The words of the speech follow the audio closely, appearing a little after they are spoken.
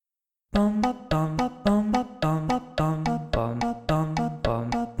Welcome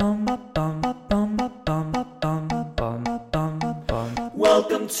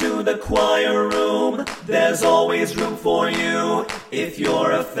to the choir room. There's always room for you. If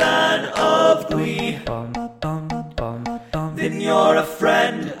you're a fan of Glee, then you're a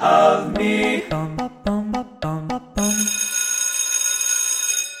friend of me.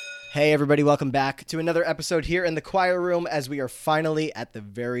 Hey everybody, welcome back to another episode here in the choir room as we are finally at the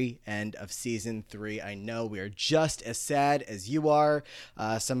very end of season 3. I know we are just as sad as you are.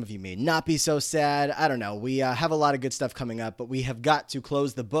 Some of you may not be so sad. I don't know. We have a lot of good stuff coming up, but we have got to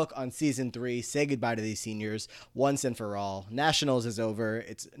close the book on season 3, say goodbye to these seniors once and for all. Nationals is over.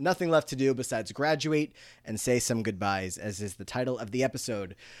 It's nothing left to do besides graduate and say some goodbyes, as is the title of the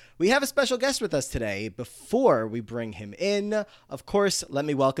episode. We have a special guest with us today. Before we bring him in, of course, let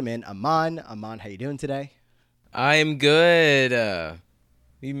me welcome in Aman. Aman, how you doing today? I'm good.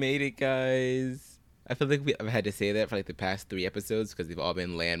 We made it, guys. I feel like I've had to say that for like the past 3 episodes because they've all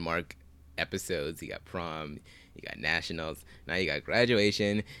been landmark episodes. You got prom, you got nationals, now you got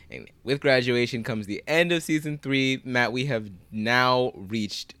graduation. And with graduation comes the end of season 3. Matt, we have now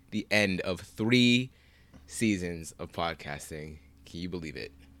reached the end of 3 seasons of podcasting. Can you believe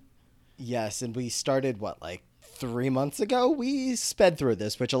it? Yes, and we started, 3 months ago? We sped through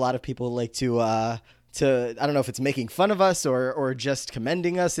this, which a lot of people like to I don't know if it's making fun of us or just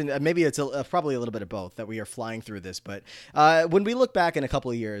commending us, and maybe it's probably a little bit of both, that we are flying through this. But when we look back in a couple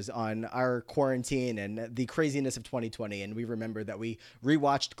of years on our quarantine and the craziness of 2020, and we remember that we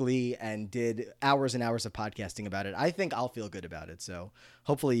rewatched Glee and did hours and hours of podcasting about it, I think I'll feel good about it. So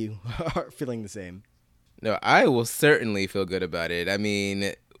hopefully you are feeling the same. No, I will certainly feel good about it. I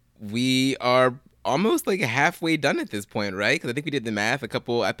mean, we are almost like halfway done at this point, right? Because I think we did the math a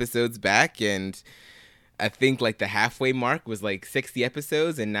couple episodes back, and I think like the halfway mark was like 60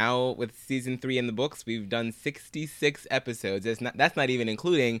 episodes, and now with season 3 in the books, we've done 66 episodes. That's not even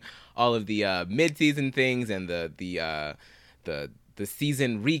including all of the mid-season things and the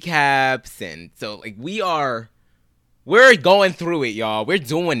season recaps, and so like we're going through it, y'all. We're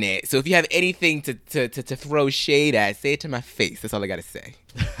doing it. So if you have anything to throw shade at, say it to my face. That's all I gotta say.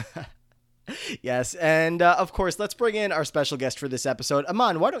 Yes, and of course, let's bring in our special guest for this episode.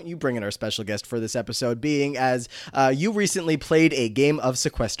 Aman, why don't you bring in our special guest for this episode, being as you recently played a game of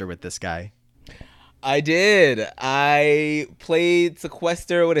Sequester with this guy? I did. I played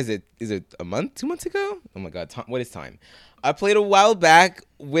Sequester, what is it? Is it a month, 2 months ago? Oh my God, what is time? I played a while back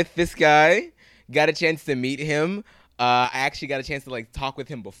with this guy, got a chance to meet him. I actually got a chance to talk with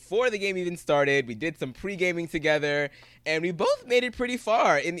him before the game even started. We did some pre-gaming together, and we both made it pretty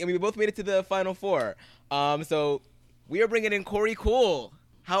far. And we both made it to the Final Four. So we are bringing in Korey Kuhl.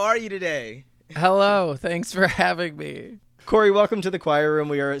 How are you today? Hello. Thanks for having me. Korey, welcome to the choir room.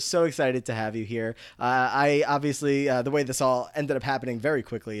 We are so excited to have you here. I obviously, the way this all ended up happening very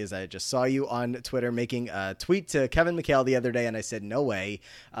quickly is I just saw you on Twitter making a tweet to Kevin McHale the other day, and I said, no way,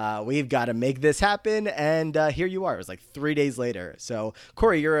 we've got to make this happen, and here you are. It was like 3 days later. So,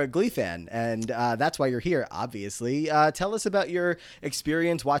 Korey, you're a Glee fan, and that's why you're here, obviously. Tell us about your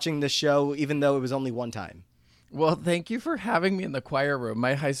experience watching this show, even though it was only one time. Well, thank you for having me in the choir room.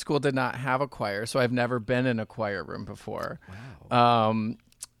 My high school did not have a choir, so I've never been in a choir room before. Wow.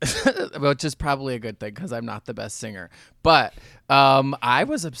 Which is probably a good thing because I'm not the best singer. But I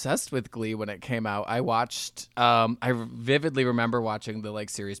was obsessed with Glee when it came out. I watched, I vividly remember watching the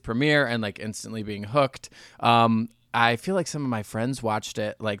series premiere and instantly being hooked. I feel like some of my friends watched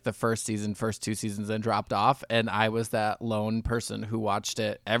it the first 2 seasons and dropped off. And I was that lone person who watched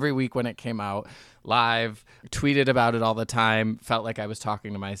it every week when it came out live, tweeted about it all the time, felt like I was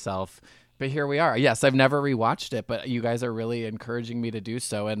talking to myself. But here we are. Yes, I've never rewatched it, but you guys are really encouraging me to do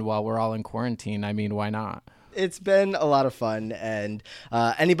so. And while we're all in quarantine, I mean, why not? It's been a lot of fun, and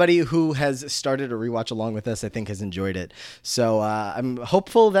anybody who has started a rewatch along with us, I think, has enjoyed it. So I'm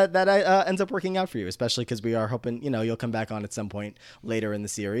hopeful that ends up working out for you, especially because we are hoping, you'll come back on at some point later in the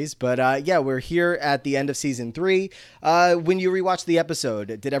series. But yeah, we're here at the end of season 3. When you rewatched the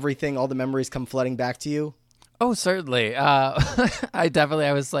episode, did all the memories come flooding back to you? Oh, certainly.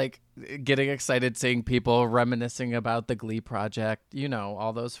 I was getting excited seeing people reminiscing about the Glee project,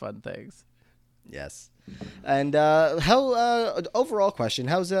 all those fun things. Yes. And how overall question,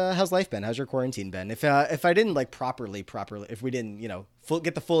 how's life been? How's your quarantine been? If I didn't properly, if we didn't,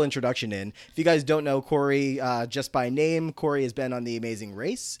 get the full introduction in. If you guys don't know Korey just by name, Korey has been on The Amazing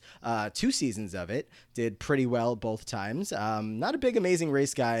Race, 2 seasons of it, did pretty well both times. Not a big Amazing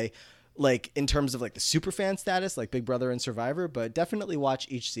Race guy. like in terms of like the super fan status, like Big Brother and Survivor, but definitely watch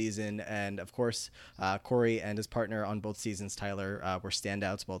each season. And of course, Korey and his partner on both seasons, Tyler, were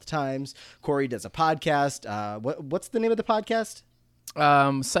standouts both times. Korey does a podcast. What's the name of the podcast?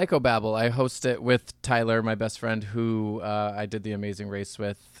 Psychobabble. I host it with Tyler, my best friend, who I did the Amazing Race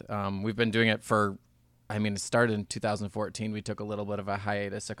with. We've been doing it it started in 2014. We took a little bit of a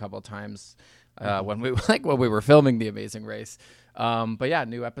hiatus a couple times when we were filming the Amazing Race. But yeah,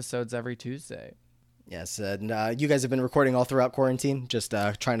 new episodes every Tuesday. Yes, and you guys have been recording all throughout quarantine, just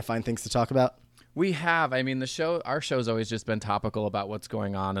trying to find things to talk about. We have. I mean, our show's always just been topical about what's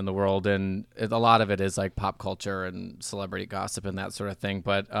going on in the world, and a lot of it is like pop culture and celebrity gossip and that sort of thing.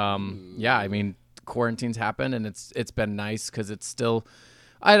 But yeah, I mean, quarantine's happened, and it's been nice because it's still,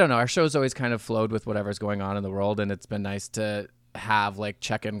 I don't know, our show's always kind of flowed with whatever's going on in the world, and it's been nice to have like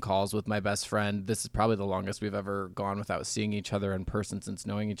check-in calls with my best friend. This is probably the longest we've ever gone without seeing each other in person since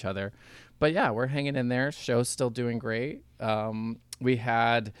knowing each other. But yeah, we're hanging in there. Show's still doing great. We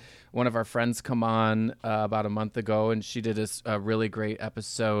had one of our friends come on about a month ago, and she did a really great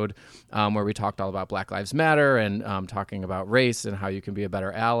episode where we talked all about Black Lives Matter and talking about race and how you can be a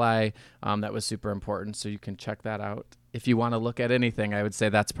better ally. That was super important, so you can check that out. If you want to look at anything, I would say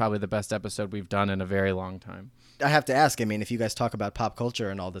that's probably the best episode we've done in a very long time. I have to ask, I mean, if you guys talk about pop culture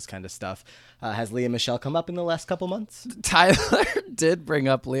and all this kind of stuff, has Leah Michelle come up in the last couple months? Tyler did bring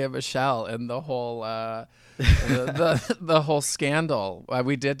up Leah Michelle and the whole the whole scandal.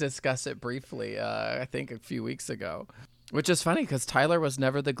 We did discuss it briefly, I think a few weeks ago, which is funny because Tyler was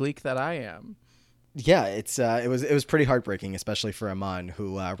never the Gleek that I am. Yeah, it was pretty heartbreaking, especially for Amon,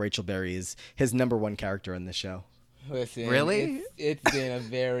 who Rachel Berry is his number one character in the show. Listen, really? It's been a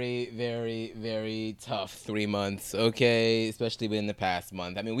very, very, very tough 3 months, okay? Especially within the past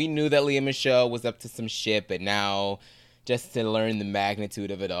month. I mean, we knew that Leah Michelle was up to some shit, but now just to learn the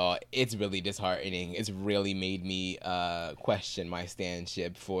magnitude of it all, it's really disheartening. It's really made me question my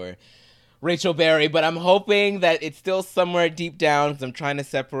standship for Rachel Berry, but I'm hoping that it's still somewhere deep down because I'm trying to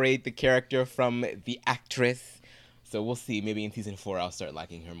separate the character from the actress. So we'll see. Maybe in season 4 I'll start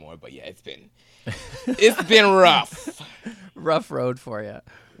liking her more. But yeah, it's been rough. Rough road for you.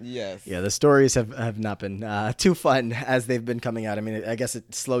 Yes. Yeah, the stories have not been too fun as they've been coming out. I mean, I guess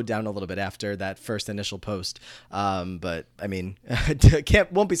it slowed down a little bit after that first initial post. But I mean,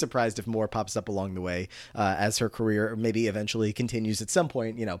 won't be surprised if more pops up along the way as her career maybe eventually continues at some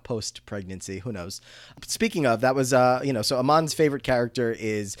point, post pregnancy. Who knows? Speaking of, that was, so Amon's favorite character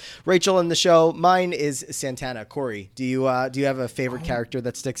is Rachel in the show. Mine is Santana. Korey, do you have a favorite character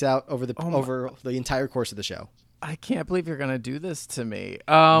that sticks out over the entire course of the show? I can't believe you're going to do this to me.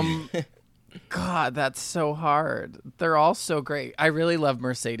 God, that's so hard. They're all so great. I really love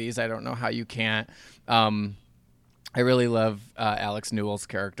Mercedes. I don't know how you can't. I really love Alex Newell's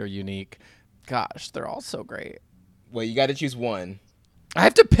character, Unique. Gosh, they're all so great. Well, you got to choose one. I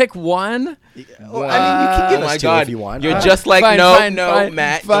have to pick one? Well, I mean, you can give us two if you want. You're just like, fine,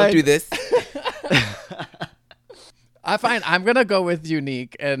 Matt, don't do this. Fine. I'm going to go with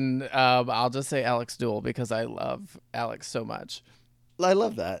Unique, and I'll just say Alex Newell because I love Alex so much. I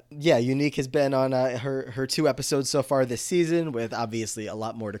love that. Yeah, Unique has been on her 2 episodes so far this season, with obviously a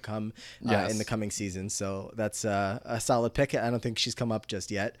lot more to come in the coming season. So that's a solid pick. I don't think she's come up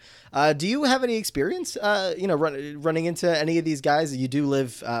just yet. Do you have any experience, running into any of these guys? You do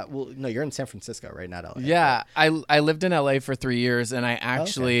live. You're in San Francisco, right? Not LA. Yeah, I lived in LA for 3 years, and I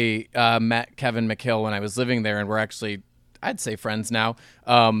actually met Kevin McHale when I was living there, and we're actually, I'd say, friends now.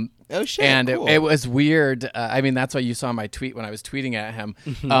 Oh, shit. And cool. it was weird. I mean, that's why you saw my tweet when I was tweeting at him.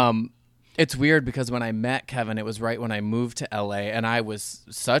 It's weird because when I met Kevin, it was right when I moved to LA, and I was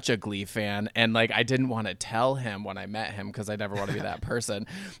such a Glee fan. And like, I didn't want to tell him when I met him because I never want to be that person.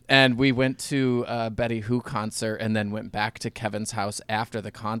 And we went to a Betty Who concert and then went back to Kevin's house after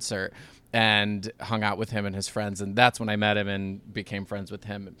the concert and hung out with him and his friends. And that's when I met him and became friends with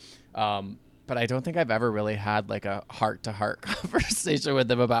him. But I don't think I've ever really had like a heart-to-heart conversation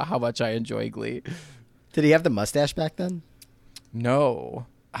with him about how much I enjoy Glee. Did he have the mustache back then? No.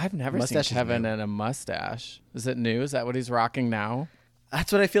 I've never Mustache seen Kevin in a mustache. Is it new? Is that what he's rocking now?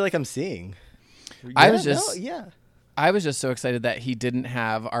 That's what I feel like I'm seeing. I was just so excited that he didn't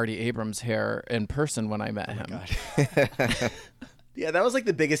have Artie Abrams' hair in person when I met him. God. Yeah, that was like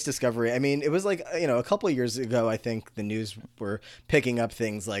the biggest discovery. I mean, it was like, a couple of years ago, I think the news were picking up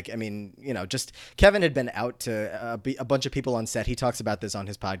things like, just Kevin had been out to a bunch of people on set. He talks about this on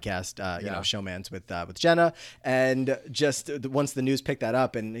his podcast, Showmans with Jenna. And just once the news picked that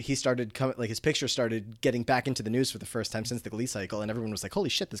up and he started his picture started getting back into the news for the first time since the Glee cycle. And everyone was like, holy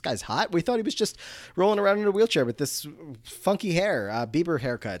shit, this guy's hot. We thought he was just rolling around in a wheelchair with this funky hair, Bieber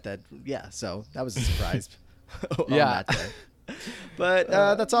haircut. So that was a surprise. On that day. But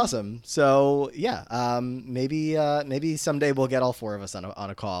that's awesome. So maybe someday we'll get all four of us on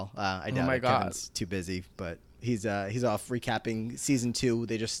a call. I doubt it. Kevin's too busy, but he's off recapping season 2.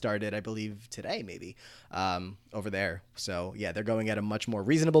 They just started, I believe, today maybe over there. So yeah, they're going at a much more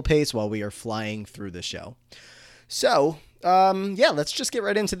reasonable pace while we are flying through the show. So, let's just get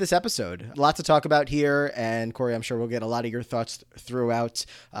right into this episode. A lot to talk about here, and Korey, I'm sure we'll get a lot of your thoughts throughout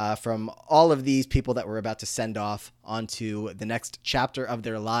from all of these people that we're about to send off onto the next chapter of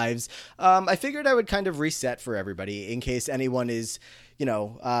their lives. I figured I would kind of reset for everybody in case anyone is,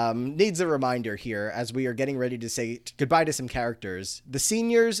 needs a reminder here as we are getting ready to say goodbye to some characters. The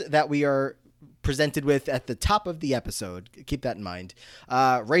seniors that we are presented with at the top of the episode. Keep that in mind.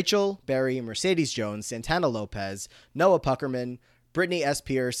 Rachel, Barry, Mercedes Jones, Santana Lopez, Noah Puckerman, Brittany S.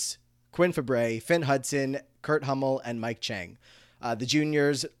 Pierce, Quinn Fabray, Finn Hudson, Kurt Hummel, and Mike Chang. The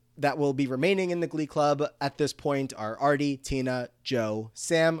juniors that will be remaining in the Glee Club at this point are Artie, Tina, Joe,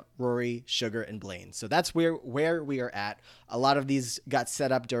 Sam, Rory, Sugar, and Blaine. So that's where we are at. A lot of these got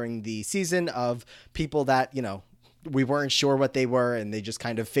set up during the season of people that, we weren't sure what they were, and they just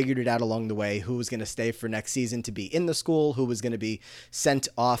kind of figured it out along the way, who was going to stay for next season to be in the school, who was going to be sent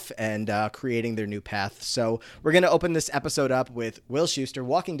off and creating their new path. So we're going to open this episode up with Will Schuester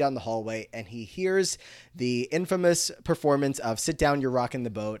walking down the hallway, and he hears the infamous performance of Sit Down, You're Rockin' the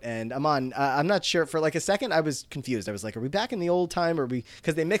Boat. And I'm not sure. For like a second, I was confused. I was like, are we back in the old time?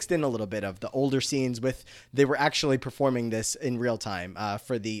 Because they mixed in a little bit of the older scenes they were actually performing this in real time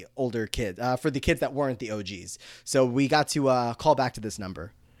for the older kids, for the kids that weren't the OGs. So we got to call back to this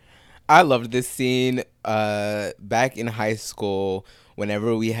number. I loved this scene. Back in high school,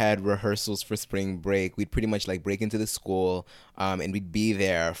 whenever we had rehearsals for spring break, we'd pretty much break into the school, and we'd be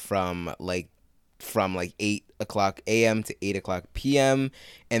there from 8 o'clock a.m. to 8 o'clock p.m.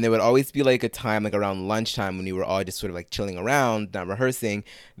 And there would always be a time around lunchtime when we were all just sort of chilling around, not rehearsing,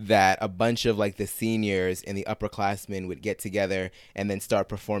 that a bunch of the seniors and the upperclassmen would get together and then start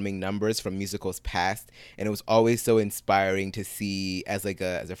performing numbers from musicals past. And it was always so inspiring to see as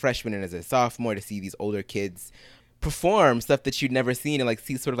a freshman and as a sophomore to see these older kids perform stuff that you'd never seen and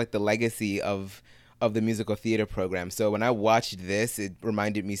see sort of the legacy of the musical theater program. So when I watched this, it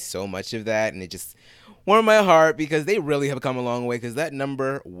reminded me so much of that, and it just warmed my heart because they really have come a long way, because that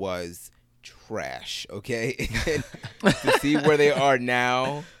number was trash, okay? To see where they are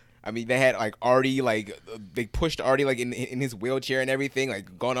now, I mean, they had Artie, they pushed Artie in his wheelchair and everything,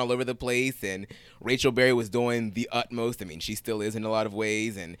 going all over the place, and Rachel Berry was doing the utmost. I mean, she still is in a lot of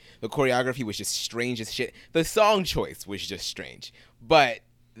ways, and the choreography was just strange as shit. The song choice was just strange, but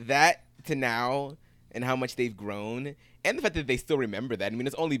that to now, and how much they've grown, and the fact that they still remember that. I mean,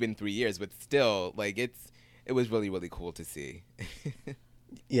 it's only been 3 years, but still, it was really, really cool to see.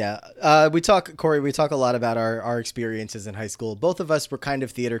 Yeah. Korey, we talk a lot about our experiences in high school. Both of us were kind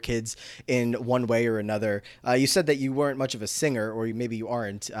of theater kids in one way or another. You said that you weren't much of a singer, or maybe you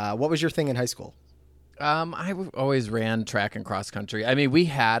aren't. What was your thing in high school? I always ran track and cross country. I mean,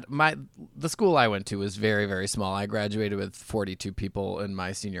 the school I went to was very, very small. I graduated with 42 people in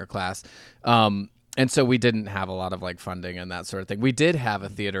my senior class. And so we didn't have a lot of funding and that sort of thing. We did have a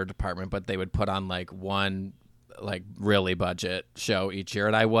theater department, but they would put on one really budget show each year.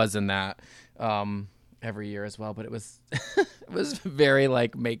 And I was in that every year as well, but it was it was very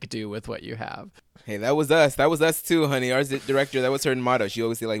make do with what you have. Hey, that was us. That was us too, honey. Our director, that was her motto. She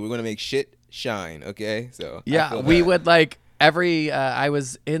always say we're going to make shit shine, okay? So yeah, we would I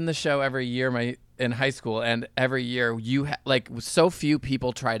was in the show every year in high school, and every year so few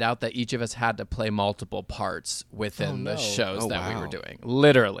people tried out that each of us had to play multiple parts within the shows we were doing.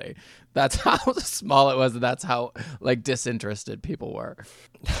 Literally. That's how small it was, and that's how disinterested people were.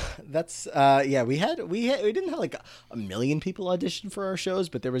 That's we didn't have a million people audition for our shows,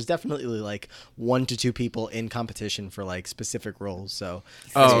 but there was definitely 1 to 2 people in competition for specific roles. So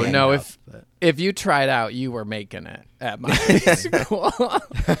if you tried out, you were making it at my school.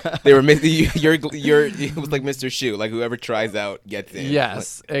 They were it was like Mr. Shoe, whoever tries out gets in.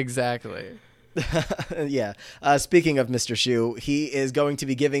 Yes, exactly. Yeah. Speaking of Mr. Shu, he is going to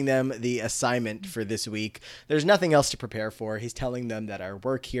be giving them the assignment for this week. There's nothing else to prepare for. He's telling them that our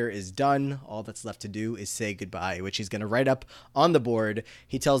work here is done. All that's left to do is say goodbye, which he's going to write up on the board.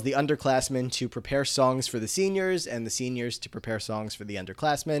 He tells the underclassmen to prepare songs for the seniors and the seniors to prepare songs for the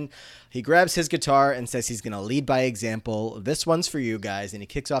underclassmen. He grabs his guitar and says he's going to lead by example. This one's for you guys. And he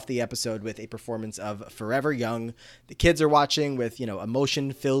kicks off the episode with a performance of Forever Young. The kids are watching with,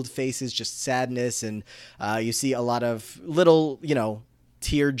 emotion-filled faces, just sadness, and you see a lot of little,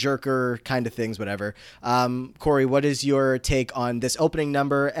 tear jerker kind of things, whatever. Korey, what is your take on this opening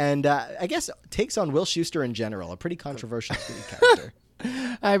number? And I guess takes on Will Schuester in general, a pretty controversial character.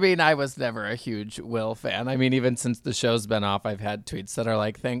 I mean, I was never a huge Will fan. I mean, even since the show's been off, I've had tweets that are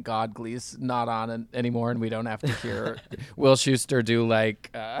like, thank God Glee's not on anymore and we don't have to hear Will Schuester do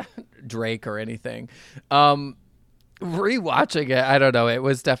like Drake or anything. Rewatching it, I don't know. It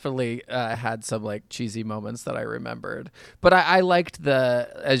was definitely had some like cheesy moments that I remembered, but I liked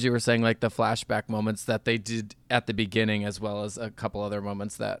as you were saying, like the flashback moments that they did at the beginning, as well as a couple other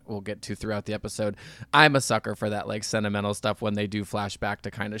moments that we'll get to throughout the episode. I'm a sucker for that like sentimental stuff when they do flashback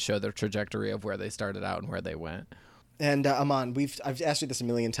to kind of show the trajectory of where they started out and where they went. And Aman, I've asked you this a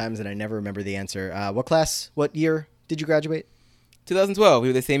million times and I never remember the answer. What year did you graduate? 2012. We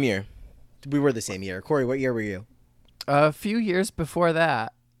were the same year. We were the same year. Korey, what year were you? A few years before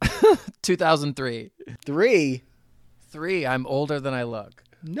that, 2003. Three? I'm older than I look.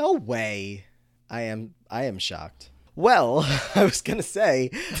 No way. I am shocked. Well, I was going to say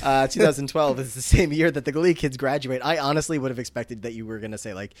 2012 is the same year that the Glee kids graduate. I honestly would have expected that you were going to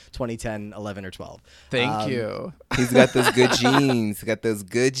say like 2010, 11, or 12. Thank you. He's got those good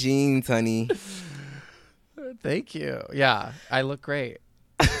genes. Honey. Thank you. Yeah, I look great.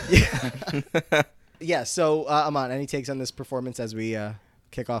 Yeah, so Aman, any takes on this performance as we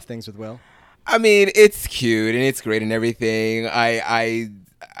kick off things with Will? I mean, it's cute and it's great and everything. I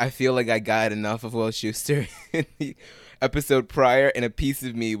feel like I got enough of Will Schuester in the episode prior, and a piece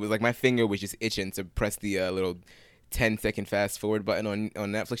of me was like, my finger was just itching to press the little 10-second fast forward button on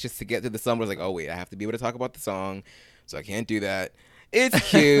Netflix just to get to the song. I was like, oh wait, I have to be able to talk about the song, so I can't do that. It's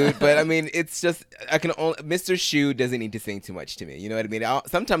cute, but I mean, it's just Mr. Shu doesn't need to sing too much to me. You know what I mean?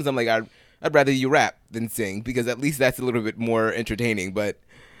 Sometimes I'm like, I'd rather you rap than sing, because at least that's a little bit more entertaining. But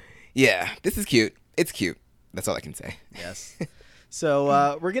yeah, this is cute. It's cute. That's all I can say. Yes.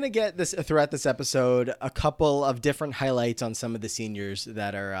 So we're going to get this throughout this episode, a couple of different highlights on some of the seniors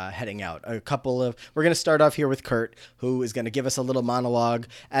that are heading out. We're going to start off here with Kurt, who is going to give us a little monologue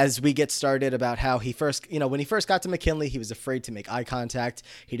as we get started about how he first, when he first got to McKinley, he was afraid to make eye contact.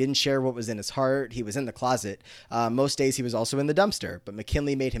 He didn't share what was in his heart. He was in the closet. Most days he was also in the dumpster, but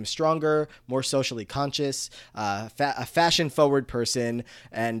McKinley made him stronger, more socially conscious, a fashion forward person.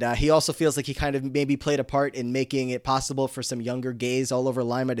 And he also feels like he kind of maybe played a part in making it possible for some younger gays all over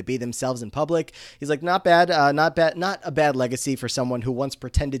Lima to be themselves in public. He's like, not a bad legacy for someone who once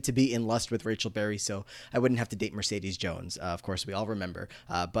pretended to be in lust with Rachel Berry, so I wouldn't have to date Mercedes Jones. Of course, we all remember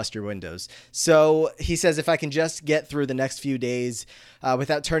Bust Your Windows. So he says, if I can just get through the next few days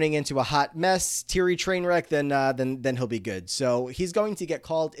without turning into a hot mess, teary train wreck, then he'll be good. So he's going to get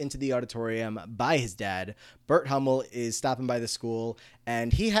called into the auditorium by his dad. Bert Hummel is stopping by the school,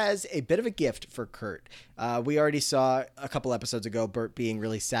 and he has a bit of a gift for Kurt. We already saw a couple episodes ago Bert being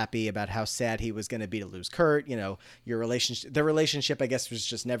really sappy about how sad he was going to be to lose Kurt. The relationship, I guess, was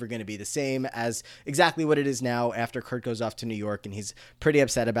just never going to be the same as exactly what it is now after Kurt goes off to New York, and he's pretty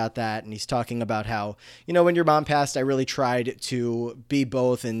upset about that. And he's talking about how, when your mom passed, I really tried to be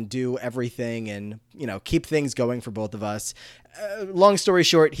both and do everything and, keep things going for both of us. Long story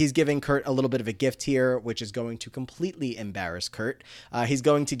short, he's giving Kurt a little bit of a gift here, which is going to completely embarrass Kurt. He's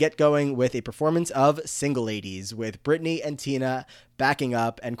going to get going with a performance of Single Ladies with Brittany and Tina backing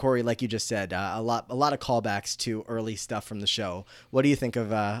up. And Korey, like you just said, a lot of callbacks to early stuff from the show. What do you think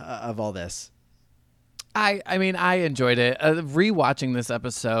of all this? I mean, I enjoyed it. Rewatching this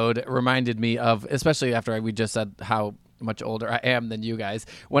episode reminded me of, especially after we just said how much older I am than you guys.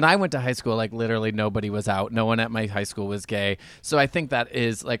 When I went to high school, like literally nobody was out. No one at my high school was gay. So I think that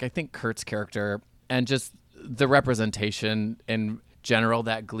is I think Kurt's character and just the representation in general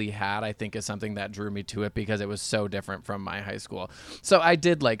that Glee had, I think is something that drew me to it because it was so different from my high school. So I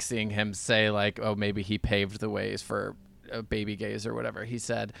did like seeing him say like, oh, maybe he paved the ways for baby gays or whatever he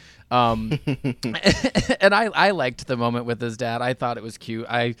said. And I liked the moment with his dad. I thought it was cute.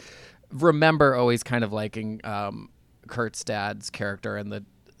 I remember always kind of liking Kurt's dad's character and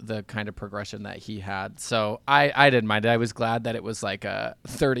the kind of progression that he had. So I didn't mind it. I was glad that it was like a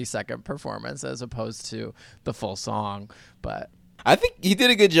 30-second performance as opposed to the full song. But I think he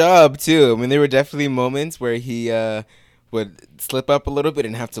did a good job too. I mean, there were definitely moments where he would slip up a little bit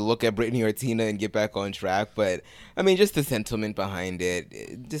and have to look at Brittany or Tina and get back on track. But I mean, just the sentiment behind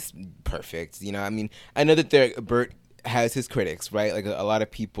just perfect. I mean, I know that Bert has his critics, right? Like a lot of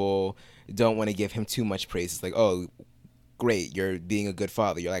people don't want to give him too much praise. It's like, oh, great, you're being a good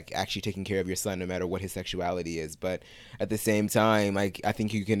father. You're like actually taking care of your son no matter what his sexuality is. But at the same time, I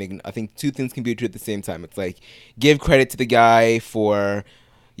think I think two things can be true at the same time. It's like give credit to the guy for,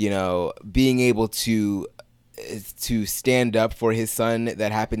 being able to stand up for his son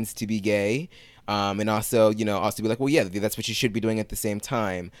that happens to be gay. And also be like, well, yeah, that's what you should be doing at the same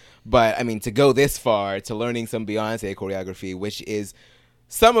time. But I mean, to go this far to learning some Beyonce choreography, which is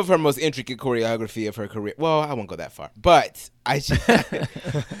some of her most intricate choreography of her career. Well, I won't go that far, but I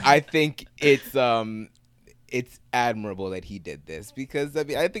think it's admirable that he did this, because I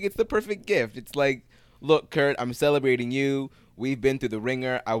mean, I think it's the perfect gift. It's like, look, Kurt, I'm celebrating you. We've been through the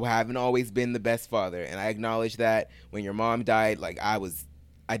ringer. I haven't always been the best father, and I acknowledge that. When your mom died, like I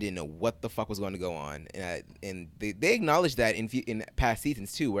didn't know what the fuck was going to go on, and they acknowledged that in past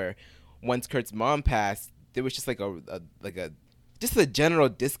seasons too, where once Kurt's mom passed, there was just like a general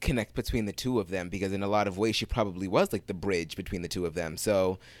disconnect between the two of them, because in a lot of ways she probably was like the bridge between the two of them.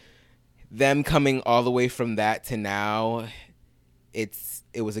 So them coming all the way from that to now, it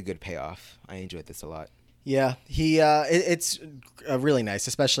was a good payoff. I enjoyed this a lot. Yeah, it's really nice,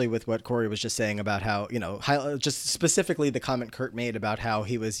 especially with what Korey was just saying about how, just specifically the comment Kurt made about how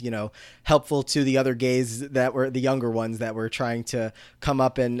he was, helpful to the other gays that were the younger ones that were trying to come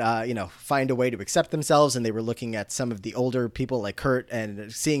up and, find a way to accept themselves. And they were looking at some of the older people like Kurt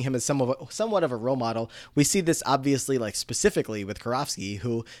and seeing him as somewhat of a role model. We see this obviously, like specifically with Karofsky,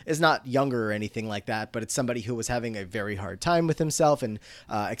 who is not younger or anything like that, but it's somebody who was having a very hard time with himself and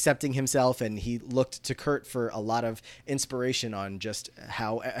accepting himself. And he looked to Kurt for a lot of inspiration on just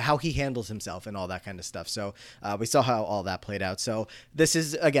how he handles himself and all that kind of stuff. So we saw how all that played out. So this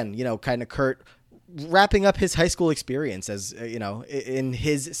is, again, kind of Kurt wrapping up his high school experience, as in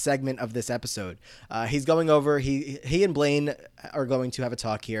his segment of this episode. He's going over, he and Blaine are going to have a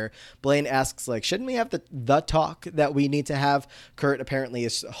talk here. Blaine asks, like, shouldn't we have the talk that we need to have? Kurt apparently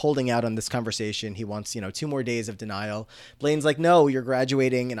is holding out on this conversation. He wants 2 more days of denial. Blaine's like, no, you're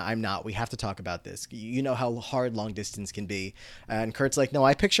graduating and I'm not. We have to talk about this. You know how hard long distance can be. And Kurt's like, no,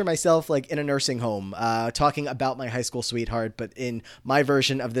 I picture myself like in a nursing home talking about my high school sweetheart, but in my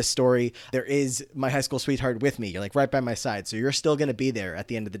version of this story, there is my high school sweetheart with me. You're like right by my side. So you're still going to be there at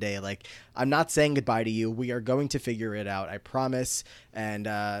the end of the day. Like, I'm not saying goodbye to you. We are going to figure it out. I promise. And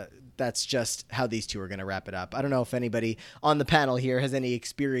that's just how these two are going to wrap it up. I don't know if anybody on the panel here has any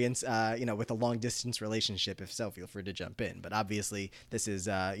experience, with a long distance relationship. If so, feel free to jump in. But obviously this is,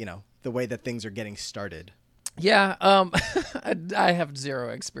 the way that things are getting started. Yeah, I have zero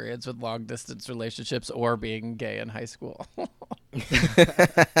experience with long distance relationships or being gay in high school.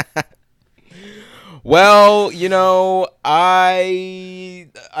 Well, I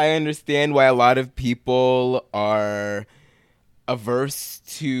understand why a lot of people are averse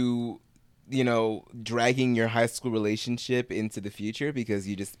to, dragging your high school relationship into the future, because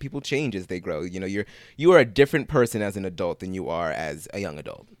people change as they grow. You are a different person as an adult than you are as a young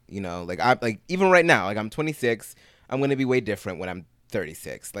adult. Even right now, like I'm 26, I'm going to be way different when I'm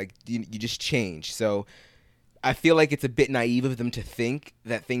 36. Like you just change. So I feel like it's a bit naive of them to think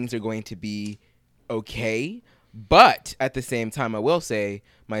that things are going to be okay. But at the same time, I will say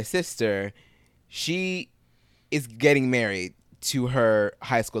my sister, she is getting married to her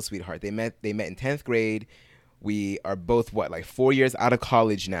high school sweetheart. They met in 10th grade. We are both 4 years out of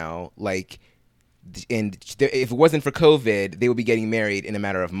college now. And if it wasn't for COVID, they would be getting married in a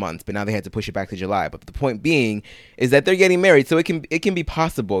matter of months. But now they had to push it back to July. But the point being is that they're getting married, so it can be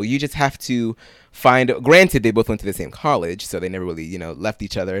possible. You just have to find. Granted, they both went to the same college, so they never really left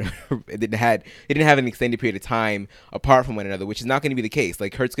each other. They didn't have an extended period of time apart from one another, which is not going to be the case.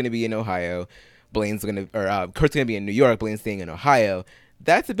 Like Kurt's going to be in Ohio, Kurt's going to be in New York, Blaine's staying in Ohio.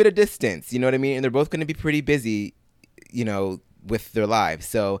 That's a bit of distance, you know what I mean? And they're both going to be pretty busy, with their lives.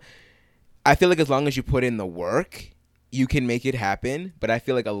 So I feel like as long as you put in the work, you can make it happen. But I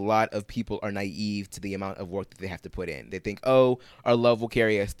feel like a lot of people are naive to the amount of work that they have to put in. They think, oh, our love will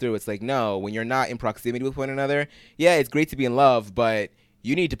carry us through. It's like, no, when you're not in proximity with one another, yeah, it's great to be in love, but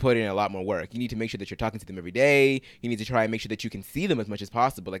you need to put in a lot more work. You need to make sure that you're talking to them every day. You need to try and make sure that you can see them as much as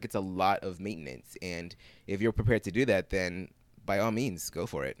possible. Like, it's a lot of maintenance. And if you're prepared to do that, then by all means, go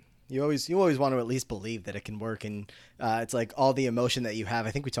for it. You always want to at least believe that it can work, and it's like all the emotion that you have.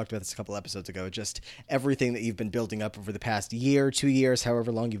 I think we talked about this a couple episodes ago. Just everything that you've been building up over the past year, 2 years,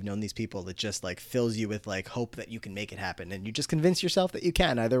 however long you've known these people, that just like fills you with like hope that you can make it happen, and you just convince yourself that you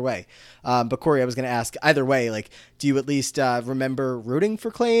can either way. But Korey, I was going to ask, either way, like, do you at least remember rooting for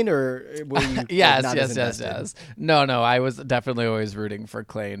Klain, or were you yes, not as invested? yes. No, I was definitely always rooting for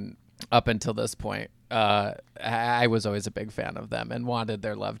Klain up until this point. I was always a big fan of them and wanted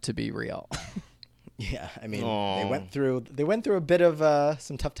their love to be real. Yeah, I mean, Aww. they went through a bit of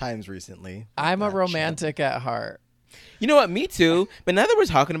some tough times recently. I'm a romantic at heart. You know what? Me too. But now that we're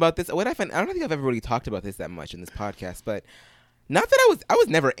talking about this, what I find, I don't think I've ever really talked about this that much in this podcast. But not that I was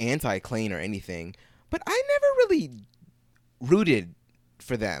never anti-Klain or anything, but I never really rooted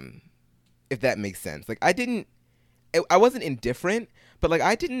for them, if that makes sense. Like I wasn't indifferent, but like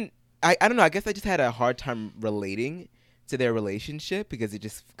I don't know. I guess I just had a hard time relating to their relationship because it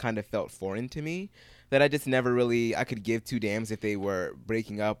just kind of felt foreign to me. That I just never really, I could give two damns if they were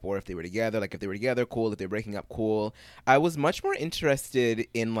breaking up or if they were together. Like if they were together, cool. If they were breaking up, cool. I was much more interested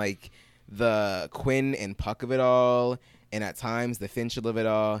in like the Quinn and Puck of it all, and at times the Finchel of it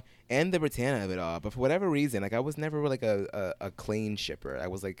all, and the Britannia of it all. But for whatever reason, like I was never like a Klain shipper. I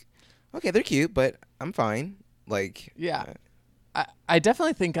was like, okay, they're cute, but I'm fine. Like Yeah. I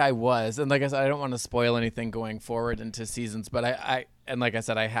definitely think I was, and like I said, I don't want to spoil anything going forward into seasons, but I like I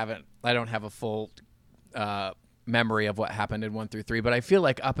said, I don't have a full memory of what happened in 1 through 3, but I feel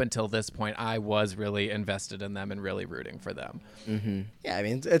like up until this point, I was really invested in them and really rooting for them. Mm-hmm. Yeah, I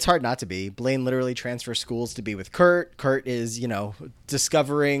mean, it's hard not to be. Blaine literally transfers schools to be with Kurt. Kurt is,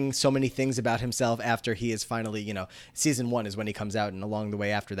 discovering so many things about himself after he is finally, season 1 is when he comes out. And along the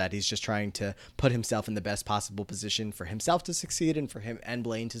way after that, he's just trying to put himself in the best possible position for himself to succeed and for him and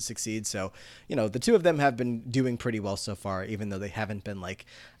Blaine to succeed. So, the two of them have been doing pretty well so far, even though they haven't been I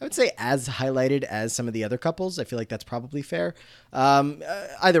would say as highlighted as some of the other couples. I feel like that's probably fair.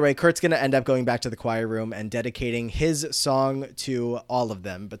 Either way, Kurt's going to end up going back to the choir room and dedicating his song to all of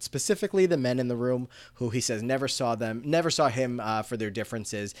them, but specifically the men in the room who he says never saw him for their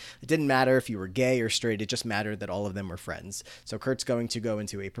differences. It didn't matter if you were gay or straight. It just mattered that all of them were friends. So Kurt's going to go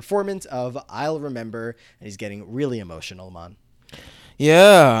into a performance of I'll Remember, and he's getting really emotional, man.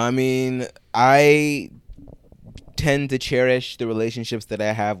 Yeah, I mean, I tend to cherish the relationships that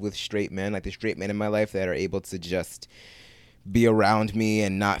I have with straight men, like the straight men in my life that are able to just be around me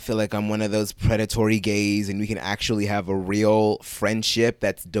and not feel like I'm one of those predatory gays, and we can actually have a real friendship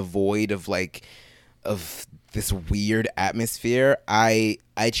that's devoid of of this weird atmosphere. I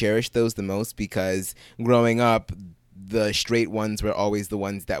cherish those the most because growing up, the straight ones were always the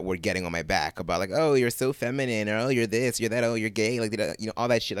ones that were getting on my back about like, oh, you're so feminine, or oh, you're this, you're that, oh, you're gay, like, all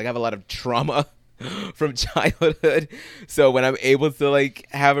that shit. Like I have a lot of trauma from childhood, so when I'm able to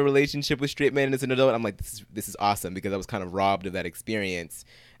have a relationship with straight men as an adult, I'm like, this is awesome, because I was kind of robbed of that experience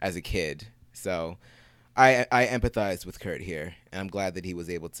as a kid. So I empathize with Kurt here, and I'm glad that he was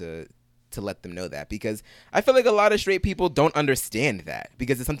able to let them know that, because I feel like a lot of straight people don't understand that,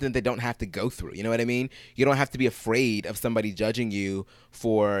 because it's something that they don't have to go through. You know what I mean? You don't have to be afraid of somebody judging you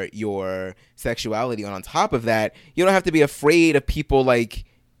for your sexuality. And on top of that, you don't have to be afraid of people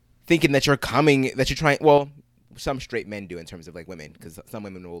thinking that you're trying. Well, some straight men do in terms of women, because some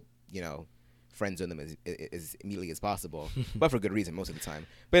women will, friend zone them as immediately as possible, but for good reason most of the time.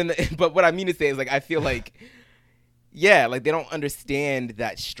 But what I mean to say is I feel yeah, they don't understand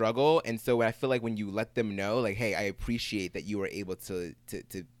that struggle, and so I feel like when you let them know, hey, I appreciate that you were able to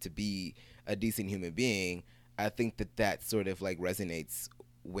be a decent human being, I think that sort of resonates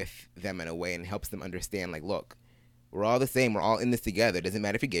with them in a way and helps them understand, look, we're all the same, we're all in this together. It doesn't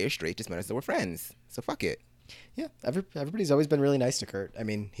matter if you're gay or straight, it just matters that we're friends. So fuck it. Yeah, everybody's always been really nice to Kurt. I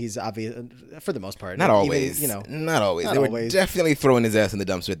mean, he's obvious for the most part. Not always. Even, not always. They were definitely throwing his ass in the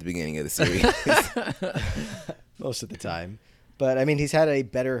dumpster at the beginning of the series. Most of the time. But I mean, he's had a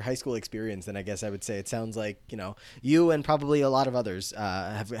better high school experience than I guess I would say. It sounds like, you and probably a lot of others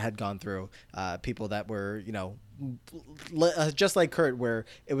had gone through people that were, just like Kurt, where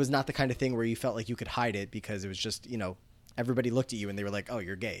it was not the kind of thing where you felt like you could hide it because it was just, everybody looked at you and they were like, oh,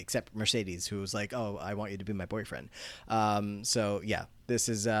 you're gay, except Mercedes, who was like, oh, I want you to be my boyfriend. So yeah, this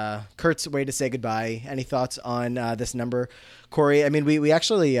is Kurt's way to say goodbye. Any thoughts on this number, Korey? I mean, we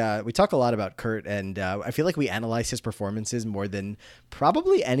actually we talk a lot about Kurt, and I feel like we analyze his performances more than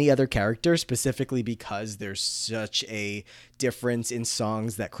probably any other character, specifically because there's such a difference in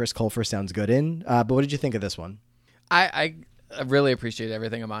songs that Chris Colfer sounds good in. But what did you think of this one? I really appreciate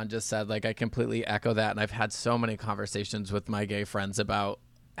everything Aman just said. I completely echo that. And I've had so many conversations with my gay friends about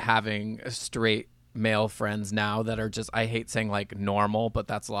having straight male friends now that are just, I hate saying like normal, but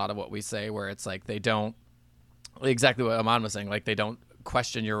that's a lot of what we say, where it's like they don't, exactly what Aman was saying, like they don't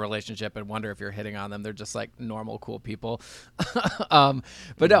question your relationship and wonder if you're hitting on them. They're just like normal, cool people. But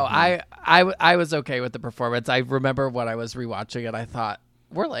no, I was okay with the performance. I remember when I was rewatching it, I thought,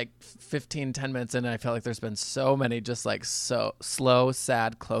 we're like 10 minutes in, and I felt like there's been so many just like so slow,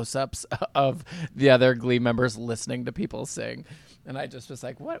 sad close-ups of the other Glee members listening to people sing. And I just was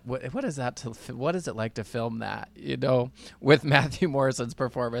like, what is that? What is it like to film that, you know, with Matthew Morrison's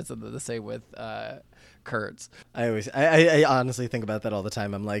performance, and the same with Kurt's. I honestly think about that all the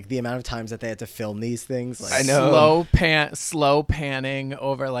time. I'm like, the amount of times that they had to film these things. Like, I know. Slow panning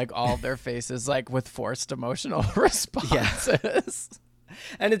over like all of their faces, like with forced emotional responses.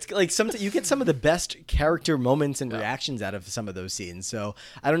 And it's like sometimes you get some of the best character moments and reactions out of some of those scenes. So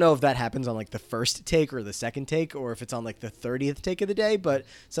I don't know if that happens on like the first take or the second take, or if it's on like the 30th take of the day. But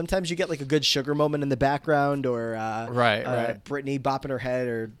sometimes you get like a good sugar moment in the background, or right. Brittany bopping her head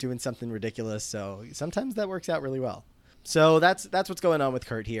or doing something ridiculous. So sometimes that works out really well. So that's what's going on with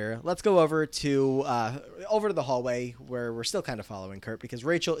Kurt here. Let's go over to the hallway, where we're still kind of following Kurt, because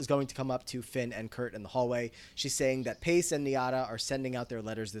Rachel is going to come up to Finn and Kurt in the hallway. She's saying that Pace and Niata are sending out their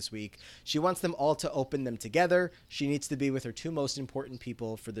letters this week. She wants them all to open them together. She needs to be with her two most important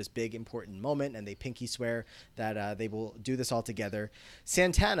people for this big important moment, and they pinky swear that they will do this all together.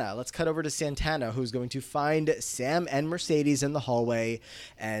 Santana, let's cut over to Santana, who's going to find Sam and Mercedes in the hallway,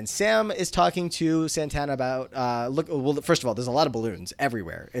 and Sam is talking to Santana about well, first of all, there's a lot of balloons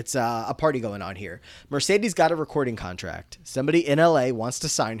everywhere. It's a party going on here. Mercedes got a recording contract. Somebody in LA wants to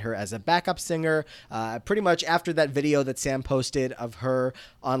sign her as a backup singer. Pretty much after that video that Sam posted of her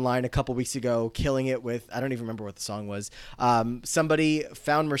online a couple weeks ago, killing it with, I don't even remember what the song was. Somebody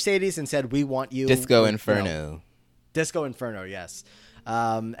found Mercedes and said, "We want you." Disco Inferno. Disco Inferno, yes.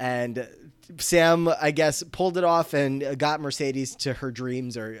 And Sam, I guess, pulled it off and got Mercedes to her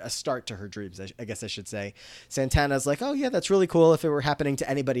dreams, or a start to her dreams, I guess I should say. Santana's like, "Oh, yeah, that's really cool. If it were happening to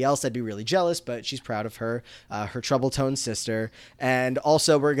anybody else, I'd be really jealous," but she's proud of her, her trouble-toned sister. And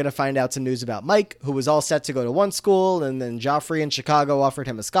also, we're going to find out some news about Mike, who was all set to go to one school, and then Joffrey in Chicago offered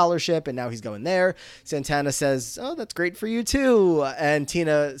him a scholarship, and now he's going there. Santana says, "Oh, that's great for you, too." And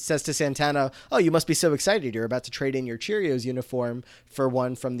Tina says to Santana, "Oh, you must be so excited. You're about to trade in your Cheerios uniform for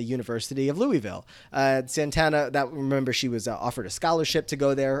one from the University of Louisville." Santana, remember, she was offered a scholarship to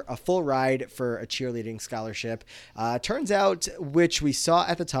go there, a full ride for a cheerleading scholarship. Turns out, which we saw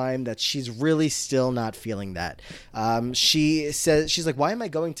at the time, that she's really still not feeling that. She says, she's like, "Why am I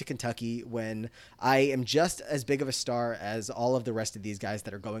going to Kentucky when I am just as big of a star as all of the rest of these guys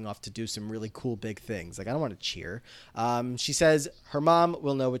that are going off to do some really cool big things? Like, I don't want to cheer." She says her mom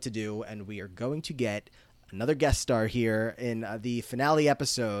will know what to do, and we are going to get another guest star here in the finale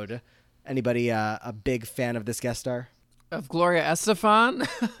episode. Anybody a big fan of this guest star? Of Gloria Estefan?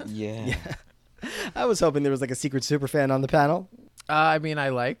 Yeah. I was hoping there was like a secret super fan on the panel. I mean, I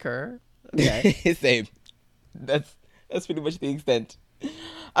like her. Okay. Same. That's pretty much the extent.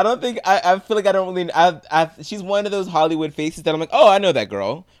 I don't think I feel like I don't really. She's one of those Hollywood faces that I'm like, oh, I know that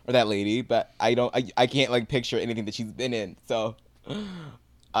girl or that lady, but I can't like picture anything that she's been in. So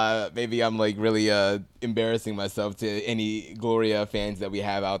maybe I'm like really embarrassing myself to any Gloria fans that we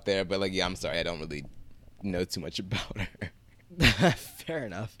have out there. But like, yeah, I'm sorry, I don't really know too much about her. Fair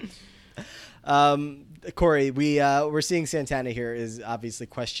enough. Korey, we're seeing Santana here is obviously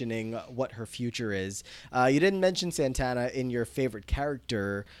questioning what her future is. You didn't mention Santana in your favorite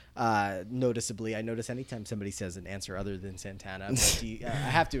character noticeably. I notice anytime somebody says an answer other than Santana, but I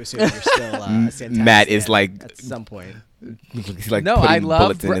have to assume you're still Santana. Matt is like at some point. He's like No, I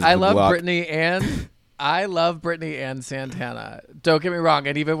love block. Brittany and I love Brittany and Santana. Don't get me wrong.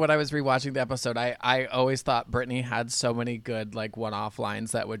 And even when I was rewatching the episode, I always thought Brittany had so many good like one-off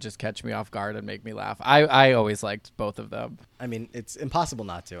lines that would just catch me off guard and make me laugh. I always liked both of them. I mean, it's impossible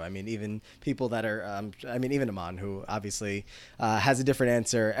not to. I mean, even people that are, even Aman, who obviously has a different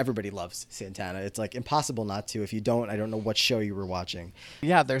answer, everybody loves Santana. It's like impossible not to. If you don't, I don't know what show you were watching.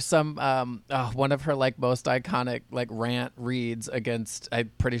 Yeah, there's some, one of her like most iconic like rant reads against,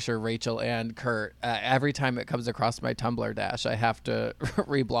 I'm pretty sure, Rachel and Kurt. Every time it comes across my Tumblr dash, I have to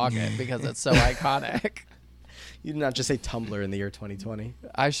reblog it because it's so iconic. You did not just say Tumblr in the year 2020.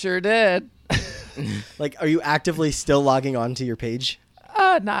 I sure did. Like, are you actively still logging on to your page?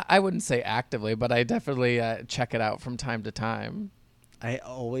 Not, I wouldn't say actively, but I definitely check it out from time to time. I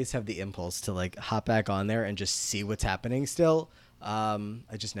always have the impulse to like hop back on there and just see what's happening still. I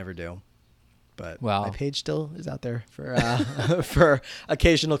just never do. but Wow. my page still is out there for for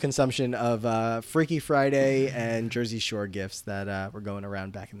occasional consumption of Freaky Friday and Jersey Shore gifts that were going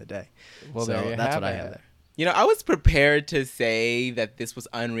around back in the day. Well, so there you that's have what I it. have there. You know, I was prepared to say that this was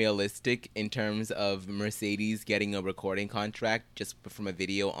unrealistic in terms of Mercedes getting a recording contract just from a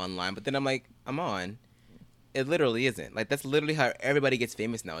video online. But then I'm like, I'm on. It literally isn't. Like, that's literally how everybody gets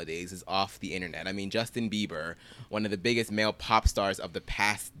famous nowadays, is off the internet. I mean, Justin Bieber, one of the biggest male pop stars of the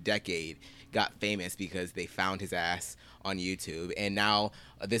past decade, got famous because they found his ass on YouTube. And now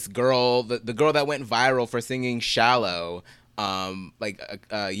this girl, the girl that went viral for singing Shallow, like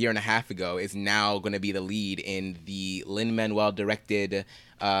a year and a half ago, is now going to be the lead in the Lin-Manuel directed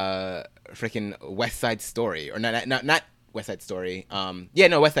freaking West Side Story. Or not West Side Story.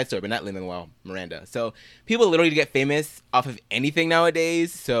 West Side Story, but not Lin-Manuel Miranda. So people literally get famous off of anything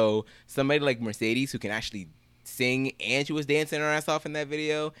nowadays. So somebody like Mercedes, who can actually sing and she was dancing her ass off in that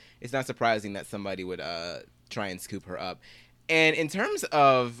video, it's not surprising that somebody would try and scoop her up. And in terms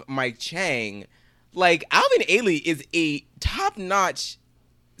of Mike Chang, like, Alvin Ailey is a top-notch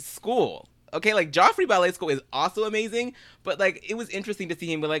school. Okay, like, Joffrey Ballet School is also amazing, but, like, it was interesting to see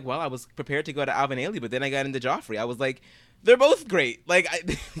him be like, well, I was prepared to go to Alvin Ailey, but then I got into Joffrey. I was like, they're both great. Like,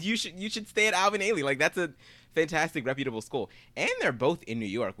 you should stay at Alvin Ailey. Like, that's a fantastic, reputable school. And they're both in New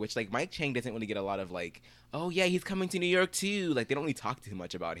York, which, like, Mike Chang doesn't really get a lot of, like, oh, yeah, he's coming to New York, too. Like, they don't really talk too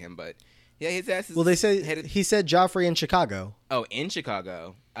much about him, but... yeah, his ass is... Well, they say headed... he said Joffrey in Chicago. Oh, in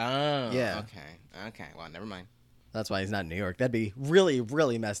Chicago. Oh, yeah. Okay. Well, never mind. That's why he's not in New York. That'd be really,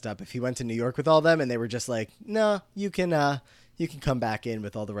 really messed up if he went to New York with all them and they were just like, no, you can come back in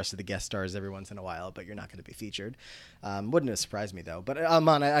with all the rest of the guest stars every once in a while, but you're not going to be featured. Wouldn't have surprised me, though. But,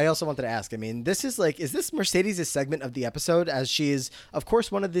 Aman, I also wanted to ask, I mean, this is like, is this Mercedes' segment of the episode, as she is, of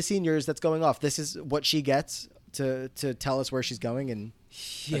course, one of the seniors that's going off? This is what she gets to tell us where she's going, and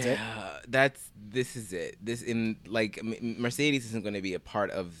this is it. Mercedes isn't going to be a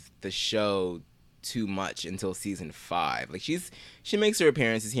part of the show too much until season 5. Like, she makes her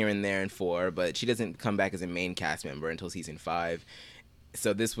appearances here and there in 4, but she doesn't come back as a main cast member until season 5.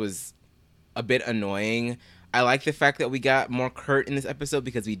 So this was a bit annoying. I like the fact that we got more Kurt in this episode,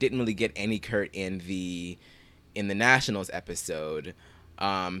 because we didn't really get any Kurt in the Nationals episode.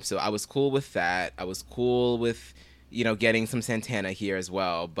 So I was cool with that. I was cool with, getting some Santana here as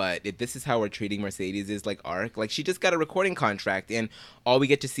well. But if this is how we're treating Mercedes' like arc, like, she just got a recording contract, and all we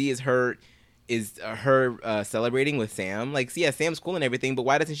get to see is her celebrating with Sam. Like, yeah, Sam's cool and everything, but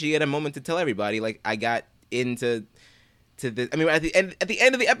why doesn't she get a moment to tell everybody, like, I got into this? I mean, at the end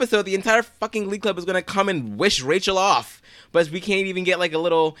of the episode, the entire fucking Glee Club is gonna come and wish Rachel off, but we can't even get like a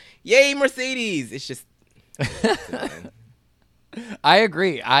little yay Mercedes. It's just I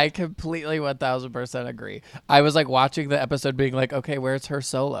agree. I completely 1000% agree. I was like watching the episode being like, okay, where's her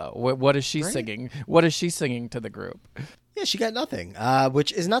solo? What is she singing? What is she singing to the group? Yeah, she got nothing,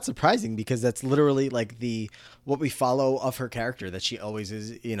 which is not surprising, because that's literally like what we follow of her character, that she always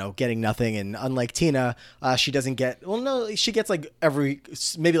is, getting nothing. And unlike Tina, she doesn't get, well, no, she gets like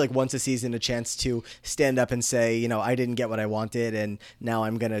maybe like once a season, a chance to stand up and say, I didn't get what I wanted, and now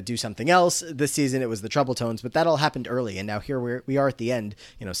I'm going to do something else. This season, it was the Trouble Tones, but that all happened early. And now here we are at the end,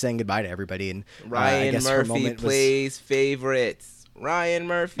 saying goodbye to everybody. And Ryan I guess Murphy plays favorites. Ryan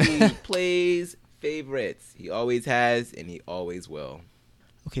Murphy plays favorites. He always has, and he always will.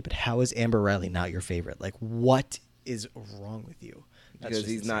 Okay, but how is Amber Riley not your favorite? Like, what is wrong with you? Because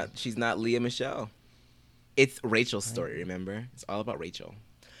she's not Leah Michelle. It's Rachel's story, remember? It's all about Rachel.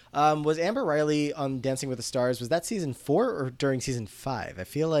 Was Amber Riley on Dancing with the Stars, was that season 4 or during season 5? I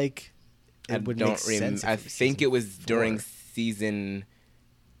feel like it would make sense. I think it was during season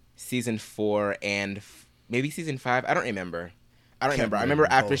 4 and maybe season 5. I don't remember. I remember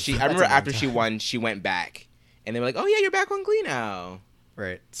after she won, she went back, and they were like, "Oh yeah, you're back on Glee now."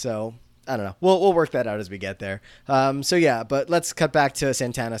 Right. So I don't know. We'll work that out as we get there. So yeah, but let's cut back to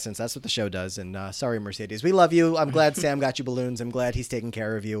Santana, since that's what the show does. And sorry, Mercedes, we love you. I'm glad Sam got you balloons. I'm glad he's taking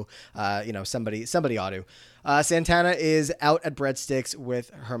care of you. Somebody ought to. Santana is out at Breadsticks with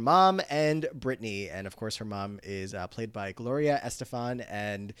her mom and Brittany. And of course, her mom is played by Gloria Estefan.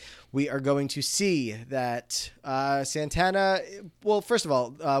 And we are going to see that Santana, well, first of all,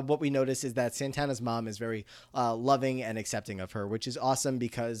 what we notice is that Santana's mom is very loving and accepting of her, which is awesome,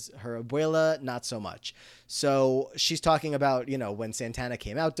 because her abuela, not so much. So she's talking about, when Santana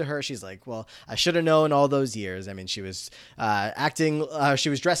came out to her, she's like, well, I should have known all those years. I mean, she was she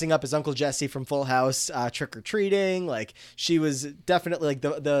was dressing up as Uncle Jesse from Full House, trick-or-treating. Like, she was definitely, like,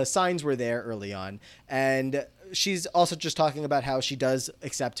 the signs were there early on. And she's also just talking about how she does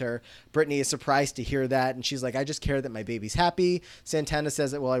accept her. Brittany is surprised to hear that, and she's like, I just care that my baby's happy. Santana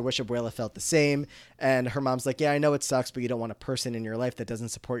says that, well, I wish Abuela felt the same. And her mom's like, yeah, I know it sucks, but you don't want a person in your life that doesn't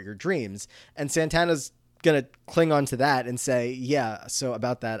support your dreams. And Santana's going to cling on to that and say, yeah, so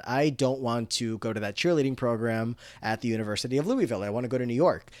about that, I don't want to go to that cheerleading program at the University of Louisville. I want to go to New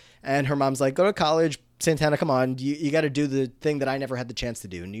York. And her mom's like, go to college. Santana, come on, you got to do the thing that I never had the chance to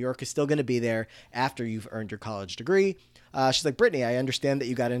do. New York is still going to be there after you've earned your college degree. She's like, Brittany, I understand that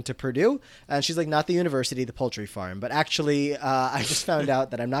you got into Purdue. And she's like, not the university, the poultry farm. But actually, I just found out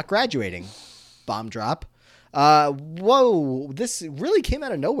that I'm not graduating. Bomb drop. Whoa, this really came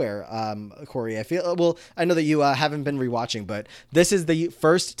out of nowhere, Korey. I feel, well, I know that you haven't been rewatching, but this is the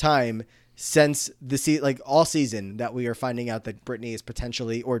first time since all season that we are finding out that Brittany is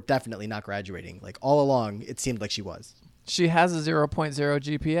potentially or definitely not graduating. Like all along, it seemed like she was. She has a 0.0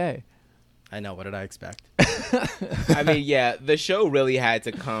 GPA. I know. What did I expect? I mean, yeah, the show really had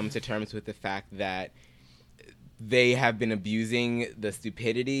to come to terms with the fact that they have been abusing the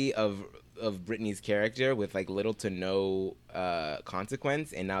stupidity of Brittany's character with like little to no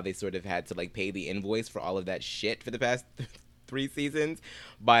consequence, and now they sort of had to like pay the invoice for all of that shit for the past 3 seasons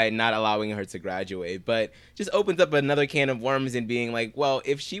by not allowing her to graduate. But just opens up another can of worms in being like, well,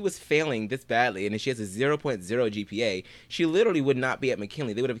 if she was failing this badly and if she has a 0.0 GPA, she literally would not be at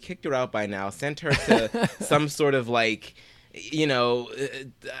McKinley. They would have kicked her out by now, sent her to some sort of like, you know,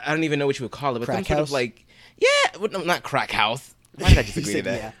 I don't even know what you would call it, but crack some sort house? of like, yeah, well, no, not crack house. Why did I disagree with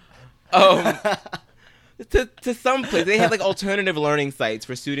that? Yeah. To some place. They have like alternative learning sites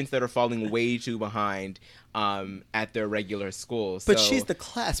for students that are falling way too behind at their regular schools. But so, she's the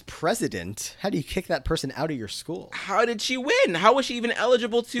class president. How do you kick that person out of your school? how did she win? How was she even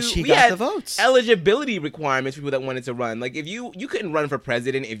eligible to? She we got had the votes. Eligibility requirements for people that wanted to run. Like if you couldn't run for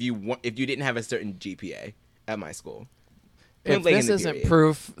president if you didn't have a certain GPA at my school. If Point this blank in the isn't period.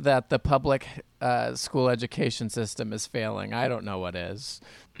 proof that the public school education system is failing, I don't know what is.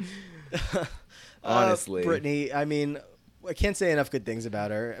 Honestly. Brittany, I mean, I can't say enough good things about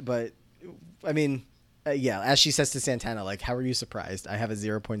her, but I mean, yeah, as she says to Santana, like, how are you surprised? I have a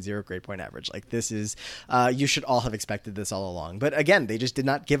 0.0 grade point average. Like, this is, you should all have expected this all along. But again, they just did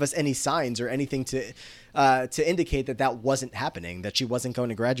not give us any signs or anything to indicate that that wasn't happening, that she wasn't going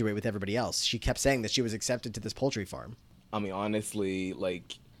to graduate with everybody else. She kept saying that she was accepted to this poultry farm. I mean, honestly,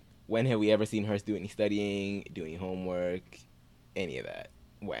 like, when have we ever seen her do any studying, do any homework, any of that?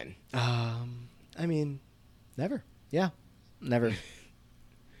 When? I mean, never. Yeah, never.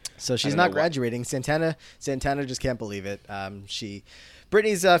 So she's don't not know graduating. Santana just can't believe it.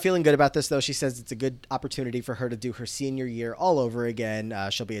 Brittany's feeling good about this, though. She says it's a good opportunity for her to do her senior year all over again.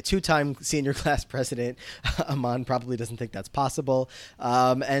 She'll be a 2-time senior class president. Aman probably doesn't think that's possible.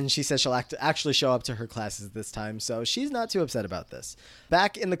 And she says she'll actually show up to her classes this time. So she's not too upset about this.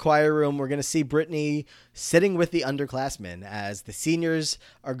 Back in the choir room, we're going to see Brittany sitting with the underclassmen as the seniors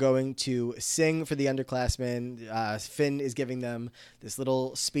are going to sing for the underclassmen. Finn is giving them this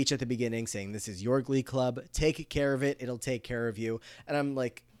little speech at the beginning saying, this is your glee club. Take care of it. It'll take care of you. And I'm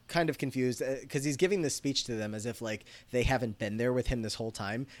like kind of confused because he's giving this speech to them as if like they haven't been there with him this whole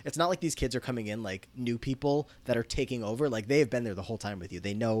time. It's not like these kids are coming in like new people that are taking over. Like they have been there the whole time with you.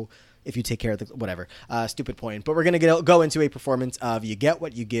 They know if you take care of the whatever. Stupid point. But we're going to go into a performance of You Get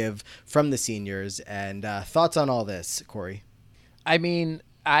What You Give from the seniors. And thoughts on all this, Korey? I mean,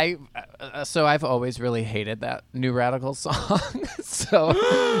 I've always really hated that New Radical song. So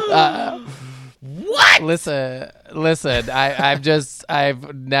What? listen,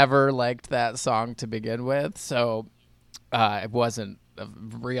 I've never liked that song to begin with. So I wasn't a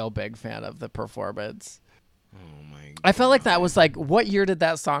real big fan of the performance. Oh my God. I felt like that was like, what year did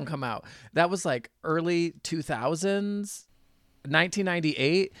that song come out? That was like early 2000s,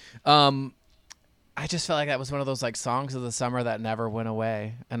 1998. I just felt like that was one of those like songs of the summer that never went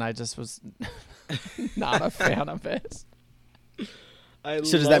away, and I just was not a fan of it. So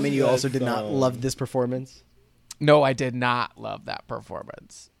does that mean you also did not love this performance? No, I did not love that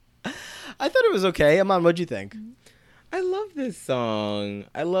performance. I thought it was okay. Aman, what'd you think? I love this song.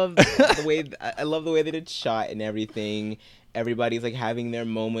 I love the way that it's shot and everything. Everybody's like having their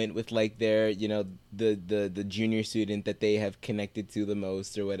moment with like their, you know, the junior student that they have connected to the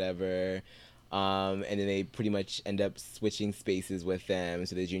most or whatever. And then they pretty much end up switching spaces with them.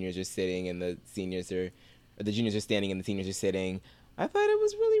 So the juniors are sitting and the juniors are standing and the seniors are sitting. I thought it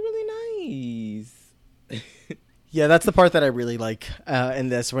was really, really nice. Yeah, that's the part that I really like in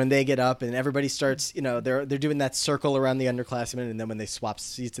this, when they get up and everybody starts, they're doing that circle around the underclassmen, and then when they swap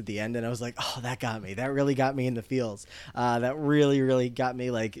seats at the end, and I was like, oh, that got me. That really got me in the feels. That really, really got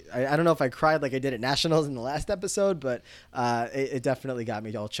me. Like, I don't know if I cried like I did at Nationals in the last episode, but it definitely got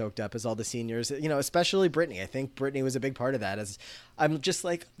me all choked up as all the seniors, especially Brittany. I think Brittany was a big part of that. As I'm just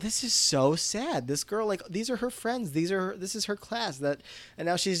like, this is so sad. This girl, like, these are her friends. This is her class. And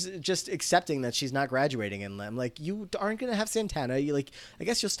now she's just accepting that she's not graduating. And I'm like, you aren't going to have Santana. I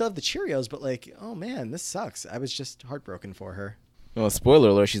guess you'll still have the Cheerios, but like, oh man, this sucks. I was just heartbroken for her. Well, spoiler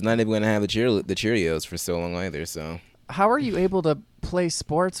alert, she's not even going to have the Cheerios for so long either, so. How are you able to play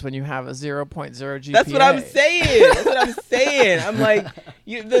sports when you have a 0.0 GPA? That's what I'm saying. I'm like,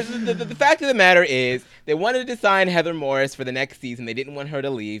 the fact of the matter is, they wanted to sign Heather Morris for the next season. They didn't want her to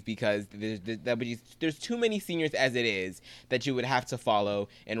leave because there's too many seniors as it is that you would have to follow.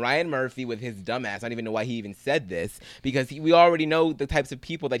 And Ryan Murphy, with his dumbass, I don't even know why he even said this, because we already know the types of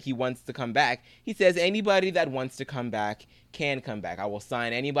people that he wants to come back. He says anybody that wants to come back can come back. I will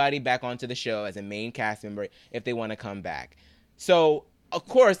sign anybody back onto the show as a main cast member if they want to come back. So, of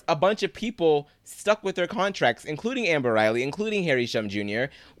course, a bunch of people stuck with their contracts, including Amber Riley, including Harry Shum Jr.,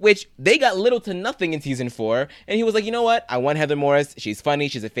 which they got little to nothing in season 4. And he was like, you know what? I want Heather Morris. She's funny.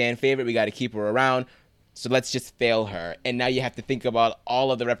 She's a fan favorite. We got to keep her around. So let's just fail her. And now you have to think about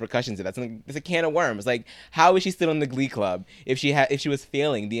all of the repercussions of that. It's a can of worms. Like, how is she still in the Glee Club if she was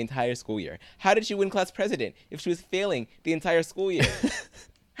failing the entire school year? How did she win class president if she was failing the entire school year?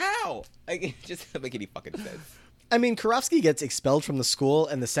 How? Like, it just doesn't make any fucking sense. I mean, Karofsky gets expelled from the school,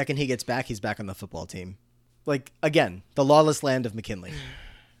 and the second he gets back, he's back on the football team. Like, again, the lawless land of McKinley.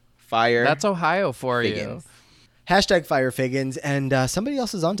 Fire. That's Ohio for Figgins. you. Hashtag fire Figgins, and somebody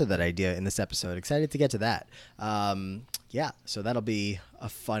else is onto that idea in this episode. Excited to get to that. Yeah, so that'll be a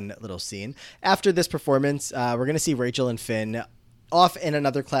fun little scene. After this performance, we're going to see Rachel and Finn off in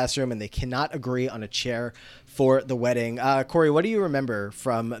another classroom, and they cannot agree on a chair for the wedding. Korey, what do you remember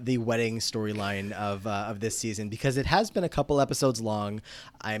from the wedding storyline of this season? Because it has been a couple episodes long.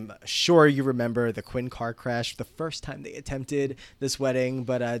 I'm sure you remember the Quinn car crash the first time they attempted this wedding,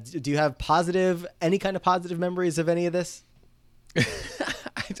 but do you have any kind of positive memories of any of this?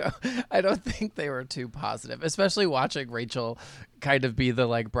 I don't think they were too positive, especially watching Rachel kind of be the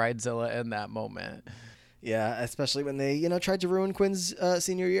like bridezilla in that moment. Yeah, especially when they, tried to ruin Quinn's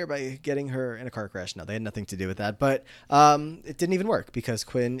senior year by getting her in a car crash. No, they had nothing to do with that. But it didn't even work because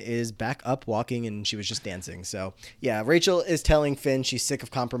Quinn is back up walking and she was just dancing. So, yeah, Rachel is telling Finn she's sick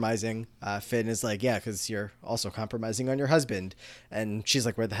of compromising. Finn is like, yeah, because you're also compromising on your husband. And she's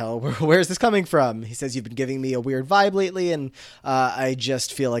like, where's this coming from? He says, you've been giving me a weird vibe lately, and I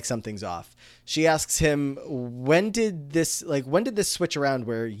just feel like something's off. She asks him, when did this switch around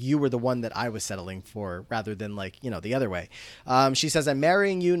where you were the one that I was settling for rather than the other way? She says, I'm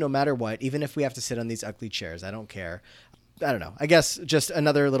marrying you no matter what, even if we have to sit on these ugly chairs. I don't care. I don't know. I guess just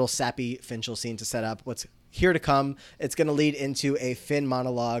another little sappy Finchel scene to set up what's here to come. It's going to lead into a Finn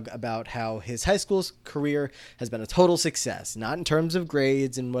monologue about how his high school career has been a total success, not in terms of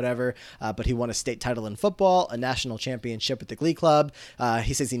grades and whatever, but he won a state title in football, a national championship with the Glee Club.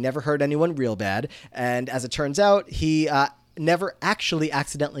 He says he never hurt anyone real bad. And as it turns out, he never actually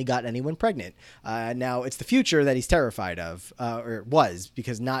accidentally got anyone pregnant. Now it's the future that he's terrified of, or was,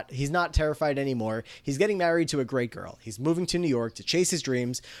 because he's not terrified anymore. He's getting married to a great girl. He's moving to New York to chase his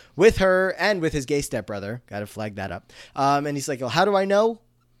dreams with her and with his gay stepbrother. Got to flag that up. And he's like, well, how do I know?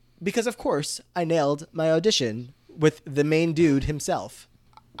 Because of course I nailed my audition with the main dude himself.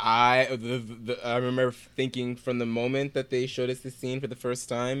 I remember thinking from the moment that they showed us the scene for the first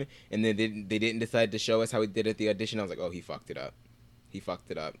time, and they didn't decide to show us how he did at the audition. I was like, oh, he fucked it up.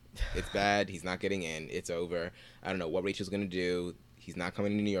 It's bad. He's not getting in. It's over. I don't know what Rachel's gonna do. He's not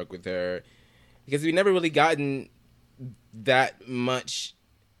coming to New York with her, because we've never really gotten that much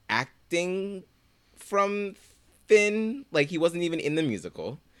acting from Finn. Like, he wasn't even in the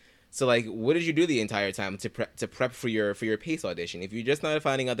musical. So, like, what did you do the entire time to prep for your Pace audition? If you're just not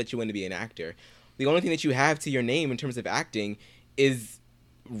finding out that you want to be an actor, the only thing that you have to your name in terms of acting is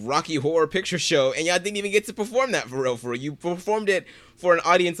Rocky Horror Picture Show, and y'all didn't even get to perform that for real. You performed it for an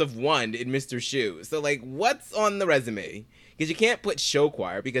audience of one in Mr. Shoe. So, like, what's on the resume? Because you can't put show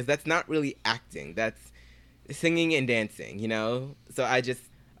choir, because that's not really acting. That's singing and dancing, So I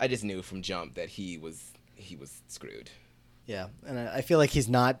just knew from jump that he was screwed. Yeah, and I feel like he's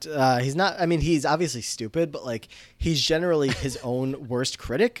not. I mean, he's obviously stupid, but like he's generally his own worst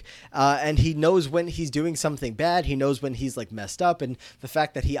critic, and he knows when he's doing something bad. He knows when he's like messed up, and the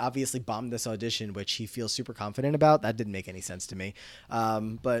fact that he obviously bombed this audition, which he feels super confident about, that didn't make any sense to me.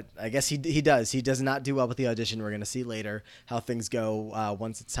 But I guess he does. He does not do well with the audition. We're gonna see later how things go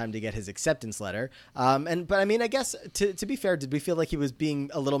once it's time to get his acceptance letter. But I mean, I guess to be fair, did we feel like he was being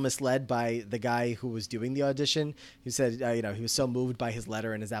a little misled by the guy who was doing the audition? Who said, he was so moved by his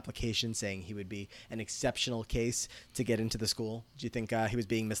letter and his application saying he would be an exceptional case to get into the school. Do you think he was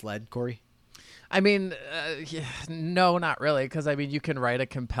being misled, Korey? I mean, no, not really. Because, I mean, you can write a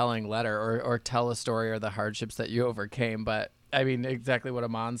compelling letter or tell a story or the hardships that you overcame. But, I mean, exactly what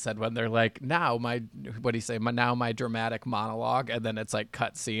Aman said when they're like, now my dramatic monologue. And then it's like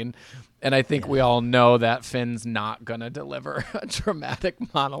cut scene. And I think we all know that Finn's not going to deliver a dramatic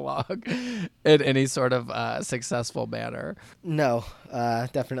monologue in any sort of successful manner. No,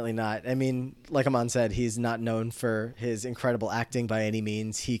 definitely not. I mean, like Aman said, he's not known for his incredible acting by any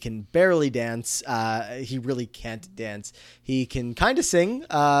means. He can barely dance. He really can't dance. He can kind of sing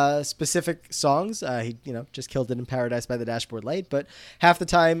specific songs. He just killed it in Paradise by the Dashboard Light. But half the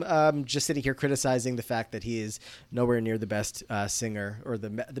time, just sitting here criticizing the fact that he is nowhere near the best singer or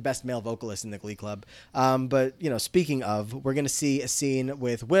the best male vocalist in the Glee Club. But speaking of, we're going to see a scene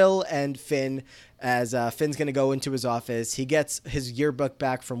with Will and Finn as Finn's going to go into his office. He gets his yearbook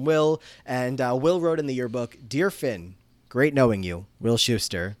back from Will, and Will wrote in the yearbook, "Dear Finn, great knowing you, Will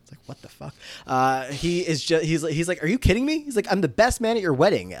Schuster." It's like, what the fuck? He's like, are you kidding me? He's like, I'm the best man at your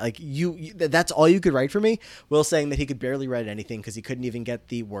wedding. Like that's all you could write for me? Will saying that he could barely write anything because he couldn't even get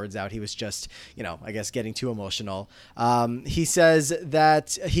the words out. He was just, I guess getting too emotional. He says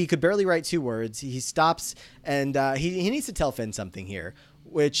that he could barely write 2 words. He stops and he needs to tell Finn something here,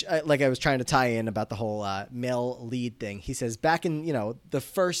 which I was trying to tie in about the whole male lead thing. He says, back in, the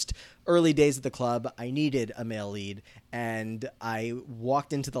first early days of the club, I needed a male lead, and I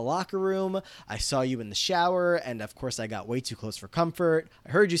walked into the locker room. I saw you in the shower, and of course I got way too close for comfort. I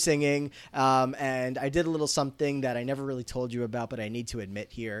heard you singing, and I did a little something that I never really told you about, but I need to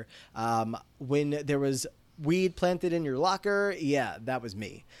admit here. When there was weed planted in your locker, yeah, that was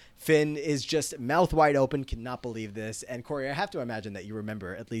me. Finn is just mouth wide open, cannot believe this. And Korey, I have to imagine that you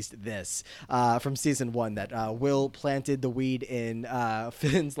remember at least this from season 1, that Will planted the weed in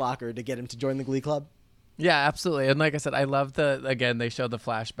Finn's locker to get him to join the Glee Club. Yeah, absolutely. And like I said, I love they showed the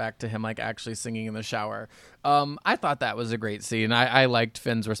flashback to him like actually singing in the shower. I thought that was a great scene. I liked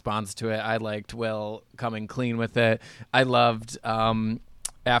Finn's response to it. I liked Will coming clean with it. I loved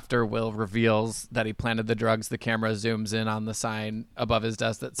after Will reveals that he planted the drugs, the camera zooms in on the sign above his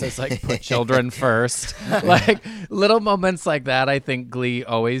desk that says like "Put children first." Like little moments like that, I think Glee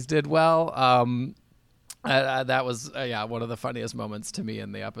always did well. That was one of the funniest moments to me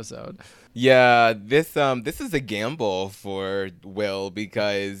in the episode. Yeah, this is a gamble for Will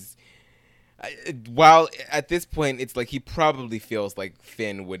because while at this point it's like he probably feels like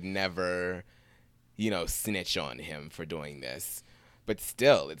Finn would never, snitch on him for doing this. But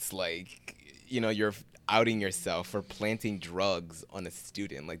still, it's like, you're outing yourself for planting drugs on a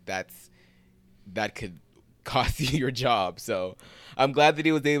student. Like that could cost you your job. So I'm glad that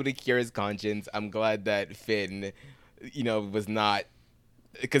he was able to cure his conscience. I'm glad that Finn, was not,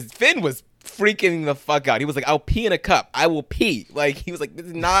 because Finn was freaking the fuck out. He was like, I'll pee in a cup. I will pee. Like, he was like, this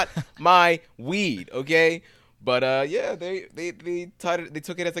is not my weed. Okay. But they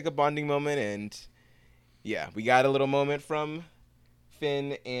took it as like a bonding moment. And yeah, we got a little moment from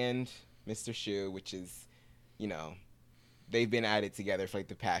Finn and Mr. Shu, which is, they've been at it together for like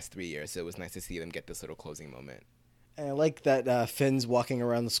the past 3 years, so it was nice to see them get this little closing moment. And I like that Finn's walking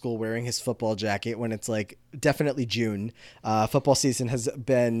around the school wearing his football jacket when it's like definitely June. Football season has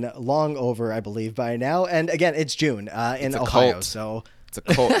been long over, I believe, by now. And again, it's June in Ohio. Cult. So it's a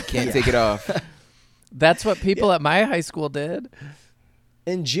cult. Can't take it off. That's what people at my high school did.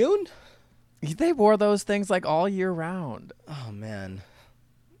 In June? They wore those things like all year round. Oh, man.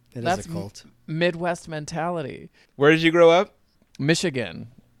 That's a cult. Midwest mentality. Where did you grow up? Michigan.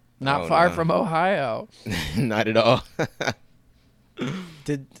 Not far from Ohio. Not at all.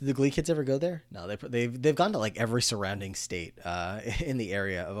 Did the Glee kids ever go there? No, they've gone to like every surrounding state in the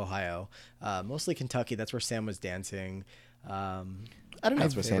area of Ohio. Mostly Kentucky. That's where Sam was dancing. I don't know.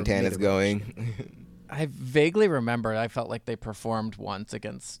 That's where Santana's going. I vaguely remember. I felt like they performed once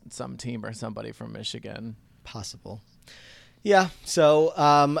against some team or somebody from Michigan. Possible. Yeah, so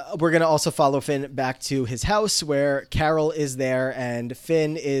we're going to also follow Finn back to his house where Carol is there, and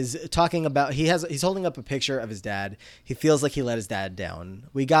Finn is talking about, he's holding up a picture of his dad. He feels like he let his dad down.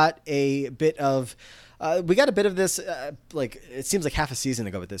 We got a bit of We got a bit of this, it seems like half a season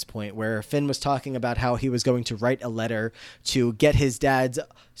ago at this point, where Finn was talking about how he was going to write a letter to get his dad's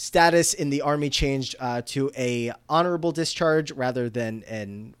status in the army changed to a honorable discharge rather than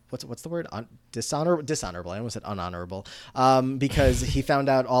an what's the word? Dishonorable. I almost said unhonorable, because he found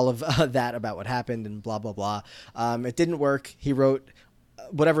out all of that about what happened and blah blah blah. It didn't work. He wrote.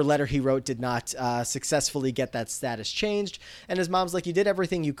 Whatever letter he wrote did not successfully get that status changed. And his mom's like, you did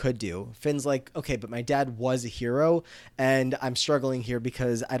everything you could do. Finn's like, okay, but my dad was a hero and I'm struggling here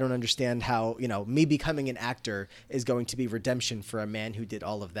because I don't understand how, me becoming an actor is going to be redemption for a man who did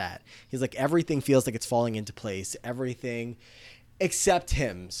all of that. He's like, everything feels like it's falling into place. Everything except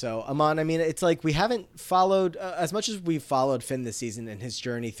him. So Aman, I mean, it's like we haven't followed as much as we've followed Finn this season and his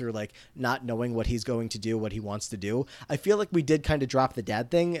journey through like not knowing what he's going to do, what he wants to do. I feel like we did kind of drop the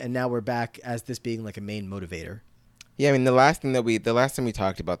dad thing and now we're back as this being like a main motivator. Yeah, I mean, the last time we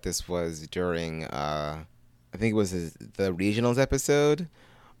talked about this was during I think it was the regionals episode,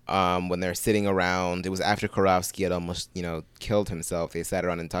 when they're sitting around. It was after Karofsky had almost killed himself. They sat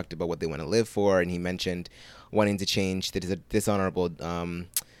around and talked about what they want to live for, and he mentioned wanting to change the dishonorable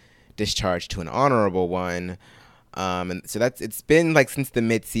discharge to an honorable one. And so it's been like since the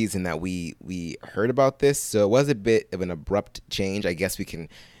mid-season that we heard about this. So it was a bit of an abrupt change. I guess we can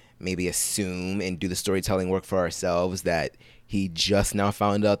maybe assume and do the storytelling work for ourselves that he just now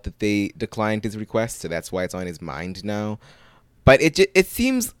found out that they declined his request. So that's why it's on his mind now. But it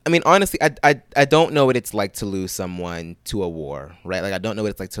seems, I mean, honestly, I don't know what it's like to lose someone to a war, right? Like, I don't know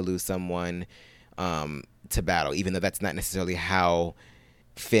what it's like to lose someone to battle, even though that's not necessarily how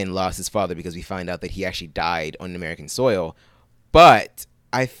Finn lost his father, because we find out that he actually died on American soil. But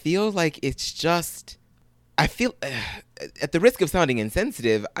I feel like it's just, at the risk of sounding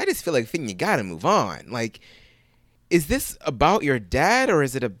insensitive, I just feel like, Finn, you gotta move on. Like, is this about your dad or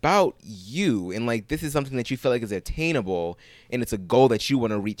is it about you? And like, this is something that you feel like is attainable and it's a goal that you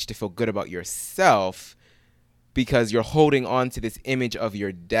want to reach to feel good about yourself because you're holding on to this image of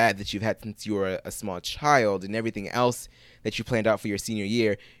your dad that you've had since you were a small child, and everything else that you planned out for your senior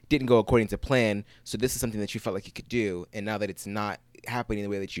year didn't go according to plan. So this is something that you felt like you could do. And now that it's not happening the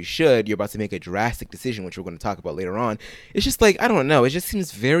way that you should, you're about to make a drastic decision, which we're going to talk about later on. It's just like, I don't know. It just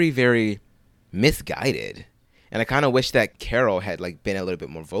seems very, very misguided. And I kind of wish that Carol had like been a little bit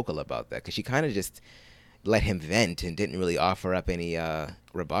more vocal about that, because she kind of just let him vent and didn't really offer up any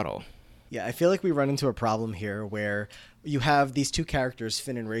rebuttal. Yeah, I feel like we run into a problem here where you have these two characters,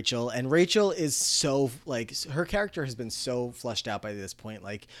 Finn and Rachel is so, like, her character has been so fleshed out by this point.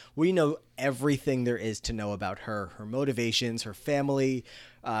 Like, we know everything there is to know about her motivations, her family.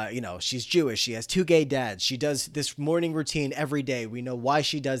 She's Jewish. She has two gay dads. She does this morning routine every day. We know why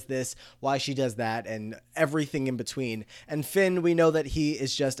she does this, why she does that, and everything in between. And Finn, we know that he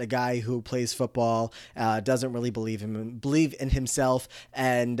is just a guy who plays football, doesn't really believe in himself.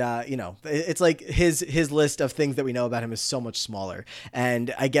 And, it's like his list of things that we know about him is so much smaller.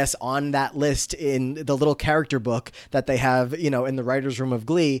 And I guess on that list in the little character book that they have, in the writer's room of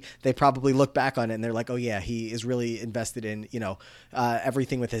Glee, they probably look back on it and they're like, oh yeah, he is really invested in,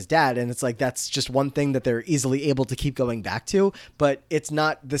 everything with his dad. And it's like, that's just one thing that they're easily able to keep going back to, but it's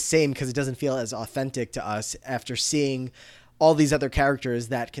not the same because it doesn't feel as authentic to us after seeing all these other characters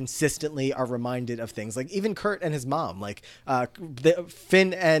that consistently are reminded of things, like even Kurt and his mom. Like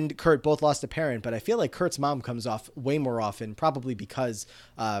Finn and Kurt both lost a parent, but I feel like Kurt's mom comes off way more often, probably because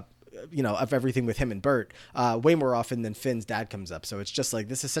of everything with him and Bert, way more often than Finn's dad comes up. So it's just like,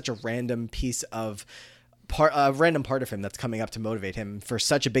 this is such a random piece of random part of him that's coming up to motivate him for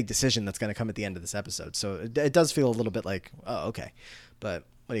such a big decision that's going to come at the end of this episode. So it does feel a little bit like, oh, okay, but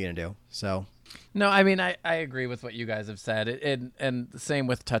what are you going to do? So. No, I mean, I agree with what you guys have said. And the same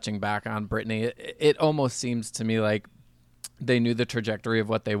with touching back on Brittany. It almost seems to me like they knew the trajectory of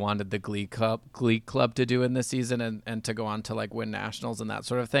what they wanted the Glee Club to do in this season and to go on to like win nationals and that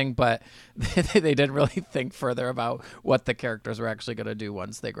sort of thing. But they didn't really think further about what the characters were actually going to do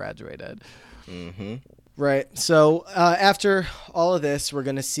once they graduated. Mm-hmm. Right. So after all of this, we're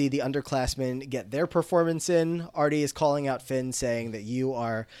going to see the underclassmen get their performance in. Artie is calling out Finn, saying that you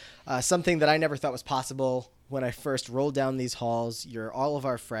are something that I never thought was possible when I first rolled down these halls. You're all of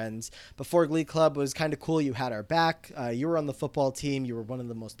our friends. Before Glee Club was kind of cool. You had our back. You were on the football team. You were one of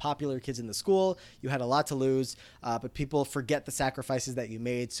the most popular kids in the school. You had a lot to lose, but people forget the sacrifices that you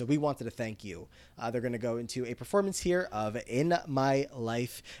made. So we wanted to thank you. They're going to go into a performance here of In My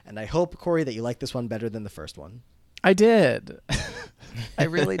Life. And I hope, Korey, that you like this one better than the first one. I did. I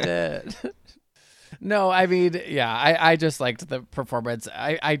really did. No, I mean, yeah, I just liked the performance.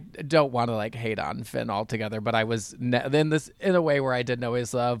 I don't want to like hate on Finn altogether, but I was in a way where I didn't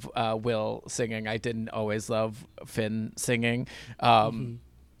always love Will singing. I didn't always love Finn singing.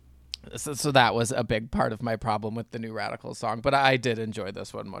 So that was a big part of my problem with the New Radical song, but I did enjoy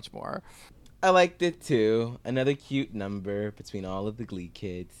this one much more. I liked it too. Another cute number between all of the Glee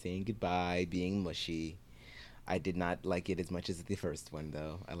kids saying goodbye, being mushy. I did not like it as much as the first one,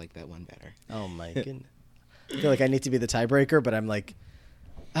 though. I like that one better. Oh, my goodness. I feel like I need to be the tiebreaker, but I'm like,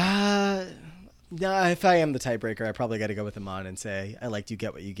 no, if I am the tiebreaker, I probably got to go with Amon and say, I liked You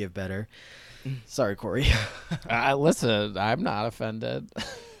Get What You Give better. Sorry, Korey. Listen, I'm not offended.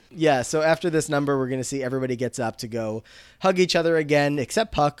 Yeah, so after this number, we're going to see everybody gets up to go hug each other again,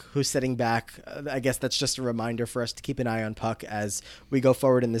 except Puck, who's sitting back. I guess that's just a reminder for us to keep an eye on Puck as we go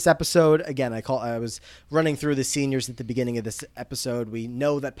forward in this episode. Again, I was running through the seniors at the beginning of this episode. We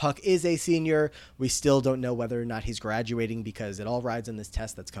know that Puck is a senior. We still don't know whether or not he's graduating because it all rides on this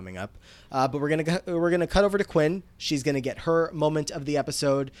test that's coming up. But we're gonna cut over to Quinn. She's gonna get her moment of the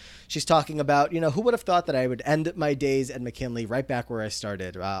episode. She's talking about, who would have thought that I would end my days at McKinley right back where I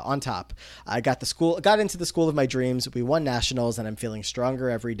started. On top, I got into the school of my dreams. We won nationals, and I'm feeling stronger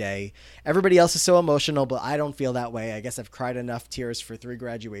every day. Everybody else is so emotional, but I don't feel that way. I guess I've cried enough tears for 3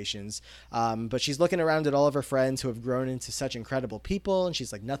 graduations. But she's looking around at all of her friends who have grown into such incredible people, and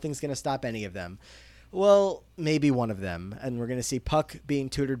she's like, nothing's going to stop any of them. Well, maybe one of them. And we're going to see Puck being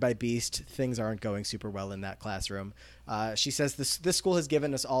tutored by Beast. Things aren't going super well in that classroom. She says this school has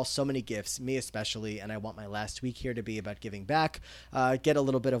given us all so many gifts, me especially, and I want my last week here to be about giving back, get a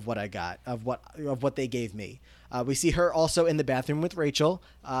little bit of what I got, of what they gave me. We see her also in the bathroom with Rachel.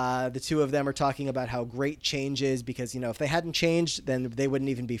 The two of them are talking about how great change is because, if they hadn't changed, then they wouldn't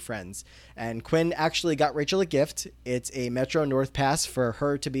even be friends. And Quinn actually got Rachel a gift. It's a Metro North pass for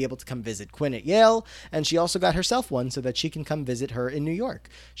her to be able to come visit Quinn at Yale. And she also got herself one so that she can come visit her in New York.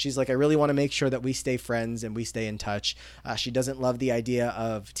 She's like, I really want to make sure that we stay friends and we stay in touch. She doesn't love the idea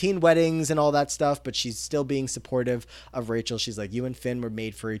of teen weddings and all that stuff, but she's still being supportive of Rachel. She's like, you and Finn were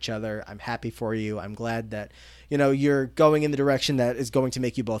made for each other. I'm happy for you. I'm glad that, you're going in the direction that is going to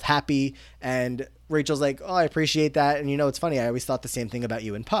make you both happy. And Rachel's like, oh, I appreciate that. And it's funny. I always thought the same thing about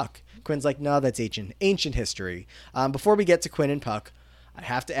you and Puck. Quinn's like, no, that's ancient history. Before we get to Quinn and Puck, I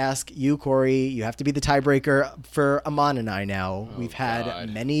have to ask you, Korey, you have to be the tiebreaker for Amon and I now. We've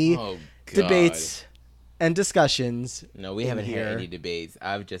had many debates and discussions. No, we haven't had any debates.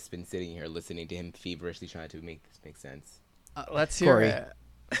 I've just been sitting here listening to him feverishly trying to make this make sense. Let's hear Korey,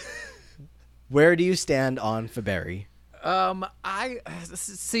 it. Where do you stand on Faberry? I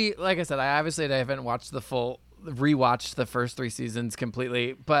see, like I said, I haven't rewatched the first 3 seasons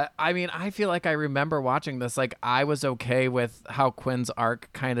completely, but I mean, I feel like I remember watching this. Like, I was okay with how Quinn's arc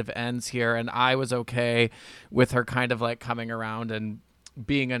kind of ends here, and I was okay with her kind of like coming around and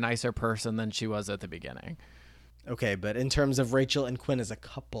being a nicer person than she was at the beginning. Okay, but in terms of Rachel and Quinn as a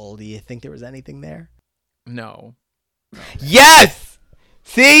couple, do you think there was anything there? No. Yes!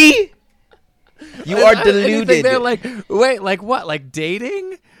 See? You are deluded. They're like, wait, like what? Like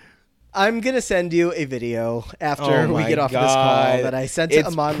dating? I'm going to send you a video after we get off this call that I sent to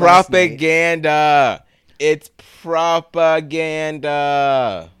Amon propaganda. It's propaganda.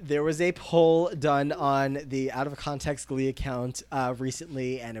 There was a poll done on the Out of Context Glee account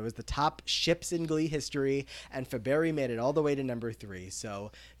recently, and it was the top ships in Glee history, and Faberry made it all the way to number 3.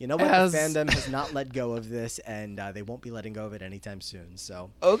 So, you know what? The fandom has not let go of this, and they won't be letting go of it anytime soon. So,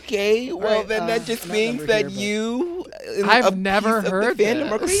 okay, well, right, then that just means that I've never heard the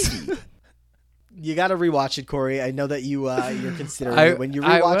fandom are crazy. You got to rewatch it, Korey. I know that you're considering it. When you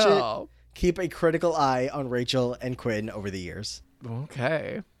rewatch it, keep a critical eye on Rachel and Quinn over the years.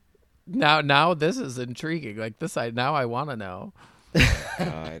 Okay. Now this is intriguing. Like this, now I want to know.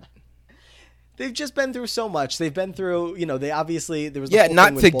 God. They've just been through so much. They've been through, they obviously there was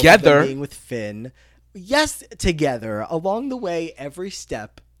not together. Being with Finn. Yes, together. Along the way, every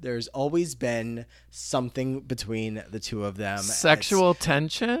step, there's always been something between the two of them. Sexual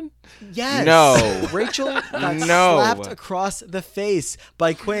tension? Yes. No. Rachel got slapped across the face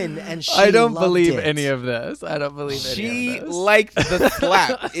by Quinn, and I don't believe it. any of this. I don't believe any of this. She liked the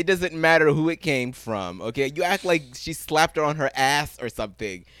slap. It doesn't matter who it came from, okay? You act like she slapped her on her ass or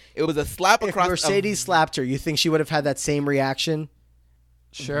something. It was a slap across. If Mercedes slapped her, you think she would have had that same reaction?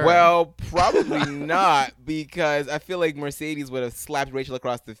 Sure. Well, probably not, because I feel like Mercedes would have slapped Rachel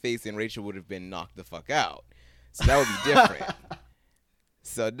across the face and Rachel would have been knocked the fuck out. So that would be different.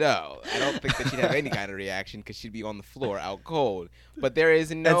 So no, I don't think that she'd have any kind of reaction because she'd be on the floor out cold. But there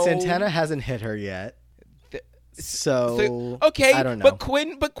is no... And Santana hasn't hit her yet. So okay, I don't know. But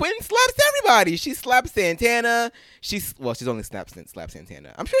Quinn slaps everybody. She slaps Santana. She's only slapped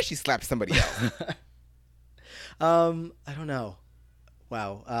Santana. I'm sure she slapped somebody else. I don't know.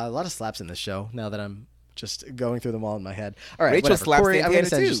 Wow, a lot of slaps in this show. Now that I'm just going through them all in my head. All right, Rachel whatever. slaps Corey, I'm going to Santana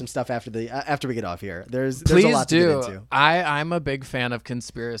send you too. some stuff after we get off here. There's a Please lot to do. get into. I'm a big fan of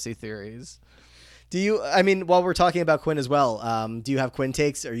conspiracy theories. Do you? I mean, while we're talking about Quinn as well, do you have Quinn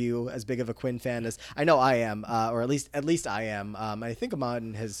takes? Are you as big of a Quinn fan as I know I am, or at least I am? I think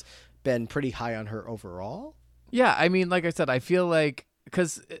Amon has been pretty high on her overall. Yeah, I mean, like I said, I feel like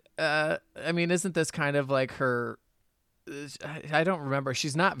because I mean, isn't this kind of like her? I don't remember.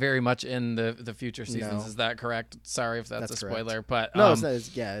 She's not very much in the future seasons. No. Is that correct? Sorry if that's a spoiler, correct. but No,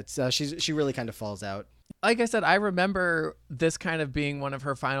 she really kind of falls out. like I said, I remember this kind of being one of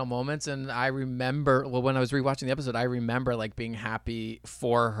her final moments, and I remember, well, when I was rewatching the episode, I remember like being happy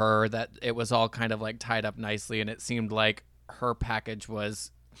for her that it was all kind of like tied up nicely, and it seemed like her package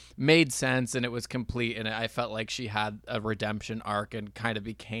made sense and it was complete, and I felt like she had a redemption arc and kind of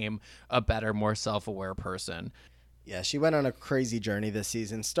became a better, more self-aware person. Yeah, she went on a crazy journey this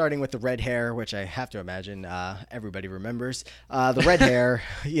season, starting with the red hair, which I have to imagine everybody remembers. The red hair,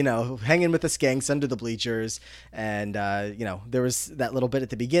 hanging with the skanks under the bleachers. And, there was that little bit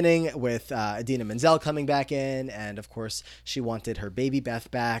at the beginning with Idina Menzel coming back in. And, of course, she wanted her baby Beth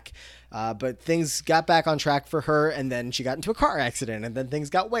back. But things got back on track for her, and then she got into a car accident, and then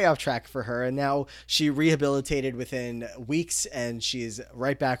things got way off track for her. And now she rehabilitated within weeks, and she's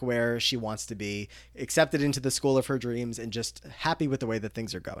right back where she wants to be, accepted into the school of her dreams, and just happy with the way that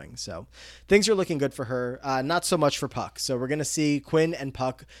things are going. So things are looking good for her. Not so much for Puck. So we're going to see Quinn and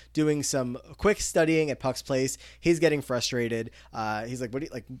Puck doing some quick studying at Puck's place. He's getting frustrated. He's like, what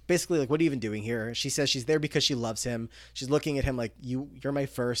are you even doing here? She says she's there because she loves him. She's looking at him like, you're my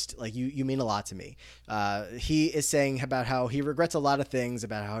first, like you mean a lot to me. He is saying about how he regrets a lot of things,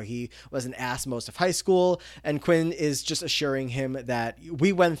 about how he was an ass most of high school. And Quinn is just assuring him that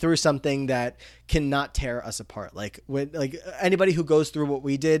we went through something that cannot tear us apart. Like anybody who goes through what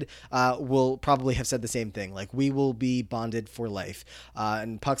we did will probably have said the same thing. Like, we will be bonded for life.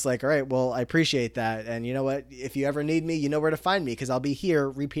 And Puck's like, all right, well, I appreciate that. And you know what? If you ever need me, you know where to find me, because I'll be here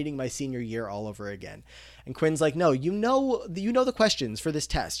repeating my senior year all over again. And Quinn's like, no, you know the questions for this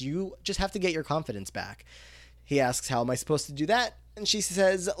test. You just have to get your confidence back. He asks, how am I supposed to do that? And she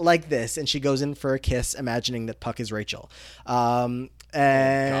says, like this. And she goes in for a kiss, imagining that Puck is Rachel.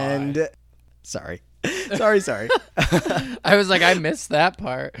 Sorry. I was like, I missed that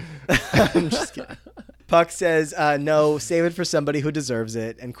part. I'm just kidding. Puck says, no, save it for somebody who deserves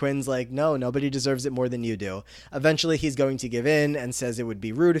it. And Quinn's like, no, nobody deserves it more than you do. Eventually, he's going to give in and says it would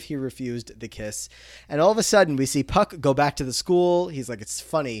be rude if he refused the kiss. And all of a sudden, we see Puck go back to the school. He's like, it's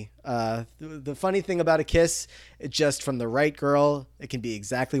funny. The funny thing about a kiss, it's just from the right girl, it can be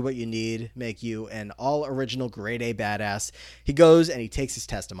exactly what you need, make you an all-original grade A badass. He goes and he takes his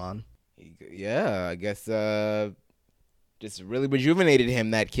testimony. Yeah, I guess just really rejuvenated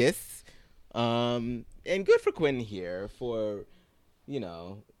him, that kiss. And good for Quinn here for,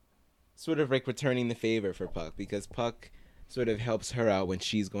 sort of like returning the favor for Puck, because Puck sort of helps her out when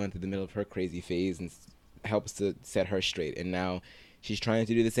she's going through the middle of her crazy phase and helps to set her straight. And now she's trying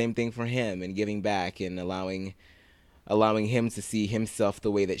to do the same thing for him and giving back and allowing him to see himself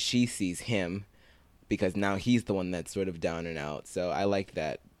the way that she sees him, because now he's the one that's sort of down and out. So I like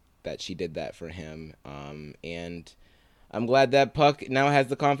that she did that for him. And I'm glad that Puck now has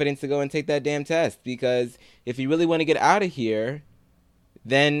the confidence to go and take that damn test, because if you really want to get out of here,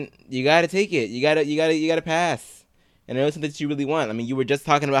 then you got to take it. You got to pass. And I know something that you really want. I mean, you were just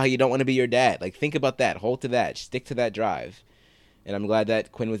talking about how you don't want to be your dad. Like, think about that. Hold to that. Stick to that drive. And I'm glad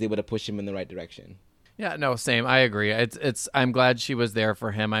that Quinn was able to push him in the right direction. Yeah, no, same. I agree. I'm glad she was there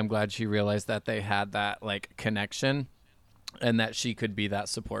for him. I'm glad she realized that they had that like connection and that she could be that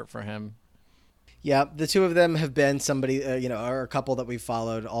support for him. Yeah, the two of them have been somebody, or a couple that we've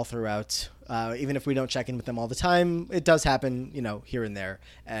followed all throughout. Even if we don't check in with them all the time, it does happen, here and there.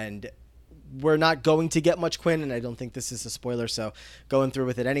 And we're not going to get much Quinn, and I don't think this is a spoiler, so going through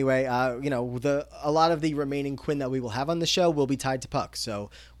with it anyway. A lot of the remaining Quinn that we will have on the show will be tied to Puck,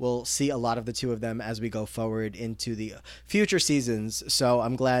 so we'll see a lot of the two of them as we go forward into the future seasons. So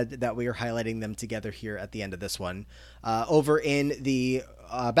I'm glad that we are highlighting them together here at the end of this one. Over in the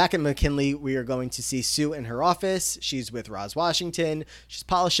back at McKinley, we are going to see Sue in her office. She's with Roz Washington. She's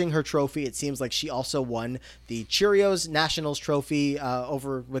polishing her trophy. It seems like she also won the Cheerios Nationals trophy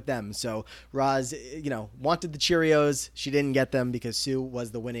over with them. So Roz, wanted the Cheerios. She didn't get them because Sue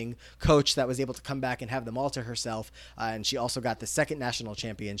was the winning coach that was able to come back and have them all to herself. And she also got the second national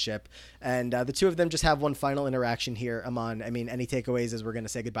championship. And the two of them just have one final interaction here. Amon, any takeaways as we're going to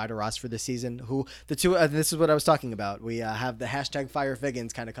say goodbye to Roz for this season? Who the two? This is what I was talking about. We have the hashtag Fire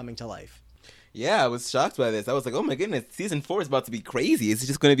Figgins kind of coming to life. Yeah, I was shocked by this. I was like, oh my goodness, season 4 is about to be crazy. It's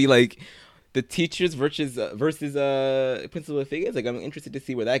just going to be like the teachers versus Principal Figgins. Like, I'm interested to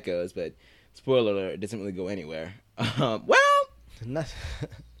see where that goes, but spoiler alert, it doesn't really go anywhere. Not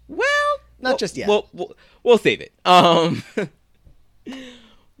Well, just yet. We'll save it.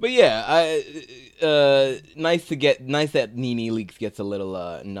 But yeah, nice that Nene Leakes gets a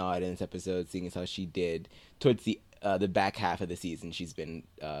little nod in this episode, seeing as how she did towards the back half of the season. She's been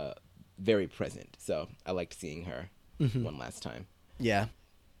very present, so I liked seeing her one last time. Yeah.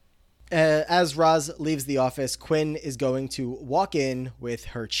 As Roz leaves the office, Quinn is going to walk in with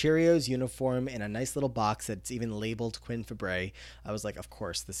her Cheerios uniform in a nice little box that's even labeled Quinn Fabray. I was like, of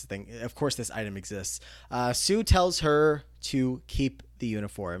course this item exists. Sue tells her to keep the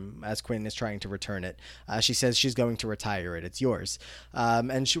uniform as Quinn is trying to return it. She says she's going to retire it. It's yours.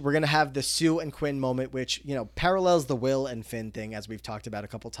 And we're going to have the Sue and Quinn moment, which, parallels the Will and Finn thing, as we've talked about a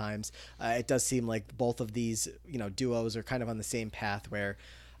couple times. It does seem like both of these, duos are kind of on the same path where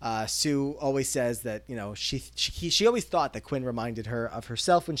Sue always says that, she always thought that Quinn reminded her of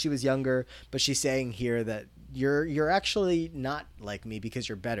herself when she was younger, but she's saying here that you're actually not like me because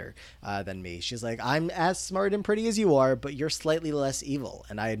you're better than me. She's like, I'm as smart and pretty as you are, but you're slightly less evil,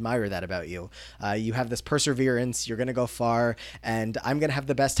 and I admire that about you. You have this perseverance. You're going to go far, and I'm going to have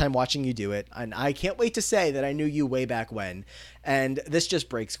the best time watching you do it, and I can't wait to say that I knew you way back when. And this just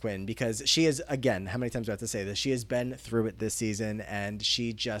breaks Quinn because she is, again, how many times do I have to say this? She has been through it this season, and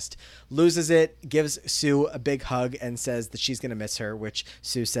she just loses it, gives Sue a big hug, and says that she's going to miss her, which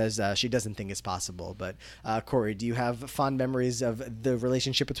Sue says she doesn't think is possible. But Korey, do you have fond memories of the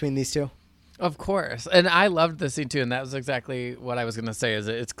relationship between these two? Of course. And I loved the scene too. And that was exactly what I was going to say, is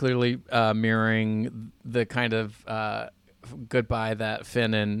it's clearly mirroring the kind of goodbye that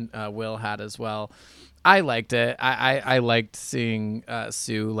Finn and Will had as well. I liked it. I liked seeing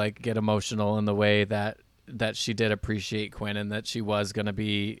Sue get emotional in the way that she did appreciate Quinn and that she was going to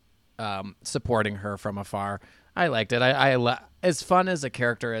be supporting her from afar. I liked it. As fun as a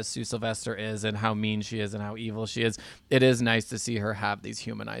character as Sue Sylvester is and how mean she is and how evil she is, it is nice to see her have these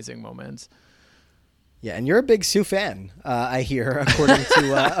humanizing moments. Yeah, and you're a big Sue fan, I hear, according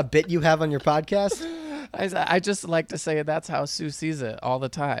to a bit you have on your podcast. I just like to say that's how Sue sees it all the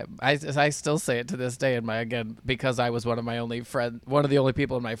time. I still say it to this day. Because I was one of the only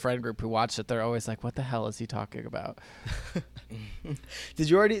people in my friend group who watched it. They're always like, "What the hell is he talking about?" Did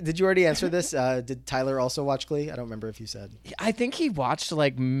you already answer this? Did Tyler also watch Glee? I don't remember if you said. I think he watched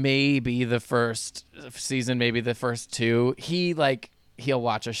maybe the first season, maybe the first two. He'll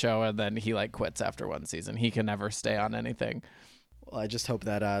watch a show and then he quits after one season. He can never stay on anything. Well, I just hope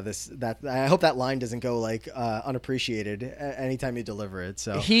that I hope that line doesn't go unappreciated anytime you deliver it.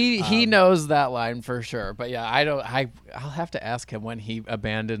 So he knows that line for sure. But yeah, I'll have to ask him when he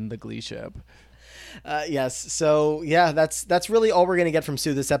abandoned the Glee ship. Yes. So yeah, that's really all we're going to get from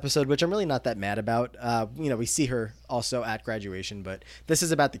Sue this episode, which I'm really not that mad about. We see her also at graduation, but this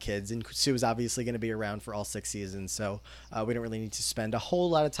is about the kids, and Sue is obviously going to be around for all 6 seasons. So we don't really need to spend a whole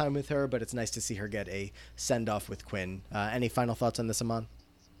lot of time with her, but it's nice to see her get a send off with Quinn. Any final thoughts on this, Amon?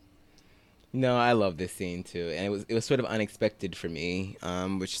 No, I love this scene too, and it was sort of unexpected for me,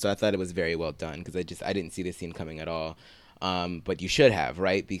 so I thought it was very well done because I didn't see this scene coming at all. But you should have,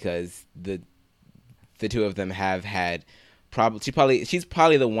 right? Because the two of them have had she's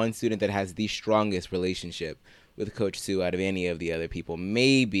probably the one student that has the strongest relationship with Coach Sue out of any of the other people,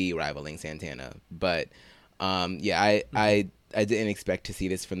 maybe rivaling Santana. But I didn't expect to see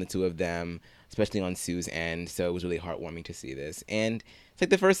this from the two of them, especially on Sue's end. So it was really heartwarming to see this, and it's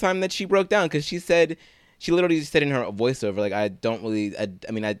the first time that she broke down because she literally just said in her voiceover, I don't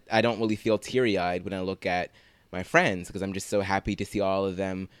really feel teary-eyed when I look at my friends because I'm just so happy to see all of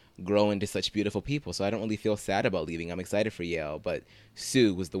them grow into such beautiful people. So I don't really feel sad about leaving. I'm excited for Yale, but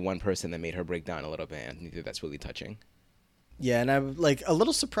Sue was the one person that made her break down a little bit, and I think that's really touching. Yeah, and I'm a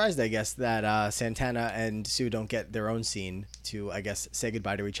little surprised, I guess, that Santana and Sue don't get their own scene to, I guess, say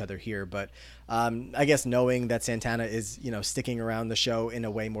goodbye to each other here. But I guess knowing that Santana is, sticking around the show in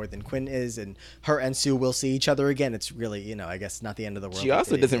a way more than Quinn is, and her and Sue will see each other again, it's really, I guess not the end of the world. She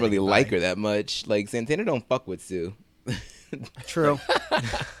also doesn't really like her that much. Santana don't fuck with Sue. True.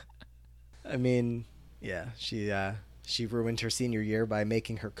 I mean, yeah, she ruined her senior year by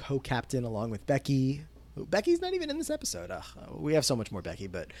making her co-captain along with Becky. Becky's not even in this episode. We have so much more Becky,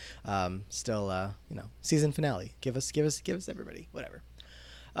 but still, season finale. Give us everybody. Whatever.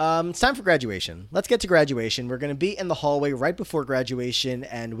 It's time for graduation. Let's get to graduation. We're going to be in the hallway right before graduation,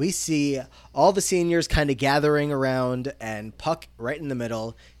 and we see all the seniors kind of gathering around, and Puck right in the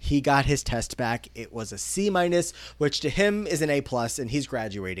middle. He got his test back. It was a C-, which to him is an A+, and he's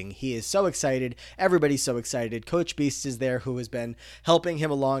graduating. He is so excited. Everybody's so excited. Coach Beast is there, who has been helping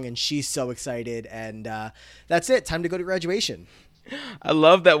him along, and she's so excited. And that's it. Time to go to graduation. I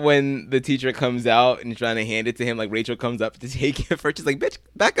love that when the teacher comes out and trying to hand it to him, like Rachel comes up to take it first. She's like, bitch,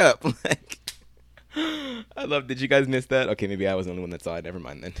 back up. Like, I love, did you guys miss that? Okay, maybe I was the only one that saw it. Never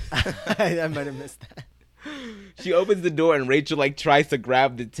mind then. I might have missed that. She opens the door and Rachel like tries to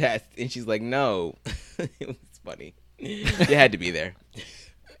grab the test and she's like, no. It was funny. You had to be there.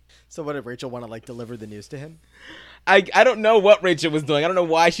 So what, did Rachel want to like deliver the news to him? I don't know what Rachel was doing. I don't know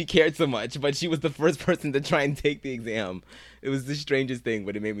why she cared so much, but she was the first person to try and take the exam. It was the strangest thing,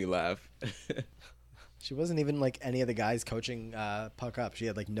 but it made me laugh. She wasn't even like any of the guys coaching Puck up. She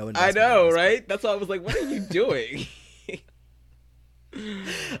had like no I investment. know, right? That's why I was like, what are you doing?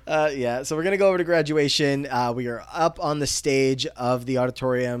 Yeah, so we're going to go over to graduation. We are up on the stage of the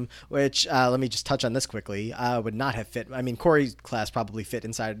auditorium, which, let me just touch on this quickly, would not have fit. I mean, Korey's class probably fit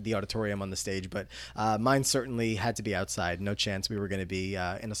inside the auditorium on the stage, but mine certainly had to be outside. No chance we were going to be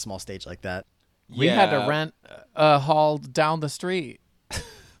in a small stage like that. We had to rent a hall down the street.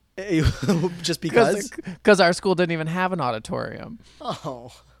 Just because? Because our school didn't even have an auditorium.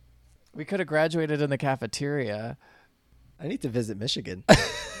 Oh. We could have graduated in the cafeteria. I need to visit Michigan.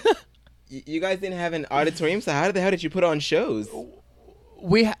 You guys didn't have an auditorium, so how the hell did you put on shows?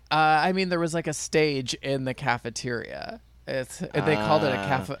 There was like a stage in the cafeteria. They called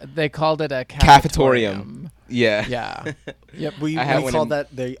it a Cafetorium. Yeah. Yeah. Yep. We called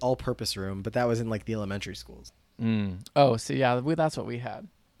that the all-purpose room, but that was in like the elementary schools. Oh, so yeah, that's what we had.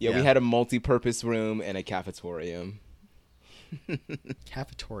 Yeah, we had a multi-purpose room and a cafetorium.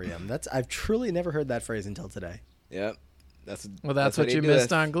 Cafetorium. I've truly never heard that phrase until today. Yep. That's what you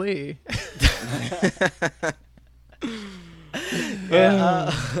missed on Glee.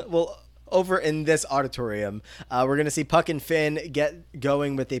 Well, over in this auditorium, we're going to see Puck and Finn get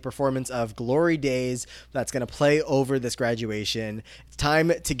going with a performance of Glory Days that's going to play over this graduation. It's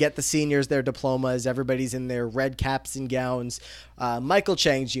time to get the seniors their diplomas. Everybody's in their red caps and gowns. Michael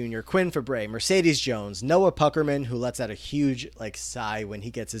Chang Jr., Quinn Fabray, Mercedes Jones, Noah Puckerman, who lets out a huge sigh when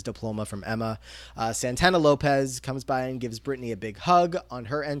he gets his diploma from Emma. Santana Lopez comes by and gives Brittany a big hug on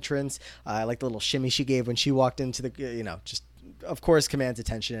her entrance. I like the little shimmy she gave when she walked into the, just of course, commands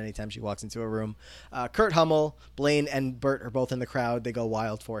attention anytime she walks into a room. Kurt Hummel, Blaine, and Bert are both in the crowd. They go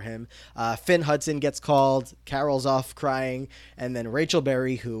wild for him. Finn Hudson gets called. Carol's off crying. And then Rachel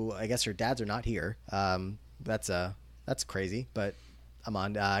Berry, who I guess her dads are not here. That's crazy, but I'm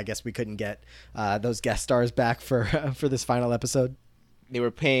on. I guess we couldn't get those guest stars back for this final episode. They were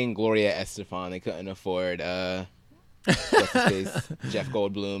paying Gloria Estefan. They couldn't afford Jeff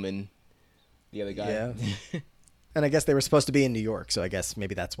Goldblum and the other guy. Yeah. And I guess they were supposed to be in New York, so I guess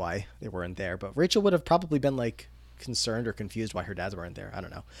maybe that's why they weren't there. But Rachel would have probably been concerned or confused why her dads weren't there. I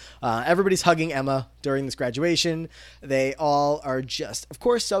don't know. Everybody's hugging Emma during this graduation. They all are just, of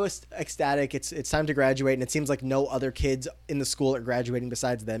course, so ecstatic. It's time to graduate, and it seems like no other kids in the school are graduating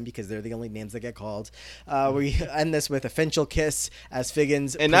besides them because they're the only names that get called. We end this with a Finchel kiss as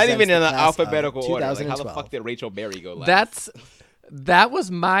Figgins, and not even in an alphabetical order. Like, how the fuck did Rachel Berry go last? That was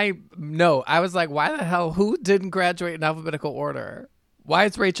my note. I was like, why the hell? Who didn't graduate in alphabetical order? Why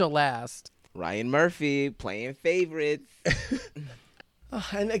is Rachel last? Ryan Murphy playing favorites.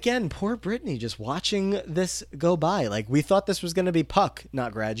 And again, poor Brittany just watching this go by. Like, we thought this was going to be Puck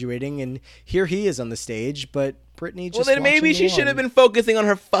not graduating, and here he is on the stage, but Brittany just Well, then maybe she should have been focusing on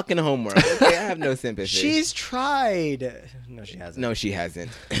her fucking homework. Okay, I have no sympathy. She's tried. No, she hasn't. No, she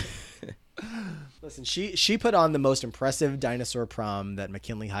hasn't. Listen, she put on the most impressive dinosaur prom that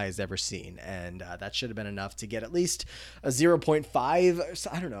McKinley High has ever seen, and that should have been enough to get at least a 0.5.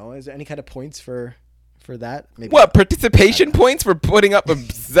 I don't know. Is there any kind of points for that? Maybe. What, participation points for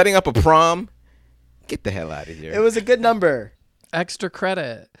setting up a prom? Get the hell out of here. It was a good number. Extra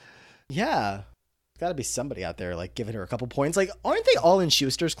credit. Yeah. Got to be somebody out there giving her a couple points. Aren't they all in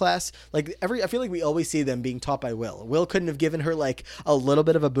Schuster's class? I feel like we always see them being taught by Will. Will couldn't have given her a little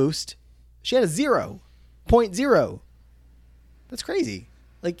bit of a boost. She had a 0.0. That's crazy.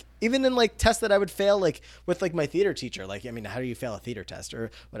 Even in tests that I would fail, with my theater teacher, how do you fail a theater test or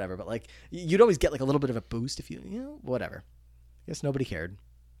whatever? But you'd always get a little bit of a boost if whatever. Guess nobody cared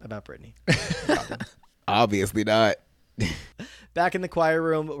about Brittany. Obviously not. Back in the choir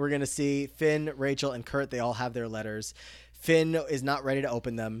room, we're going to see Finn, Rachel, and Kurt. They all have their letters. Finn is not ready to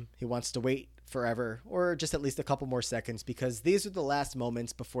open them. He wants to wait forever, or just at least a couple more seconds, because these are the last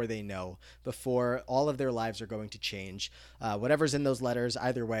moments before they know, before all of their lives are going to change. Whatever's in those letters,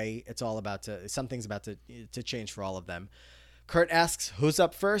 either way, it's all about to, something's about to change for all of them. Kurt asks, who's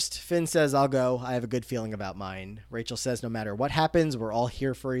up first? Finn says, I'll go. I have a good feeling about mine. Rachel says, no matter what happens, we're all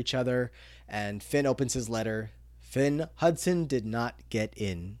here for each other. And Finn opens his letter. Finn Hudson did not get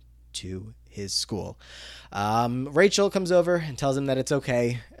in to his school. Rachel comes over and tells him that it's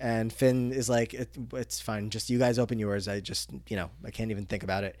okay. And Finn is like, it's fine. Just you guys open yours. I can't even think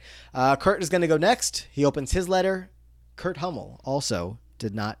about it. Kurt is going to go next. He opens his letter. Kurt Hummel also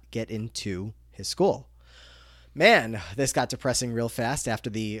did not get into his school. Man, this got depressing real fast after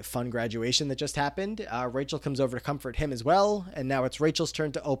the fun graduation that just happened. Rachel comes over to comfort him as well, and now it's Rachel's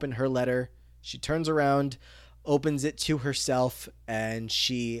turn to open her letter. She turns around, opens it to herself, and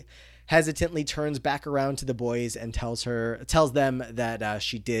she hesitantly turns back around to the boys and tells them that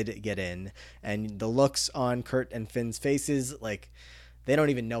she did get in. And the looks on Kurt and Finn's faces, like, they don't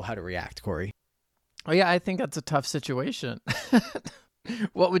even know how to react, Korey. Oh, yeah, I think that's a tough situation.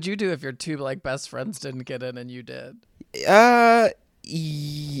 What would you do if your two best friends didn't get in and you did? Well,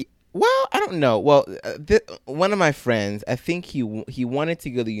 I don't know. Well, one of my friends, I think he wanted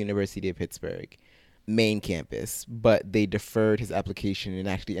to go to the University of Pittsburgh main campus, but they deferred his application and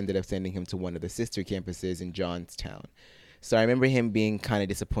actually ended up sending him to one of the sister campuses in Johnstown. So I remember him being kind of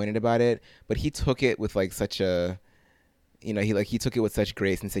disappointed about it, but he took it with such a, he took it with such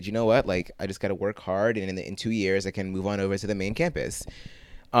grace and said, you know what, I just got to work hard, and in 2 years I can move on over to the main campus.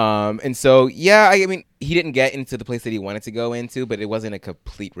 And so, yeah, I mean, he didn't get into the place that he wanted to go into, but it wasn't a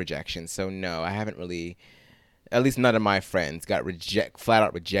complete rejection. So no, I haven't really, at least none of my friends got flat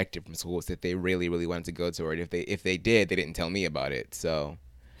out rejected from schools that they really, really wanted to go to, or if they did, they didn't tell me about it. So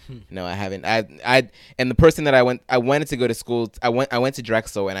no, I haven't. And the person that I wanted to go to school, I went to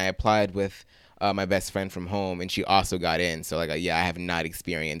Drexel and I applied with my best friend from home, and she also got in. So I have not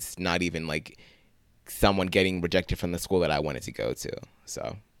experienced not even someone getting rejected from the school that I wanted to go to.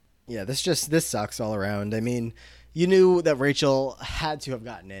 So yeah, this sucks all around. I mean, you knew that Rachel had to have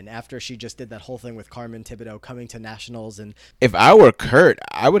gotten in after she just did that whole thing with Carmen Thibodeau coming to nationals. And if I were Kurt,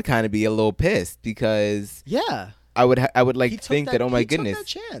 I would kind of be a little pissed, because yeah, I would think that, oh my goodness, took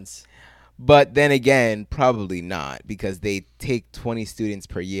that chance. But then again, probably not, because they take 20 students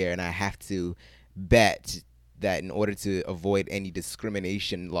per year, and I have to bet that in order to avoid any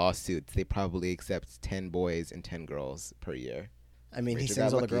discrimination lawsuits, they probably accept 10 boys and 10 girls per year. I mean, Rachel, he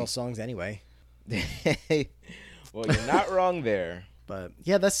sings all the girl songs anyway. Well, you're not wrong there. But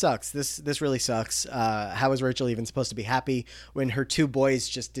yeah, that sucks. This really sucks. How is Rachel even supposed to be happy when her two boys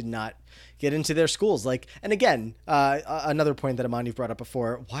just did not get into their schools? And again, another point that Amani brought up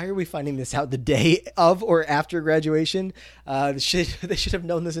before, why are we finding this out the day of or after graduation? They should have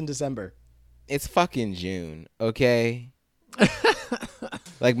known this in December. It's fucking June, okay?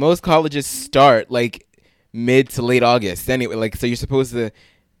 Most colleges start mid to late August anyway. So you're supposed to,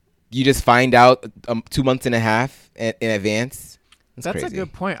 you just find out 2 months and a half in advance. That's crazy. A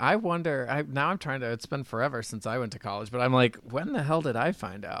good point. I wonder, now I'm trying to, it's been forever since I went to college, but I'm like, when the hell did I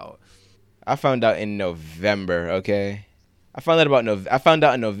find out? I found out in November, okay? I found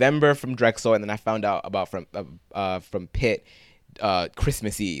out in November from Drexel, and then I found out about from Pitt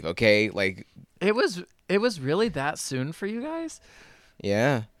Christmas Eve, okay? It was really that soon for you guys?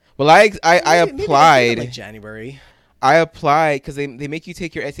 Yeah. Well, I applied maybe January. I applied because they make you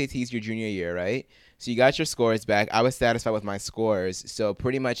take your SATs your junior year, right? So you got your scores back. I was satisfied with my scores. So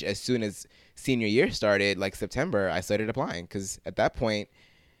pretty much as soon as senior year started, September, I started applying, because at that point,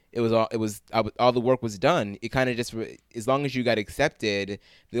 all the work was done. It kind of just, as long as you got accepted,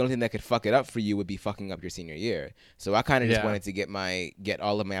 the only thing that could fuck it up for you would be fucking up your senior year. So I kind of just wanted to get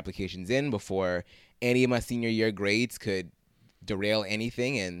all of my applications in before any of my senior year grades could derail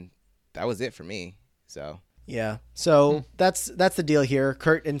anything, and that was it for me. So yeah. So that's the deal here.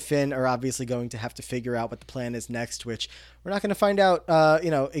 Kurt and Finn are obviously going to have to figure out what the plan is next, which we're not going to find out,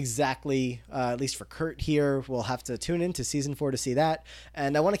 exactly, at least for Kurt here. We'll have to tune in to season 4 to see that.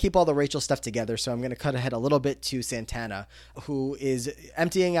 And I want to keep all the Rachel stuff together, so I'm going to cut ahead a little bit to Santana, who is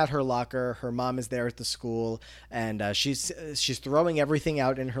emptying out her locker. Her mom is there at the school, and she's throwing everything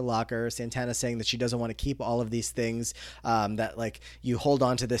out in her locker. Santana's saying that she doesn't want to keep all of these things, that you hold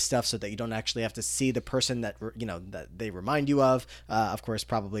on to this stuff so that you don't actually have to see the person that that they remind you of course,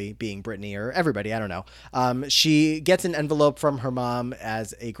 probably being Brittany or everybody. I don't know. She gets an envelope envelope from her mom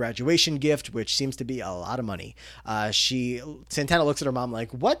as a graduation gift, which seems to be a lot of money. Santana looks at her mom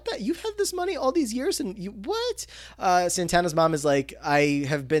like, what? You have this money all these years? And you what? Santana's mom is like, I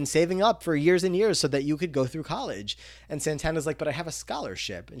have been saving up for years and years so that you could go through college. And Santana's like, but I have a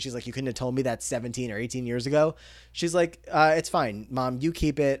scholarship. And she's like, you couldn't have told me that 17 or 18 years ago. She's like, it's fine, Mom, you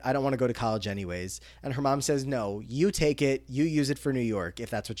keep it. I don't want to go to college anyways. And her mom says, no, you take it. You use it for New York if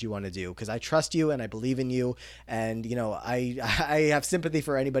that's what you want to do, because I trust you and I believe in you. And, you know, I have sympathy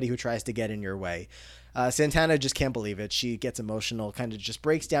for anybody who tries to get in your way. Santana just can't believe it. She gets emotional, kind of just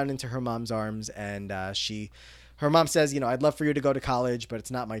breaks down into her mom's arms. And her mom says, you know, I'd love for you to go to college, but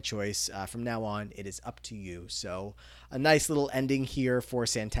it's not my choice. From now on, it is up to you. So a nice little ending here for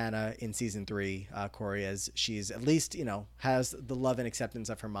Santana in season 3, Korey, as she's at least, you know, has the love and acceptance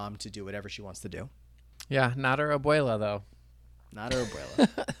of her mom to do whatever she wants to do. Yeah, not her abuela, though. Not her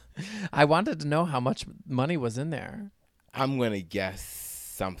abuela. I wanted to know how much money was in there. I'm going to guess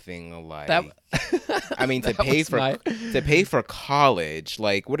something like I mean to pay for college,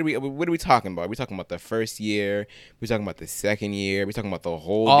 like what are we talking about? Are we talking about the first year? Are we talking about the second year? Are we talking about the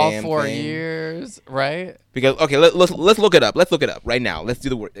whole all damn 4 thing? years, right? Because okay, let's look it up. Let's look it up right now. Let's do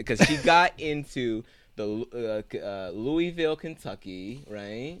the work, because she got into the Louisville, Kentucky,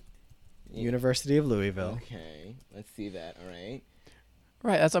 right? University of Louisville. Okay, let's see that. All right.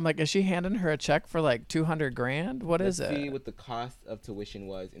 Right, that's I'm like, is she handing her a check for like $200,000? What is Let's it? see what the cost of tuition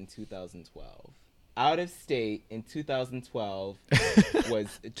was in 2012. Out of state in 2012 was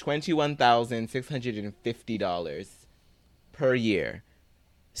 $21,650 per year.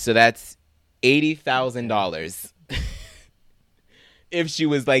 So that's $80,000 if she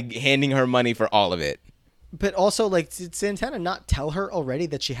was like handing her money for all of it. But also, like, did Santana not tell her already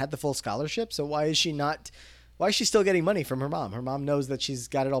that she had the full scholarship? So why is she still getting money from her mom? Her mom knows that she's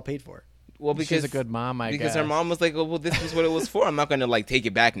got it all paid for. Well, because she's a good mom, I guess. Because her mom was like, oh, well, this is what it was for. I'm not going to, like, take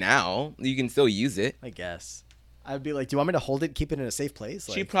it back now. You can still use it. I guess. I'd be like, do you want me to hold it, keep it in a safe place?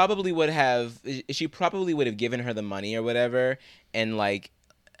 Like, She probably would have given her the money or whatever, and, like,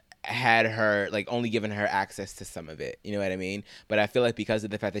 had her, like, only given her access to some of it. You know what I mean? But I feel like because of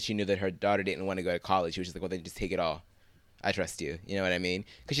the fact that she knew that her daughter didn't want to go to college, she was just like, well, then just take it all. I trust you. You know what I mean?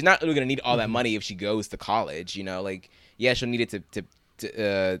 Because she's not really going to need all that money if she goes to college, you know? Like, yeah, she'll need it to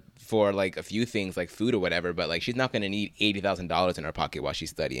for, like, a few things, like food or whatever, but, like, she's not going to need $80,000 in her pocket while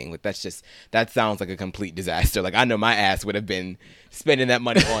she's studying. Like, that sounds like a complete disaster. Like, I know my ass would have been spending that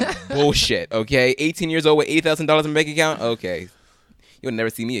money on bullshit, okay? 18 years old with $80,000 in my bank account? Okay. You'll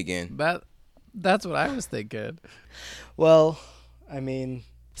never see me again. That's what I was thinking. Well, I mean,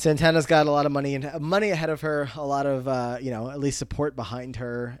 Santana's got a lot of money ahead of her, a lot of, at least support behind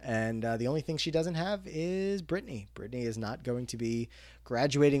her. And the only thing she doesn't have is Brittany. Brittany is not going to be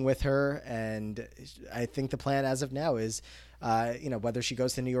graduating with her. And I think the plan as of now is, whether she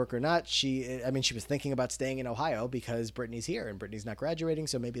goes to New York or not, she was thinking about staying in Ohio because Brittany's here and Brittany's not graduating.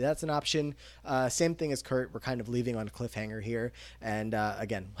 So maybe that's an option. Same thing as Kurt. We're kind of leaving on a cliffhanger here. And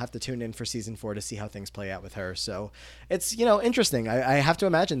again, we'll have to tune in for season 4 to see how things play out with her. So it's, interesting. I have to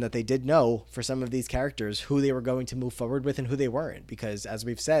imagine that they did know for some of these characters who they were going to move forward with and who they weren't. Because as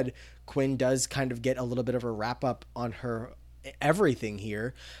we've said, Quinn does kind of get a little bit of a wrap up on her everything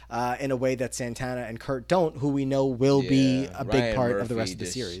here in a way that Santana and Kurt don't, who we know will be a big part of the rest of the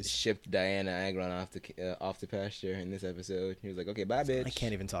series. Shipped Diana Agron off the pasture in this episode. He was like, okay, bye, bitch. I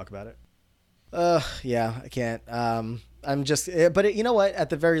can't even talk about it. Yeah, I can't. You know what? At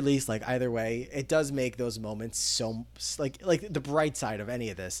the very least, like either way, it does make those moments so like the bright side of any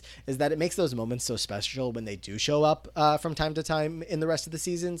of this is that it makes those moments so special when they do show up from time to time in the rest of the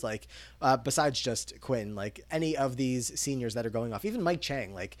seasons. Like besides just Quinn, like any of these seniors that are going off, even Mike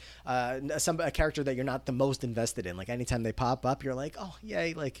Chang, like a character that you're not the most invested in. Like anytime they pop up, you're like, oh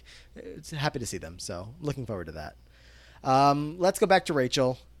yay, like it's happy to see them. So looking forward to that. Let's go back to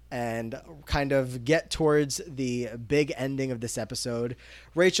Rachel and kind of get towards the big ending of this episode.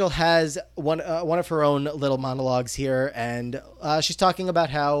 Rachel has one of her own little monologues here, and she's talking about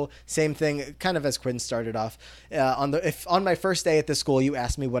how, same thing, kind of as Quinn started off, if on my first day at the school you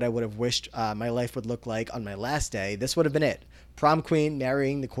asked me what I would have wished my life would look like on my last day, this would have been it. Prom queen,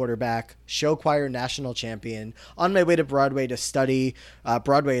 marrying the quarterback, show choir national champion, on my way to Broadway to study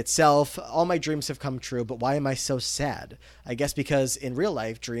Broadway itself. All my dreams have come true, but why am I so sad? I guess because in real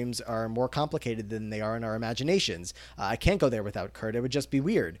life, dreams are more complicated than they are in our imaginations. I can't go there without Kurt. It would just be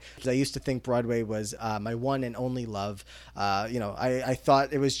weird. Because I used to think Broadway was my one and only love. I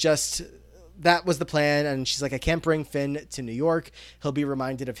thought it was just that was the plan. And she's like, I can't bring Finn to New York. He'll be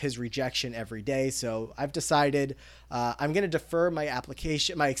reminded of his rejection every day. So I've decided I'm going to defer my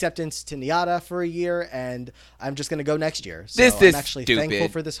acceptance to NIADA for a year, and I'm just going to go next year. So This is I'm actually stupid. thankful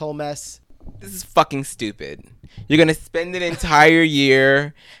for this whole mess. This is fucking stupid. You're going to spend an entire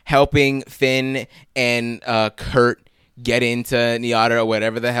year helping Finn and Kurt get into NIADA or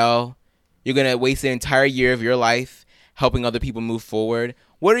whatever the hell. You're going to waste an entire year of your life helping other people move forward.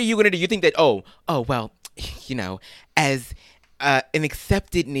 What are you going to do? You think that, well, as an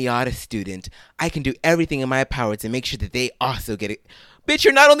accepted NIADA student, I can do everything in my power to make sure that they also get it. Bitch,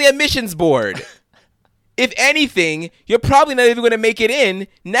 you're not on the admissions board. If anything, you're probably not even going to make it in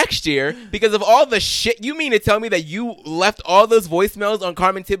next year because of all the shit. You mean to tell me that you left all those voicemails on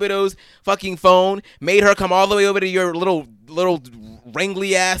Carmen Thibodeau's fucking phone, made her come all the way over to your little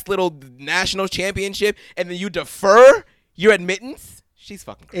wrangly ass little national championship, and then you defer your admittance? She's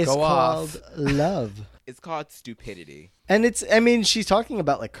fucking crazy. It's called love. It's called stupidity. And she's talking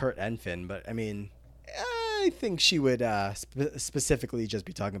about like Kurt and Finn, but I mean, I think she would specifically just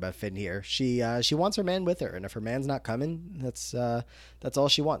be talking about Finn here. She wants her man with her, and if her man's not coming, that's all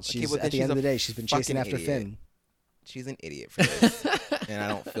she wants. At the end of the day, she's been chasing after Finn. She's an idiot for this. And I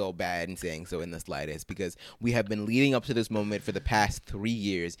don't feel bad in saying so in the slightest, because we have been leading up to this moment for the past 3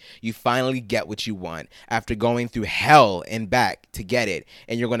 years. You finally get what you want after going through hell and back to get it,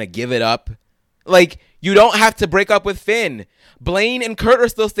 and you're going to give it up? Like, you don't have to break up with Finn. Blaine and Kurt are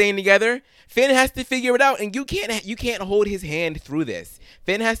still staying together. Finn has to figure it out, and you can't hold his hand through this.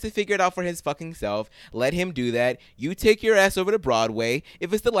 Finn has to figure it out for his fucking self. Let him do that. You take your ass over to Broadway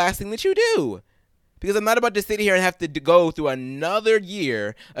if it's the last thing that you do. Because I'm not about to sit here and have to go through another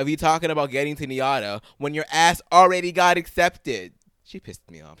year of you talking about getting to NIADA when your ass already got accepted. She pissed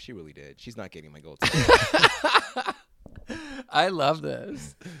me off. She really did. She's not getting my gold. I love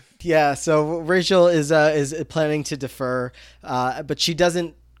this. Yeah, so Rachel is planning to defer, but she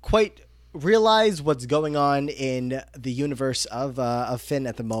doesn't quite realize what's going on in the universe of Finn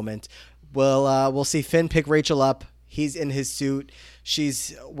at the moment. We'll see Finn pick Rachel up. He's in his suit.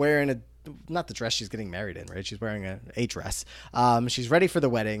 She's wearing not the dress she's getting married in, right? She's wearing a dress. She's ready for the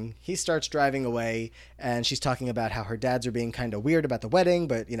wedding. He starts driving away, and she's talking about how her dads are being kind of weird about the wedding,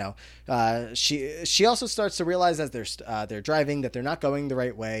 but she also starts to realize as they're driving that they're not going the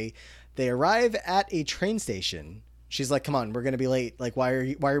right way. They arrive at a train station. She's like, "Come on, we're gonna be late. Like,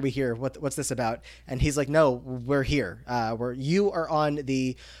 why are we here? What's this about?" And he's like, "No, we're here. You are on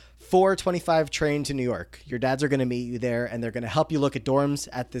the 4:25 train to New York. Your dads are going to meet you there, and they're going to help you look at dorms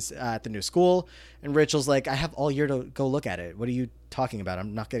at the new school." And Rachel's like, "I have all year to go look at it. What are you talking about?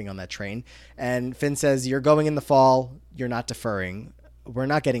 I'm not getting on that train." And Finn says, "You're going in the fall. You're not deferring. We're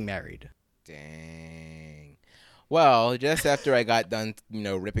not getting married." Dang. Well, just after I got done,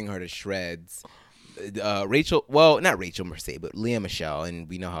 ripping her to shreds, Rachel, well, not Rachel Merced, but Leah Michelle, and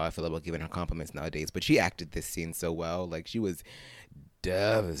we know how I feel about giving her compliments nowadays, but she acted this scene so well. Like, she was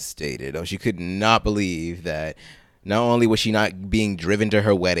devastated. She could not believe that not only was she not being driven to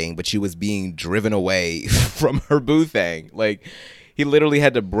her wedding, but she was being driven away from her boo thing. Like, he literally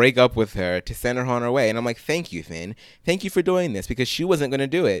had to break up with her to send her on her way. And I'm like, thank you, Finn. Thank you for doing this, because she wasn't going to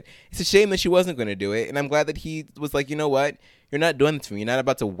do it. It's a shame that she wasn't going to do it. And I'm glad that he was like, you know what? You're not doing this for me. You're not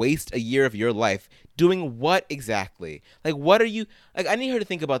about to waste a year of your life. Doing what exactly? Like, what are you... Like, I need her to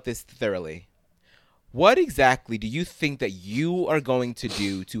think about this thoroughly. What exactly do you think that you are going to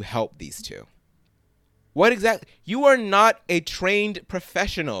do to help these two? What exactly? You are not a trained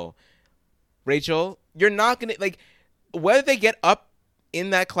professional, Rachel. You're not going to, like, whether they get up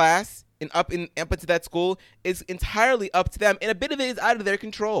in that class and up into that school is entirely up to them. And a bit of it is out of their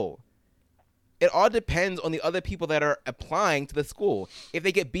control. It all depends on the other people that are applying to the school. If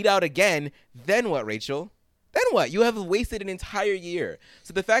they get beat out again, then what, Rachel? Then what? You have wasted an entire year.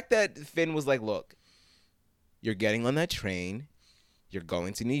 So the fact that Finn was like, look, you're getting on that train. You're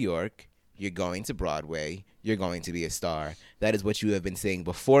going to New York. You're going to Broadway. You're going to be a star. That is what you have been saying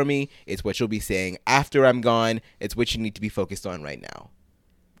before me. It's what you'll be saying after I'm gone. It's what you need to be focused on right now.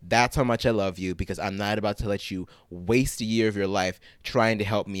 That's how much I love you, because I'm not about to let you waste a year of your life trying to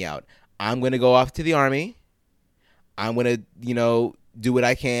help me out. I'm going to go off to the Army. I'm going to, do what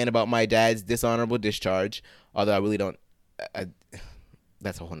I can about my dad's dishonorable discharge, although I really don't...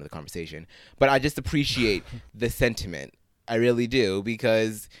 That's a whole nother conversation. But I just appreciate the sentiment. I really do,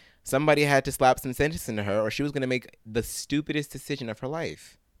 because somebody had to slap some sense into her, or she was going to make the stupidest decision of her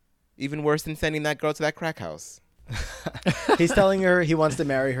life. Even worse than sending that girl to that crack house. He's telling her he wants to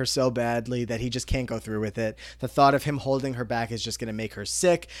marry her so badly that he just can't go through with it. The thought of him holding her back is just going to make her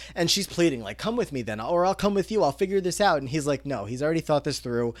sick. And she's pleading, like, come with me then, or I'll come with you. I'll figure this out. And he's like, no, he's already thought this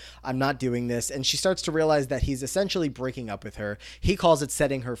through. I'm not doing this. And she starts to realize that he's essentially breaking up with her. He calls it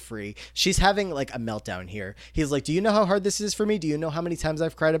setting her free. She's having like a meltdown here. He's like, do you know how hard this is for me? Do you know how many times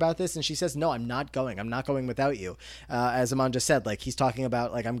I've cried about this? And she says, no, I'm not going. I'm not going without you. As Aman just said, like, he's talking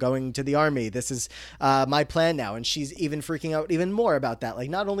about, like, I'm going to the army. This is my plan now. And she's even freaking out even more about that. Like,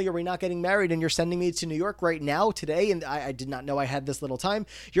 not only are we not getting married and you're sending me to New York right now today, and I did not know I had this little time,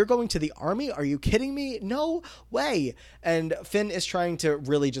 you're going to the army? Are you kidding me? No way. And Finn is trying to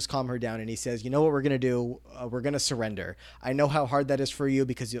really just calm her down, and he says, you know what we're going to do? We're going to surrender. I know how hard that is for you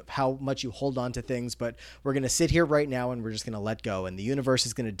because of how much you hold on to things, but we're going to sit here right now and we're just going to let go, and the universe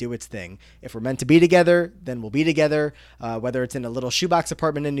is going to do its thing. If we're meant to be together, then we'll be together, whether it's in a little shoebox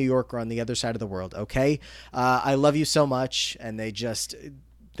apartment in New York or on the other side of the world, okay? I love you so much. And she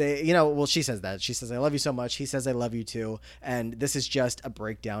says that. She says, I love you so much. He says, I love you too. And this is just a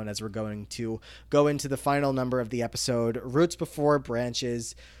breakdown as we're going to go into the final number of the episode, Roots Before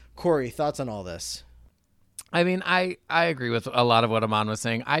Branches. Korey, thoughts on all this? I mean, I agree with a lot of what Aman was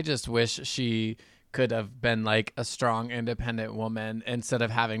saying. I just wish she could have been like a strong, independent woman instead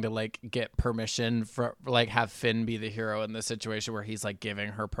of having to like get permission for like have Finn be the hero in this situation where he's like giving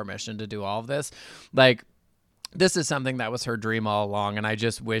her permission to do all of this. Like, this is something that was her dream all along, and I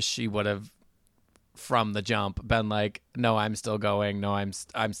just wish she would have, from the jump, been like, no, I'm still going. No, I'm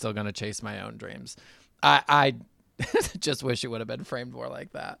still going to chase my own dreams. I just wish it would have been framed more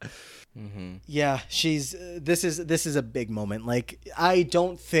like that. Mm-hmm. Yeah, this is a big moment. Like, I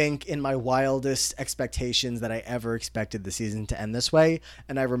don't think in my wildest expectations that I ever expected the season to end this way,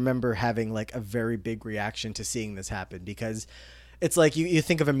 and I remember having like a very big reaction to seeing this happen because it's like you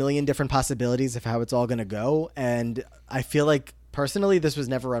think of a million different possibilities of how it's all going to go. And I feel like personally, this was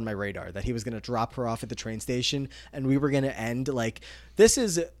never on my radar that he was going to drop her off at the train station and we were going to end. Like, this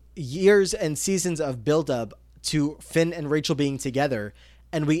is years and seasons of buildup to Finn and Rachel being together.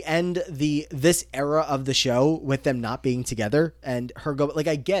 And we end this era of the show with them not being together and her go. Like,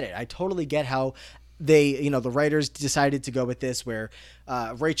 I get it. I totally get how they, the writers decided to go with this where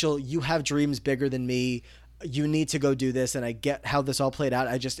Rachel, you have dreams bigger than me. You need to go do this. And I get how this all played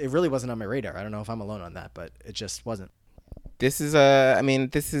out. It really wasn't on my radar. I don't know if I'm alone on that, but it just wasn't. This is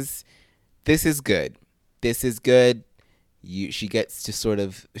this is good. This is good. She gets to sort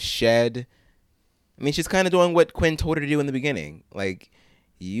of shed. I mean, she's kind of doing what Quinn told her to do in the beginning. Like,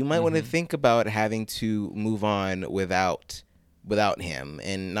 you might want to think about having to move on without him,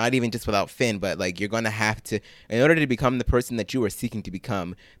 and not even just without Finn, but like you're going to have to, in order to become the person that you are seeking to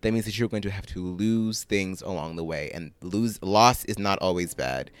become, that means that you're going to have to lose things along the way, and loss is not always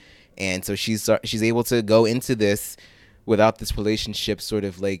bad. And so she's able to go into this without this relationship sort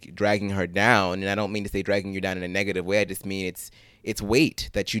of like dragging her down. And I don't mean to say dragging you down in a negative way. I just mean it's weight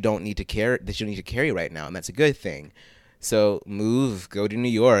that you don't need to carry right now, and that's a good thing. So go to New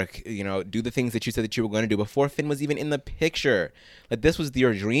York, do the things that you said that you were going to do before Finn was even in the picture. Like, this was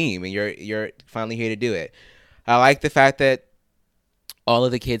your dream, and you're finally here to do it. I like the fact that all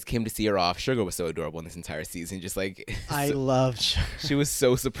of the kids came to see her off. Sugar was so adorable in this entire season. Just like, I loved Sugar. She was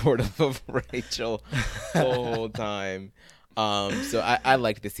so supportive of Rachel the whole time. So I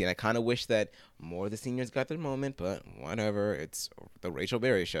liked this scene. I kind of wish that more of the seniors got their moment, but whatever. It's the Rachel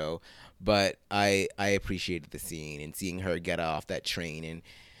Berry show. But I appreciated the scene and seeing her get off that train and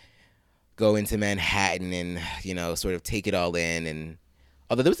go into Manhattan and, sort of take it all in. And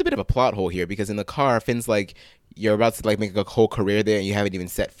although there was a bit of a plot hole here because in the car, Finn's like, you're about to like make a whole career there and you haven't even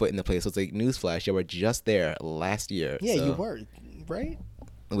set foot in the place. So it's like, newsflash, you were just there last year. Yeah, so. You were, right?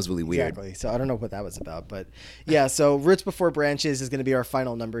 It was really weird. Exactly. So I don't know what that was about, but yeah. So Roots Before Branches is going to be our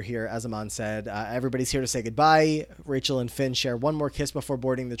final number here. As Aman said, everybody's here to say goodbye. Rachel and Finn share one more kiss before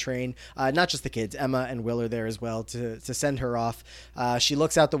boarding the train. Not just the kids. Emma and Will are there as well to send her off. She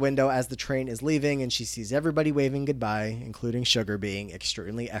looks out the window as the train is leaving and she sees everybody waving goodbye, including Sugar being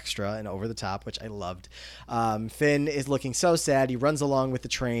extremely extra and over the top, which I loved. Finn is looking so sad. He runs along with the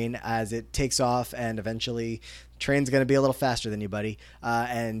train as it takes off and eventually train's going to be a little faster than you, buddy.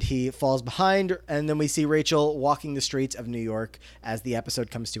 And he falls behind. And then we see Rachel walking the streets of New York as the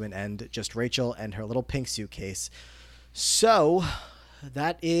episode comes to an end. Just Rachel and her little pink suitcase. So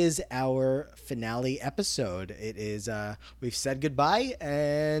that is our finale episode. It is, we've said goodbye.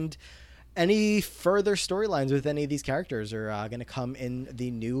 And Any further storylines with any of these characters are going to come in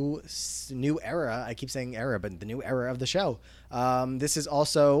the new era. I keep saying era, but the new era of the show. This is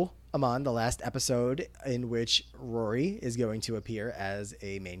also, Aman, the last episode in which Rory is going to appear as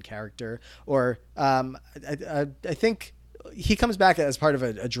a main character. Or I think he comes back as part of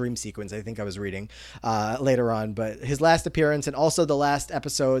a dream sequence, I think I was reading later on. But his last appearance, and also the last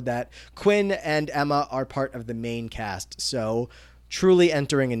episode that Quinn and Emma are part of the main cast. So truly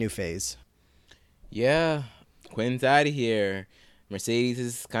entering a new phase. Yeah, Quinn's out of here. Mercedes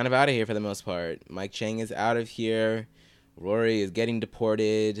is kind of out of here for the most part. Mike Chang is out of here. Rory is getting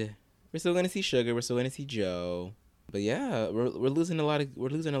deported. We're still going to see Sugar. We're still going to see Joe. But yeah, we're losing a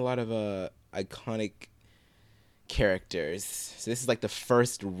lot of iconic characters. So this is like the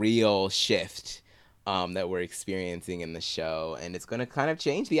first real shift that we're experiencing in the show, and it's going to kind of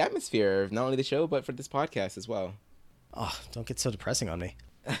change the atmosphere of not only the show but for this podcast as well. Oh, don't get so depressing on me.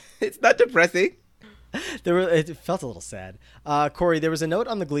 It's not depressing. It felt a little sad. Korey, there was a note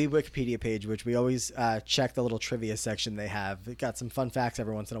on the Glee Wikipedia page, which we always check the little trivia section they have. It got some fun facts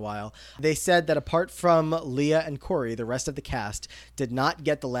every once in a while. They said that apart from Leah and Korey, the rest of the cast did not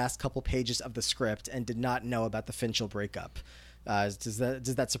get the last couple pages of the script and did not know about the Finchel breakup. Does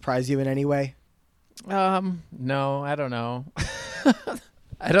that surprise you in any way? No, I don't know.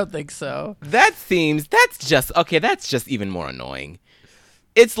 I don't think so. That's just even more annoying.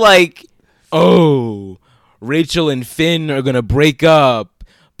 It's like, oh, Rachel and Finn are going to break up,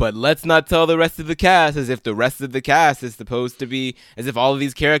 but let's not tell the rest of the cast, as if the rest of the cast is supposed to be, as if all of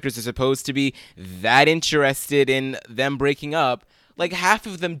these characters are supposed to be that interested in them breaking up. Like, half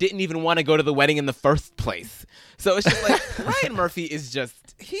of them didn't even want to go to the wedding in the first place. So it's just like, Ryan Murphy is just,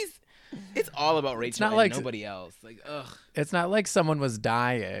 it's all about Rachel and like, nobody else. Like, ugh. It's not like someone was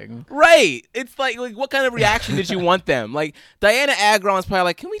dying. Right. It's like what kind of reaction did you want them? Like, Diana Agron was probably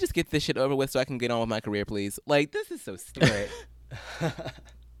like, can we just get this shit over with so I can get on with my career, please? Like, this is so stupid.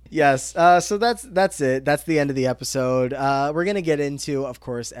 Yes. So that's it. That's the end of the episode. We're going to get into, of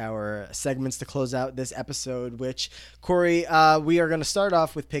course, our segments to close out this episode, which, Korey, we are going to start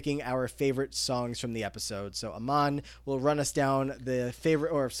off with picking our favorite songs from the episode. So Aman will run us down the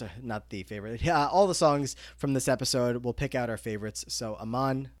favorite, or sorry, not the favorite, all the songs from this episode. We'll pick out our favorites. So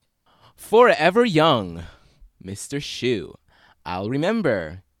Aman. Forever Young, Mr. Shu, I'll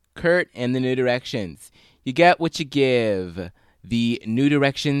Remember, Kurt and the New Directions, You Get What You Give, the New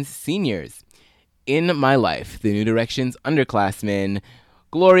Directions Seniors, In My Life, the New Directions Underclassmen,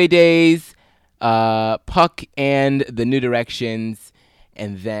 Glory Days, Puck and the New Directions,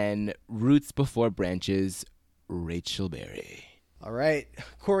 and then Roots Before Branches, Rachel Berry. All right.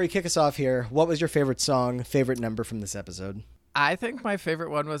 Korey, kick us off here. What was your favorite song, favorite number from this episode? I think my favorite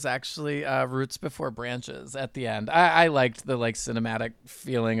one was actually Roots Before Branches at the end. I liked the cinematic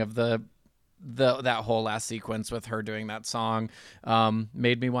feeling of that whole last sequence with her doing that song.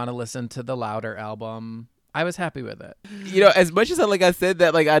 Made me want to listen to the Louder album. I was happy with it. You know, as much as I said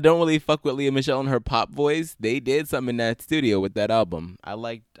that I don't really fuck with Leah Michele and her pop voice, they did something in that studio with that album. I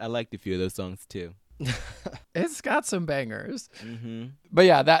liked a few of those songs too. It's got some bangers. Mm-hmm. But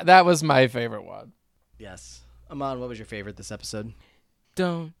yeah, that was my favorite one. Yes. Aman, what was your favorite this episode?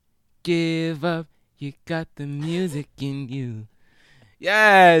 Don't give up. You got the music in you.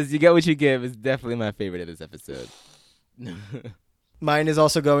 Yes, You Get What You Give is definitely my favorite of this episode. Mine is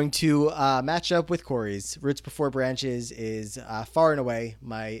also going to match up with Korey's. Roots Before Branches is far and away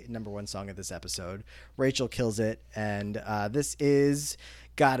my number one song of this episode. Rachel kills it, and this is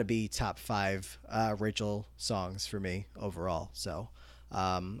gotta be top 5 Rachel songs for me overall. So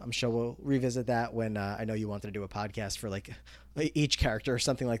I'm sure we'll revisit that when I know you wanted to do a podcast for each character or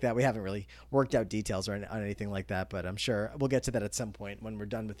something like that. We haven't really worked out details on anything like that, but I'm sure we'll get to that at some point when we're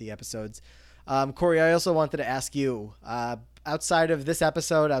done with the episodes. Korey, I also wanted to ask you, outside of this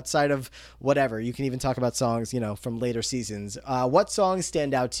episode, outside of whatever, you can even talk about songs, from later seasons. What songs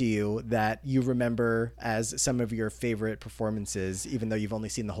stand out to you that you remember as some of your favorite performances, even though you've only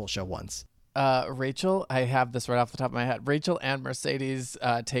seen the whole show once? Rachel, I have this right off the top of my head. Rachel and Mercedes,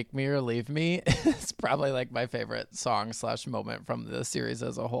 Take Me or Leave Me is probably my favorite song / moment from the series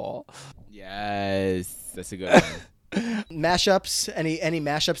as a whole. Yes, that's a good one. Mashups, any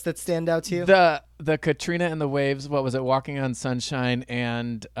mashups that stand out to you? The Katrina and the Waves, what was it? Walking on Sunshine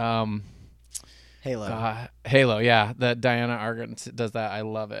and Halo. Halo, yeah. That Diana Agron does that. I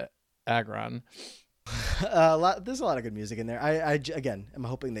love it. Agron. There's a lot of good music in there. I again, I'm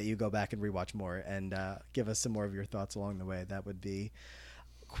hoping that you go back and rewatch more and give us some more of your thoughts along the way. That would be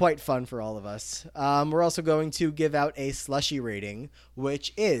quite fun for all of us. We're also going to give out a slushy rating,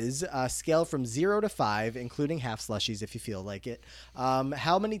 which is a scale from 0 to 5, including half slushies if you feel like it.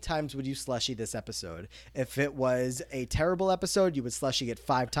 How many times would you slushy this episode? If it was a terrible episode, you would slushy it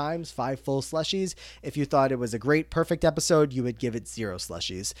 5 times, 5 full slushies. If you thought it was a great, perfect episode, you would give it 0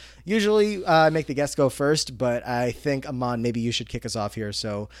 slushies. Usually make the guests go first, but I think, Aman, maybe you should kick us off here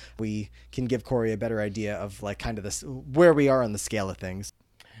so we can give Korey a better idea of like kind of this where we are on the scale of things.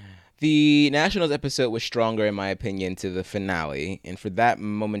 The Nationals episode was stronger, in my opinion, to the finale, and for that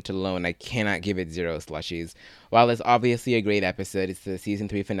moment alone, I cannot give it 0 slushies. While it's obviously a great episode, it's the season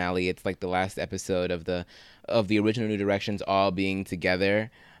 3 finale. It's like the last episode of the original New Directions all being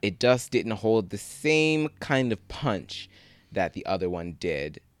together. It just didn't hold the same kind of punch that the other one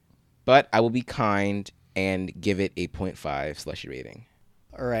did. But I will be kind and give it a 0.5 slushy rating.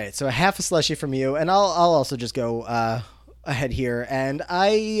 All right, so a half a slushy from you, and I'll also just go ahead here, and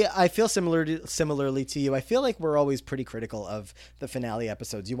I feel similarly to you. I feel like we're always pretty critical of the finale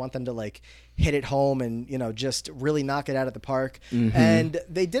episodes. You want them to like hit it home and just really knock it out of the park. Mm-hmm. And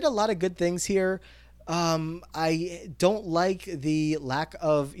they did a lot of good things here. I don't like the lack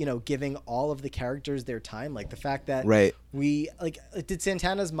of, giving all of the characters their time. Like the fact that did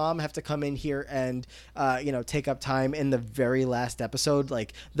Santana's mom have to come in here and, take up time in the very last episode?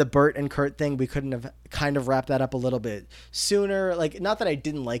 Like the Bert and Kurt thing, we couldn't have kind of wrapped that up a little bit sooner. Like, not that I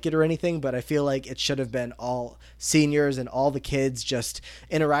didn't like it or anything, but I feel like it should have been all seniors and all the kids just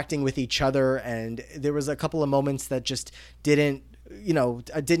interacting with each other. And there was a couple of moments that just didn't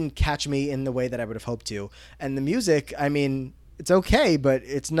catch me in the way that I would have hoped to. And the music, I mean, it's okay, but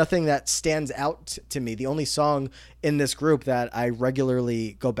it's nothing that stands out to me. The only song in this group that I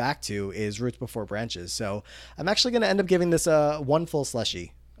regularly go back to is Roots Before Branches. So I'm actually going to end up giving this a 1 full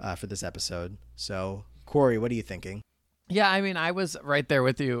slushy for this episode. So Korey, what are you thinking? Yeah, I mean, I was right there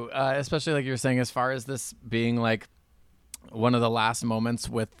with you, especially like you were saying, as far as this being like one of the last moments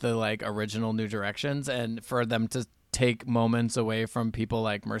with the like original New Directions, and for them to take moments away from people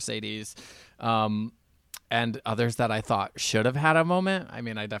like Mercedes and others that I thought should have had a moment. I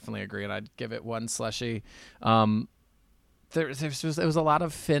mean, I definitely agree, and I'd give it 1 slushy. There was a lot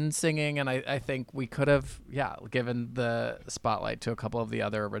of Finn singing, and I think we could have, given the spotlight to a couple of the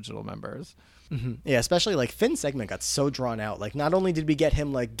other original members. Mm-hmm. Yeah, especially like Finn's segment got so drawn out. Like not only did we get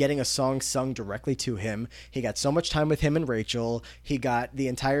him like getting a song sung directly to him, he got so much time with him and Rachel. He got the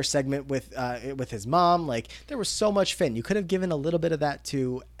entire segment with his mom. Like there was so much Finn. You could have given a little bit of that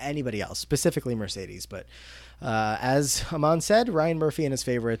to anybody else, specifically Mercedes. But as Aman said, Ryan Murphy and his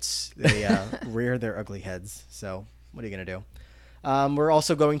favorites, they rear their ugly heads. So what are you gonna do? We're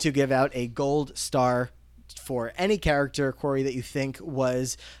also going to give out a gold star for any character, Korey, that you think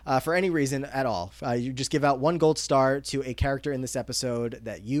was, for any reason at all. You just give out 1 gold star to a character in this episode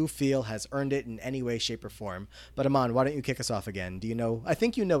that you feel has earned it in any way, shape, or form. But Aman, why don't you kick us off again? Do you know? I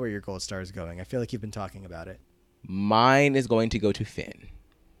think you know where your gold star is going. I feel like you've been talking about it. Mine is going to go to Finn.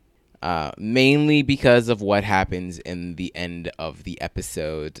 Mainly because of what happens in the end of the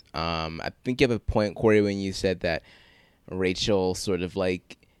episode. I think you have a point, Korey, when you said that Rachel sort of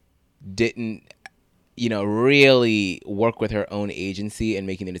like didn't really work with her own agency and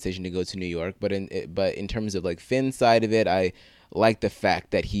making the decision to go to New York. But in terms of like Finn's side of it, I like the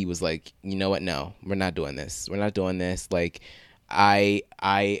fact that he was like, you know what? No, we're not doing this. We're not doing this. Like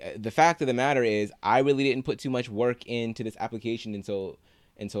the fact of the matter is I really didn't put too much work into this application until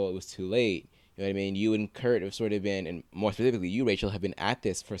it was too late. You know what I mean? You and Kurt have sort of been, and more specifically you, Rachel, have been at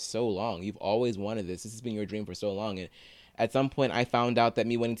this for so long. You've always wanted this. This has been your dream for so long. And at some point I found out that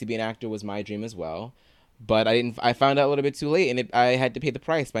me wanting to be an actor was my dream as well. But I found out a little bit too late, and I had to pay the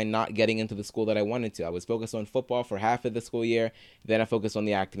price by not getting into the school that I wanted to. I was focused on football for half of the school year, then I focused on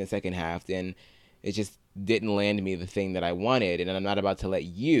the acting the second half, and it just didn't land me the thing that I wanted. And I'm not about to let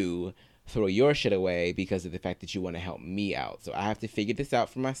you throw your shit away because of the fact that you want to help me out. So I have to figure this out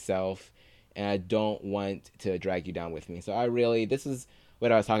for myself, and I don't want to drag you down with me. So this is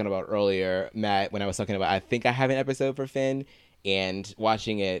what I was talking about earlier, Matt, when I was talking about I think I have an episode for Finn, and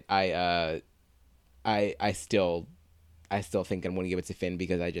watching it, I still think I'm going to give it to Finn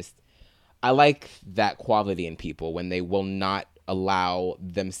because I like that quality in people when they will not allow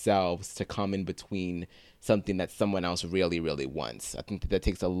themselves to come in between something that someone else really, really wants. I think that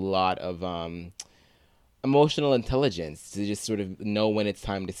takes a lot of emotional intelligence to just sort of know when it's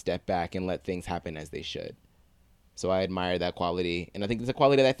time to step back and let things happen as they should. So I admire that quality, and I think it's a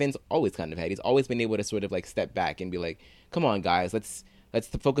quality that Finn's always kind of had. He's always been able to sort of like step back and be like, "Come on, guys, let's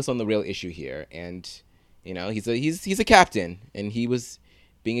focus on the real issue here." And he's a captain, and he was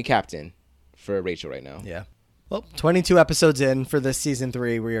being a captain for Rachel right now. Yeah. Well, 22 episodes in for this season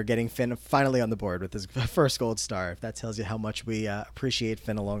 3, we are getting Finn finally on the board with his first gold star. If that tells you how much we appreciate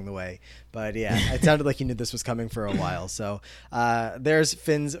Finn along the way. But yeah, it sounded like you knew this was coming for a while. So there's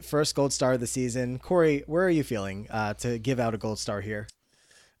Finn's first gold star of the season. Korey, where are you feeling to give out a gold star here?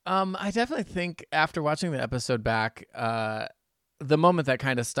 I definitely think after watching the episode back, the moment that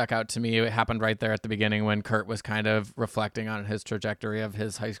kind of stuck out to me, it happened right there at the beginning when Kurt was kind of reflecting on his trajectory of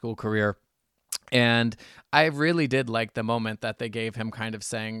his high school career. And I really did like the moment that they gave him, kind of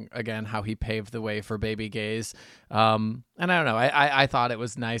saying again how he paved the way for baby gays. And I don't know, I thought it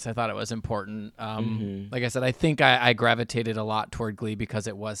was nice. I thought it was important. Like I said, I think I gravitated a lot toward Glee because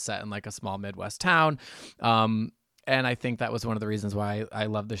it was set in like a small Midwest town. And I think that was one of the reasons why I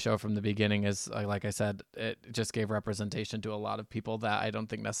loved the show from the beginning is, like I said, it just gave representation to a lot of people that I don't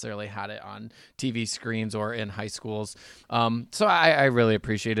think necessarily had it on TV screens or in high schools. So I really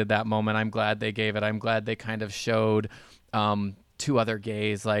appreciated that moment. I'm glad they gave it. I'm glad they kind of showed two other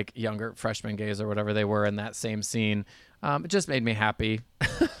gays, like younger freshman gays or whatever they were in that same scene. It just made me happy.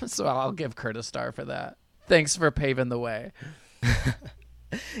 So I'll give Kurt a star for that. Thanks for paving the way.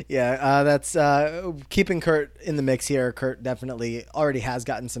 Yeah, that's keeping Kurt in the mix here. Kurt definitely already has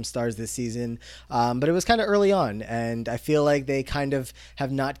gotten some stars this season, but it was kind of early on, and I feel like they kind of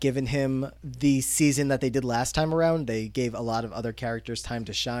have not given him the season that they did last time around. They gave a lot of other characters time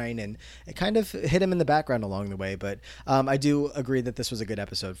to shine, and it kind of hit him in the background along the way, but I do agree that this was a good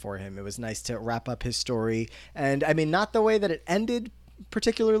episode for him. It was nice to wrap up his story, and I mean, not the way that it ended,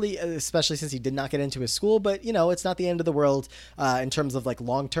 particularly, especially since he did not get into his school, but you know, it's not the end of the world in terms of like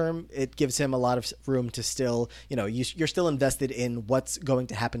long term. It gives him a lot of room to still, you know, you're still invested in what's going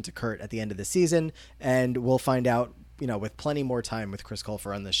to happen to Kurt at the end of the season, and we'll find out, you know, with plenty more time with Chris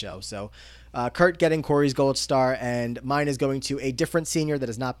Colfer on the show. So Kurt getting Corey's gold star, and mine is going to a different senior that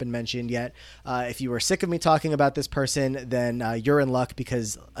has not been mentioned yet. If you were sick of me talking about this person, then you're in luck,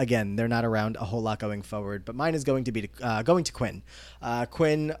 because again, they're not around a whole lot going forward. But mine is going to be going to Quinn.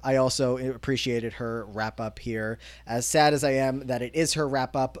 Quinn, I also appreciated her wrap up here. As sad as I am that it is her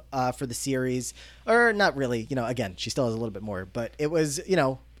wrap up for the series, or not really, you know, again, she still has a little bit more, but it was, you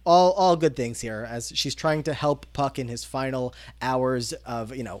know, all good things here as she's trying to help Puck in his final hours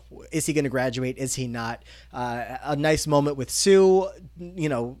of, you know, is he going to graduate? Is he not? A nice moment with Sue, you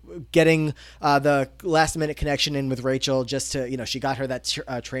know, getting the last minute connection in with Rachel just to, you know, she got her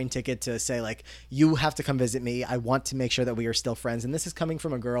that train ticket to say like, you have to come visit me. I want to make sure that we are still friends. And this is coming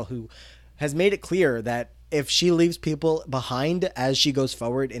from a girl who has made it clear that if she leaves people behind as she goes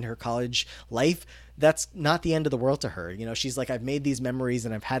forward in her college life, that's not the end of the world to her. You know, she's like, I've made these memories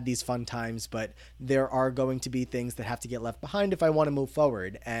and I've had these fun times, but there are going to be things that have to get left behind if I want to move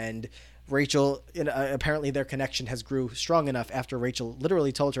forward. And Rachel, apparently their connection has grew strong enough after Rachel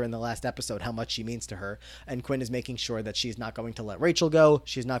literally told her in the last episode how much she means to her. And Quinn is making sure that she's not going to let Rachel go.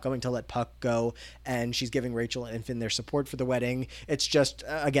 She's not going to let Puck go. And she's giving Rachel and Finn their support for the wedding. It's just,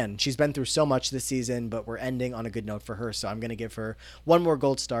 again, she's been through so much this season, but we're ending on a good note for her. So I'm going to give her one more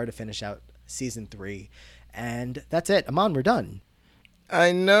gold star to finish out season 3. And that's it. Aman, we're done.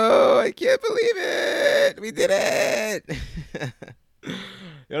 I know. I can't believe it. We did it.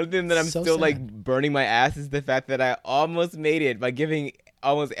 The only thing that I'm So still sad. like burning my ass is the fact that I almost made it by giving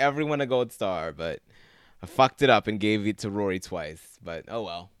almost everyone a gold star, but I fucked it up and gave it to Rory twice. But oh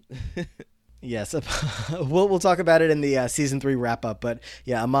well. Yes, we'll talk about it in the season 3 wrap up. But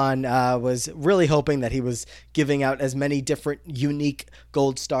yeah, Aman was really hoping that he was giving out as many different unique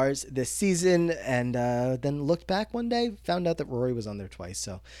gold stars this season, and then looked back one day, found out that Rory was on there twice.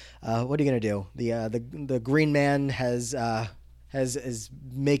 So what are you gonna do? The Green Man has is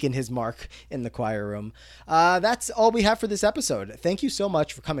making his mark in the choir room. That's all we have for this episode. Thank you so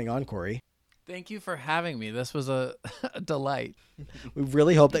much for coming on, Korey. Thank you for having me. This was a delight. We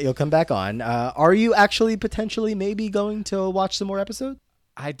really hope that you'll come back on. Are you actually potentially maybe going to watch some more episodes?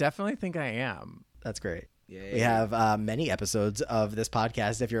 I definitely think I am. That's great. Yay. We have many episodes of this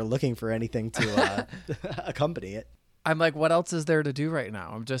podcast if you're looking for anything to accompany it. I'm like, what else is there to do right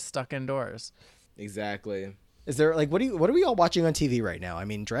now? I'm just stuck indoors. Exactly. Is there like what are we all watching on TV right now? I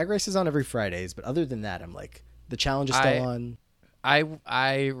mean, Drag Race is on every Fridays, but other than that, I'm like, The Challenge is still on. I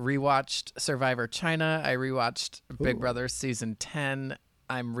rewatched Survivor China. I rewatched Big Ooh. Brother season 10.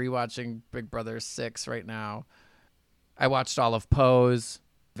 I'm rewatching Big Brother 6 right now. I watched all of Pose.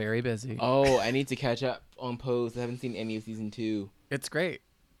 Very busy. Oh, I need to catch up on Pose. I haven't seen any of season 2. It's great.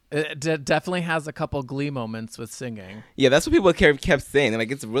 It definitely has a couple Glee moments with singing. Yeah, that's what people kept saying. They're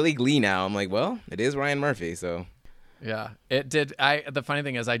like, it's really Glee now. I'm like, well, it is Ryan Murphy, so. Yeah, it did. The funny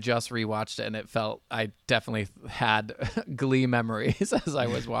thing is, I just rewatched it, and it felt I definitely had Glee memories as I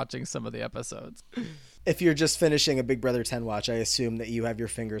was watching some of the episodes. If you're just finishing a Big Brother 10 watch, I assume that you have your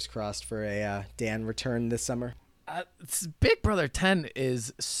fingers crossed for a Dan return this summer. Big Brother 10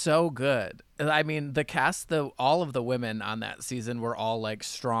 is so good. I mean, the cast, all of the women on that season were all like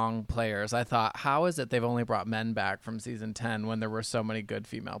strong players. I thought, how is it they've only brought men back from season 10 when there were so many good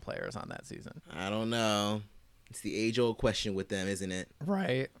female players on that season? I don't know. It's the age-old question with them, isn't it?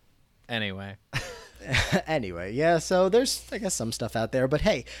 Right. Anyway. Anyway, yeah, so there's, I guess, some stuff out there. But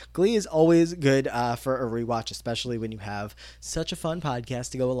hey, Glee is always good for a rewatch, especially when you have such a fun podcast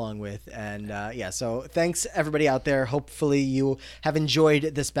to go along with. And yeah, so thanks, everybody out there. Hopefully you have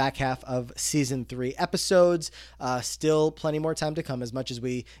enjoyed this back half of Season 3 episodes. Still plenty more time to come. As much as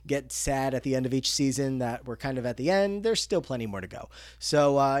we get sad at the end of each season that we're kind of at the end, there's still plenty more to go.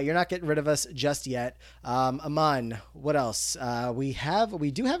 So you're not getting rid of us just yet. Aman, what else? We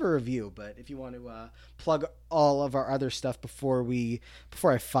do have a review, but if you want to plug all of our other stuff before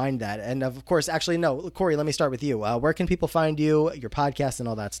I find that. And of course, actually, no, Korey, let me start with you. Where can people find you, your podcast, and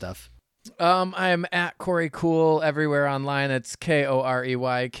all that stuff? I am at Korey Kuhl everywhere online. It's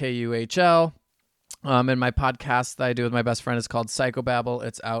KoreyKuhl. And my podcast that I do with my best friend is called Psychobabble.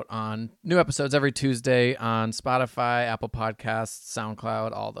 It's out on new episodes every Tuesday on Spotify, Apple Podcasts,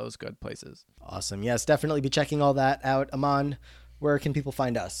 SoundCloud, all those good places. Awesome. Yes, definitely be checking all that out. Aman, where can people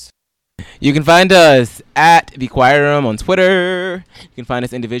find us? You can find us at The Choir Room on Twitter. You can find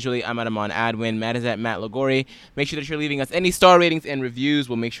us individually. I'm at Amon Adwin. Matt is at Matt Lagori. Make sure that you're leaving us any star ratings and reviews.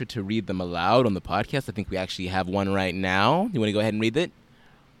 We'll make sure to read them aloud on the podcast. I think we actually have one right now. You want to go ahead and read it?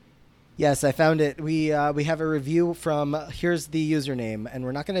 Yes, I found it. We have a review from, here's the username, and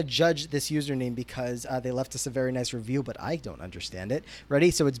we're not going to judge this username because they left us a very nice review, but I don't understand it.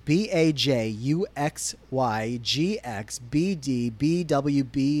 Ready? So it's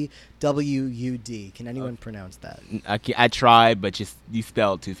BAJUXYGXBDBWBWUD. Can anyone pronounce that? I tried, but you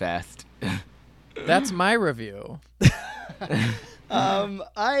spelled too fast. That's my review.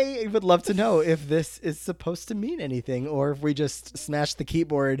 I would love to know if this is supposed to mean anything or if we just smashed the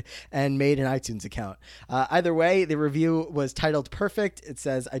keyboard and made an iTunes account. Either way, the review was titled Perfect. It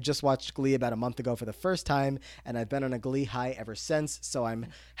says, I just watched Glee about a month ago for the first time, and I've been on a Glee high ever since, so I'm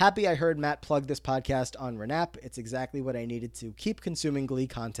happy I heard Matt plug this podcast on Renap. It's exactly what I needed to keep consuming Glee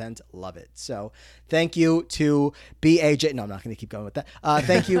content. Love it. So thank you to BAJ. No, I'm not going to keep going with that.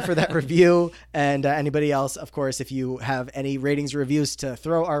 Thank you for that review. And anybody else, of course, if you have any ratings or reviews to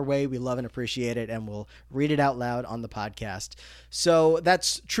throw our way, we love and appreciate it, and we'll read it out loud on the podcast. So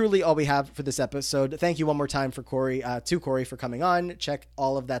that's truly all we have for this episode. Thank you one more time to Korey for coming on. Check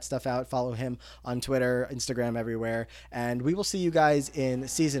all of that stuff out. Follow him on Twitter, Instagram, everywhere. And we will see you guys in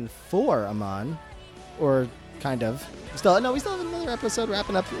season 4, Aman. Or kind of. We still have another episode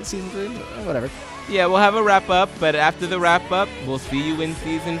wrapping up season 3. Whatever. Yeah, we'll have a wrap-up, but after the wrap-up, we'll see you in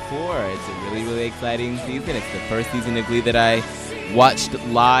season 4. It's a really, really exciting season. It's the first season of Glee that I watched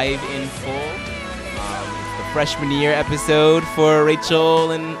live in full. It's the freshman year episode for Rachel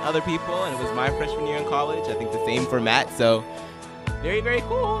and other people, and it was my freshman year in college. I think the same for Matt, so very, very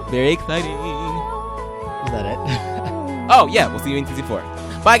cool. Very exciting. Is that it? Oh, yeah, we'll see you in season 4.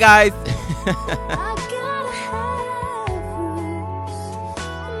 Bye, guys.